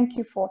I thank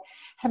you for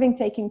having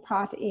taken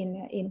part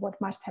in what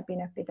must have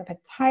been a bit of a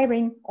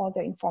tiring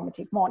although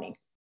informative morning.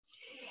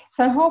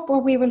 So I hope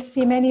we will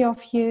see many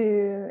of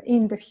you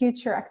in the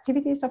future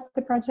activities of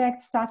the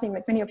project, starting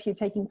with many of you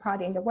taking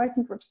part in the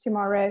working groups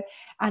tomorrow,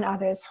 and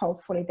others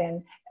hopefully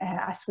then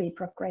as we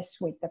progress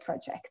with the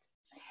project.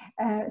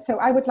 So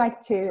I would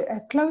like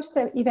to close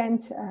the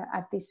event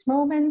at this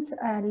moment,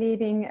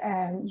 leaving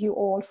you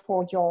all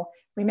for your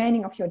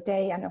remaining of your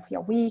day and of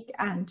your week,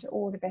 and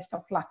all the best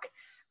of luck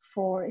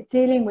for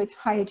dealing with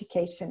higher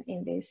education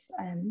in these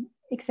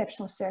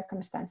exceptional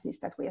circumstances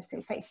that we are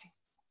still facing.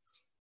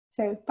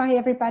 So bye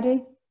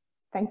everybody.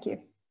 Thank you.